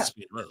 I like the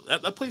Spaghetti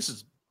Warehouse. That place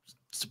is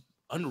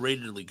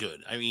underratedly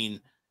good. I mean,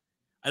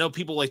 I know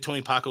people like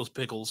Tony Pacos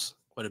pickles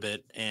quite a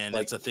bit, and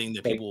that's a thing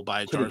that people will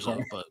buy jars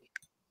of. But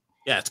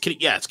it's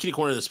kitty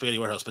corner of the Spaghetti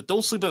Warehouse. But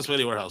don't sleep on the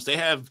Spaghetti Warehouse. They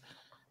have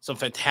some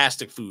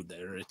fantastic food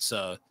there. It's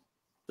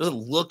doesn't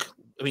look.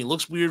 I mean, it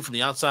looks weird from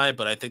the outside,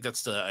 but I think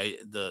that's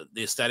the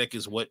aesthetic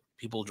is what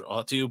people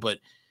draw to. But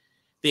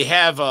they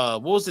have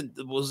what was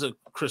it,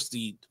 Chris?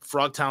 The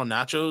Frogtown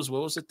nachos.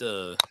 What was it?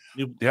 The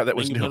new that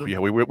was new. Yeah,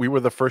 we were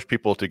the first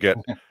people to get.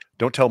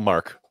 Don't tell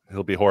Mark;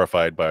 he'll be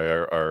horrified by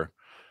our.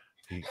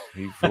 He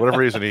for whatever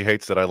reason he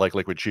hates that I like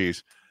liquid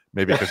cheese.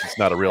 Maybe because it's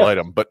not a real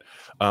item, but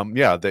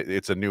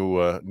it's a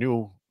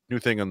new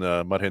thing on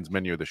the Mud Hens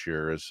menu this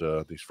year is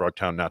these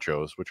Frogtown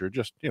nachos, which are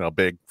just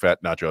big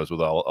fat nachos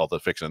with all the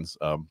fixins.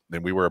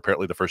 And we were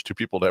apparently the first two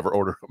people to ever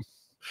order them.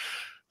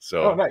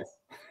 So nice.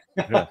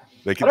 Yeah,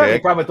 I don't have any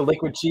problem with the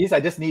liquid cheese. I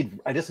just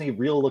need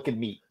real looking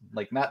meat,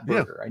 like not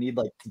burger. I need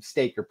like some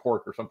steak or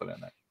pork or something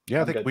in there.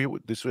 Yeah, I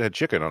think this had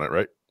chicken on it,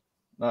 right?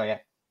 Oh yeah.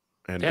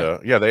 And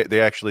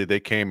they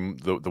came.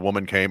 The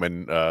woman came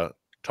and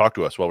talked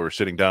to us while we were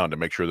sitting down to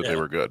make sure that they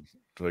were good.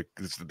 Like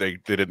they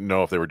didn't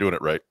know if they were doing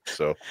it right.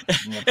 So,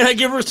 and I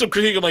give her some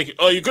critique. I'm like,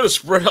 oh, you could have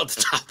spread out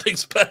the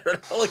toppings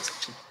better. I'm like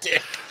such a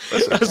dick.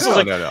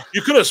 No.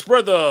 You could have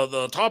spread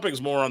the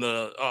toppings more on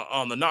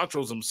the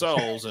nachos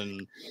themselves,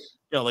 and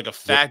like a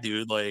fat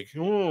dude. Like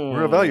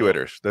we're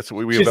evaluators. That's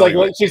what we. She's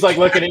like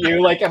looking at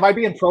you. Like, am I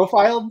being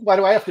profiled? Why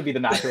do I have to be the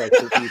nacho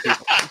expert for you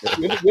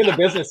people? You're the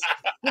business.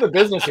 You're the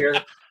business here.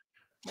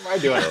 What am I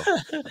doing?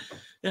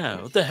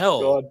 Yeah. What the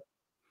hell? God.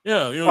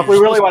 Yeah, if we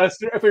really want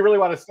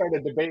to start a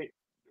debate,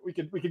 we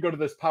could go to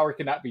this. Power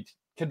can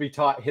be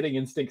taught. Hitting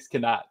instincts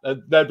cannot.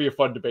 That'd be a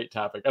fun debate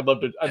topic. I'd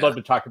love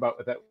to talk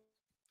about that.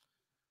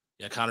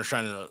 Yeah, Connor's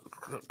trying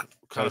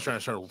to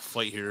start a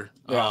fight here.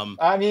 Yeah.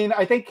 I mean,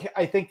 I think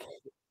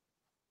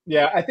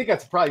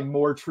that's probably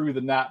more true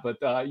than that.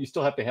 But you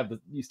still have to have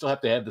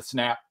the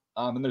snap.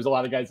 And there's a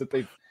lot of guys that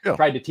they've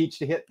tried to teach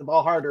to hit the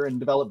ball harder and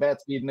develop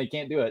bat speed, and they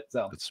can't do it.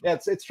 So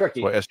it's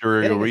tricky. Well, Esther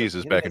Ruiz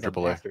is back in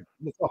AAA.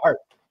 It's so hard.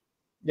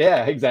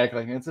 Yeah,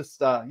 exactly. It's just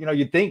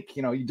you'd think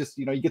you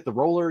get the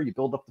roller, you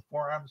build up the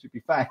forearms, you'd be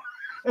fine,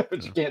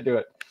 but you can't do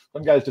it.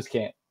 Some guys just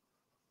can't.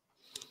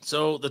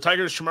 So the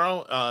Tigers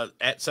tomorrow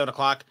at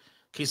 7:00.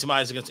 Casey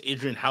Mize against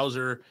Adrian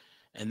Hauser,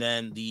 and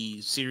then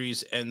the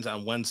series ends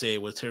on Wednesday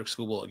with Tarek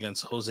Skubal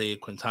against Jose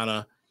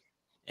Quintana.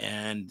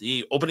 And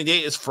the opening day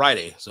is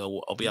Friday,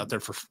 so I'll be out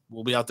there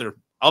I'll be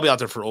out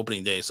there for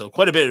opening day. So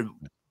a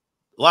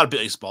lot of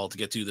baseball to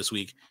get to this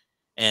week.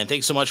 And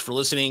thanks so much for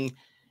listening.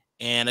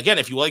 And again,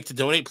 if you like to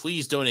donate,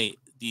 please donate.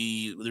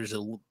 There's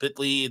a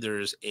Bit.ly,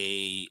 there's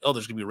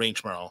gonna be rain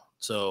tomorrow.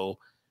 So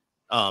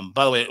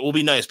by the way, it will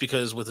be nice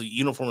because with the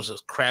uniforms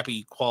as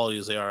crappy quality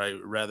as they are,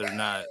 I'd rather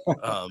not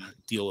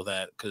deal with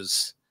that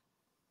because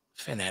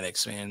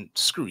Fanatics, man,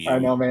 screw you. I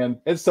know,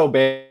 man. It's so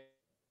bad.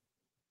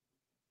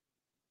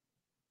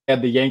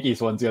 And the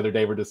Yankees ones the other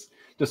day were just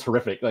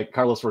horrific. Like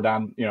Carlos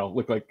Rodon,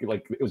 looked like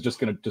it was just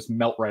gonna just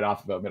melt right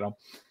off of him,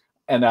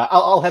 And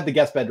I'll have the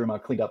guest bedroom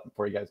cleaned up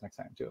for you guys next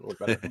time too. It'll look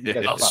better.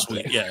 Oh,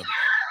 sweet, yeah.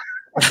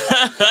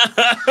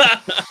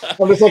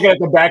 I'm just looking at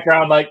the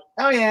background, like,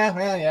 oh yeah,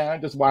 well, yeah. I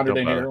just wandered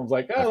in here. I was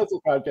like, oh, that's a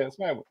podcast,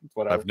 man.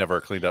 Whatever. I've never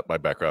cleaned up my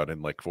background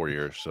in like 4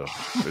 years, so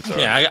it's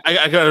yeah.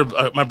 I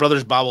got my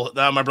brother's bobble.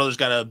 Now my brother's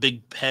got a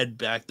big head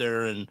back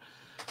there, and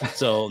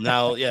so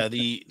now, yeah.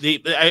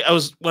 When I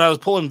was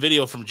pulling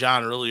video from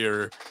John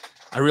earlier,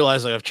 I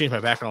realized I've changed my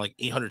background like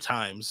 800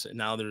 times, and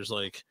now there's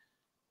like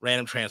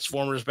random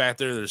Transformers back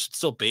there. There's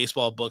still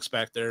baseball books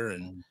back there,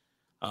 and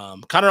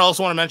Connor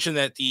also want to mention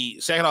that the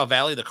Saginaw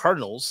Valley, the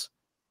Cardinals,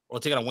 will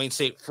take on Wayne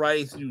State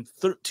Friday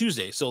through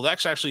Tuesday. So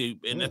that's actually,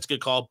 and that's a good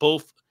call.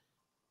 Both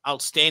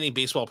outstanding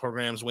baseball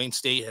programs. Wayne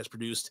State has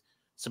produced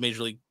some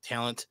major league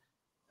talent.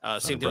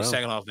 Same thing with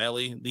Saginaw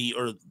Valley,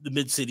 the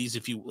mid cities,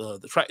 if you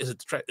Tri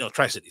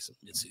Cities,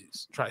 mid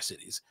cities, Tri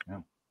Cities,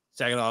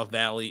 Saginaw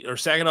Valley or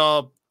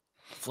Saginaw,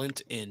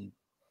 Flint, and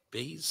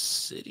Bay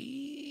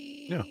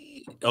City. Yeah.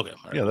 Okay.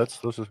 Right. Yeah,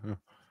 those are.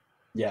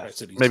 Yeah,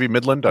 maybe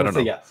Midland. I don't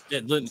know. Yes.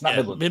 Yeah,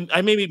 Midland.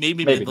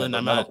 Maybe Midland.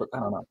 I don't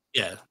know.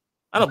 Yeah,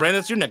 I don't know, Brandon.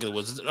 That's your neck of the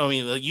woods. I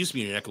mean, it used to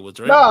be your neck of the woods,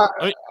 right? No,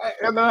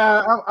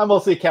 I'm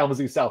mostly a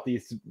Kalamazoo,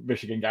 Southeast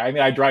Michigan guy. I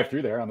mean, I drive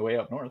through there on the way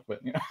up north,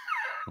 but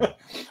I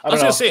was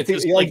gonna say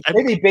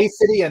maybe Bay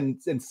City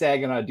and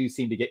Saginaw do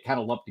seem to get kind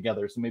of lumped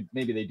together. So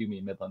maybe they do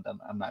mean Midland.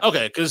 I'm not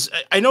okay, because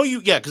I know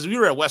you. Yeah, because we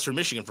were at Western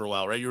Michigan for a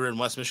while, right? You were in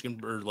West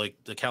Michigan or like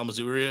the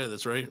Kalamazoo area.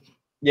 That's right.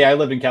 Yeah, I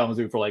lived in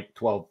Kalamazoo for like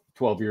 12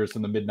 years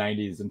from the mid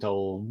 90s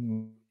until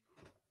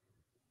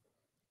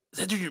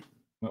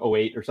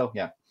 08 or so.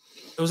 Yeah.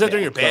 Was that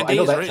during your band days?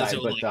 I know that right? side,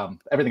 but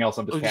everything else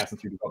I'm just passing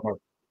through up north.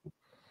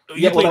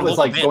 Yeah, well, that was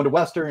like going to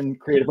Western,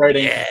 creative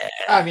writing. Yeah.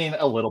 I mean,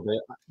 a little bit.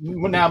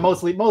 Now,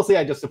 mostly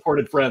I just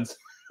supported friends.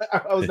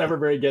 I was never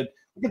very good.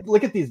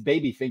 Look at these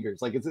baby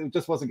fingers. Like it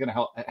just wasn't going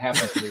to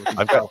happen to me.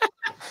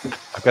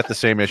 I've got the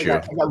same issue.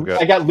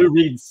 I got Lou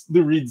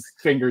Reed's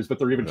fingers, but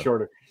they're even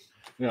shorter.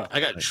 Yeah,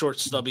 I got short,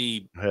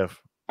 stubby. I have.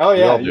 Oh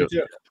yeah, you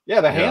too. Yeah,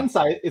 the hand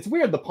size. It's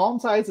weird. The palm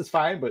size is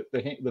fine, but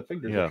the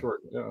fingers are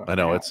short. I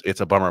know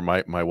it's a bummer.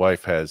 My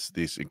wife has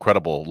these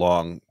incredible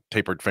long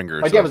tapered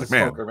fingers. My dad was a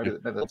smoker. Maybe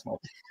that's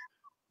small.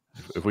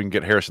 If we can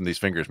get Harrison these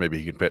fingers, maybe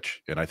he can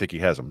pitch, and I think he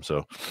has them.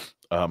 So,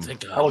 oh,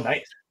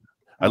 nice.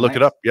 I looked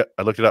it up. Yeah,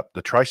 I looked it up.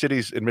 The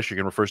Tri-Cities in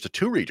Michigan refers to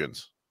two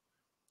regions.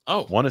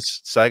 Oh, one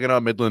is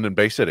Saginaw, Midland, and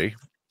Bay City,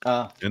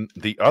 and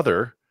the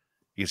other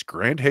is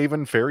Grand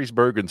Haven,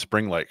 Ferrysburg, and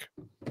Spring Lake.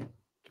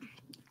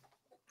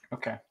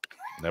 Okay.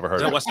 Never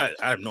heard of it. West Side?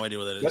 I have no idea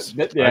what that is.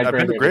 I've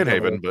been to Grand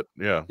Haven, but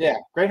yeah. Yeah,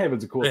 Grand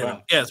Haven's a cool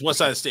town. Yeah, it's West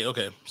Side of the state.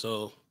 Okay,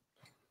 so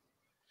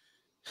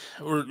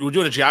we're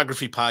doing a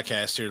geography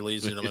podcast here,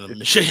 ladies and gentlemen.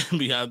 Michigan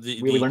beyond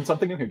we learned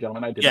something new here,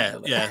 gentlemen. I did.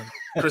 Yeah.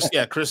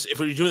 Chris. If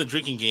we're doing the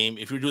drinking game,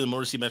 if you're doing the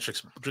Motor City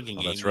Metrics drinking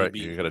game, that's right.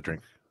 You got to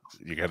drink.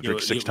 You got to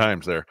drink 6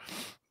 times there.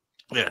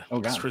 Yeah. Oh,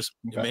 God. Chris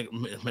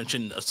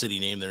mentioned a city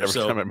name there. Every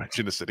time I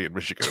mentioned a city in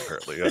Michigan,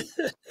 apparently.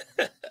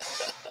 Yeah.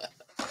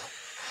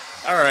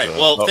 All right.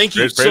 Well, thank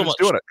you so much.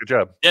 Doing it. Good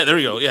job. Yeah, there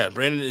we go. Yeah,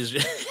 Brandon is.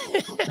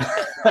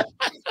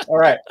 All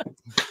right,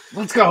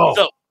 let's go.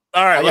 So,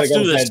 all right, let's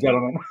do this,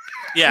 gentlemen.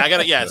 Yeah, I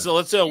got it. Yeah, so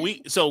let's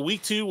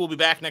week 2 we'll be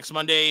back next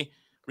Monday,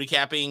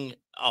 recapping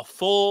a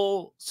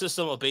full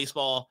system of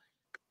baseball,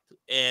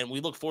 and we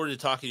look forward to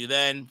talking to you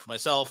then. For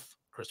myself,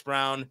 Chris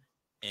Brown,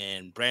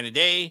 and Brandon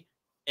Day.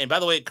 And by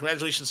the way,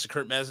 congratulations to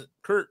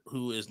Kurt,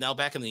 who is now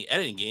back in the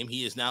editing game.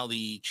 He is now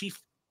the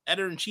chief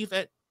editor-in-chief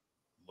at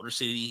Motor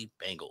City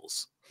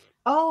Bengals.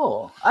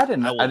 Oh, I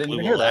didn't even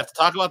hear that. We'll have to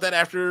talk about that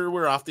after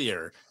we're off the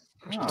air.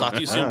 We'll talk to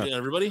you soon,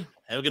 everybody.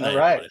 Have a good night. All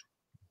right. Everybody.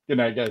 Good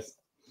night, guys.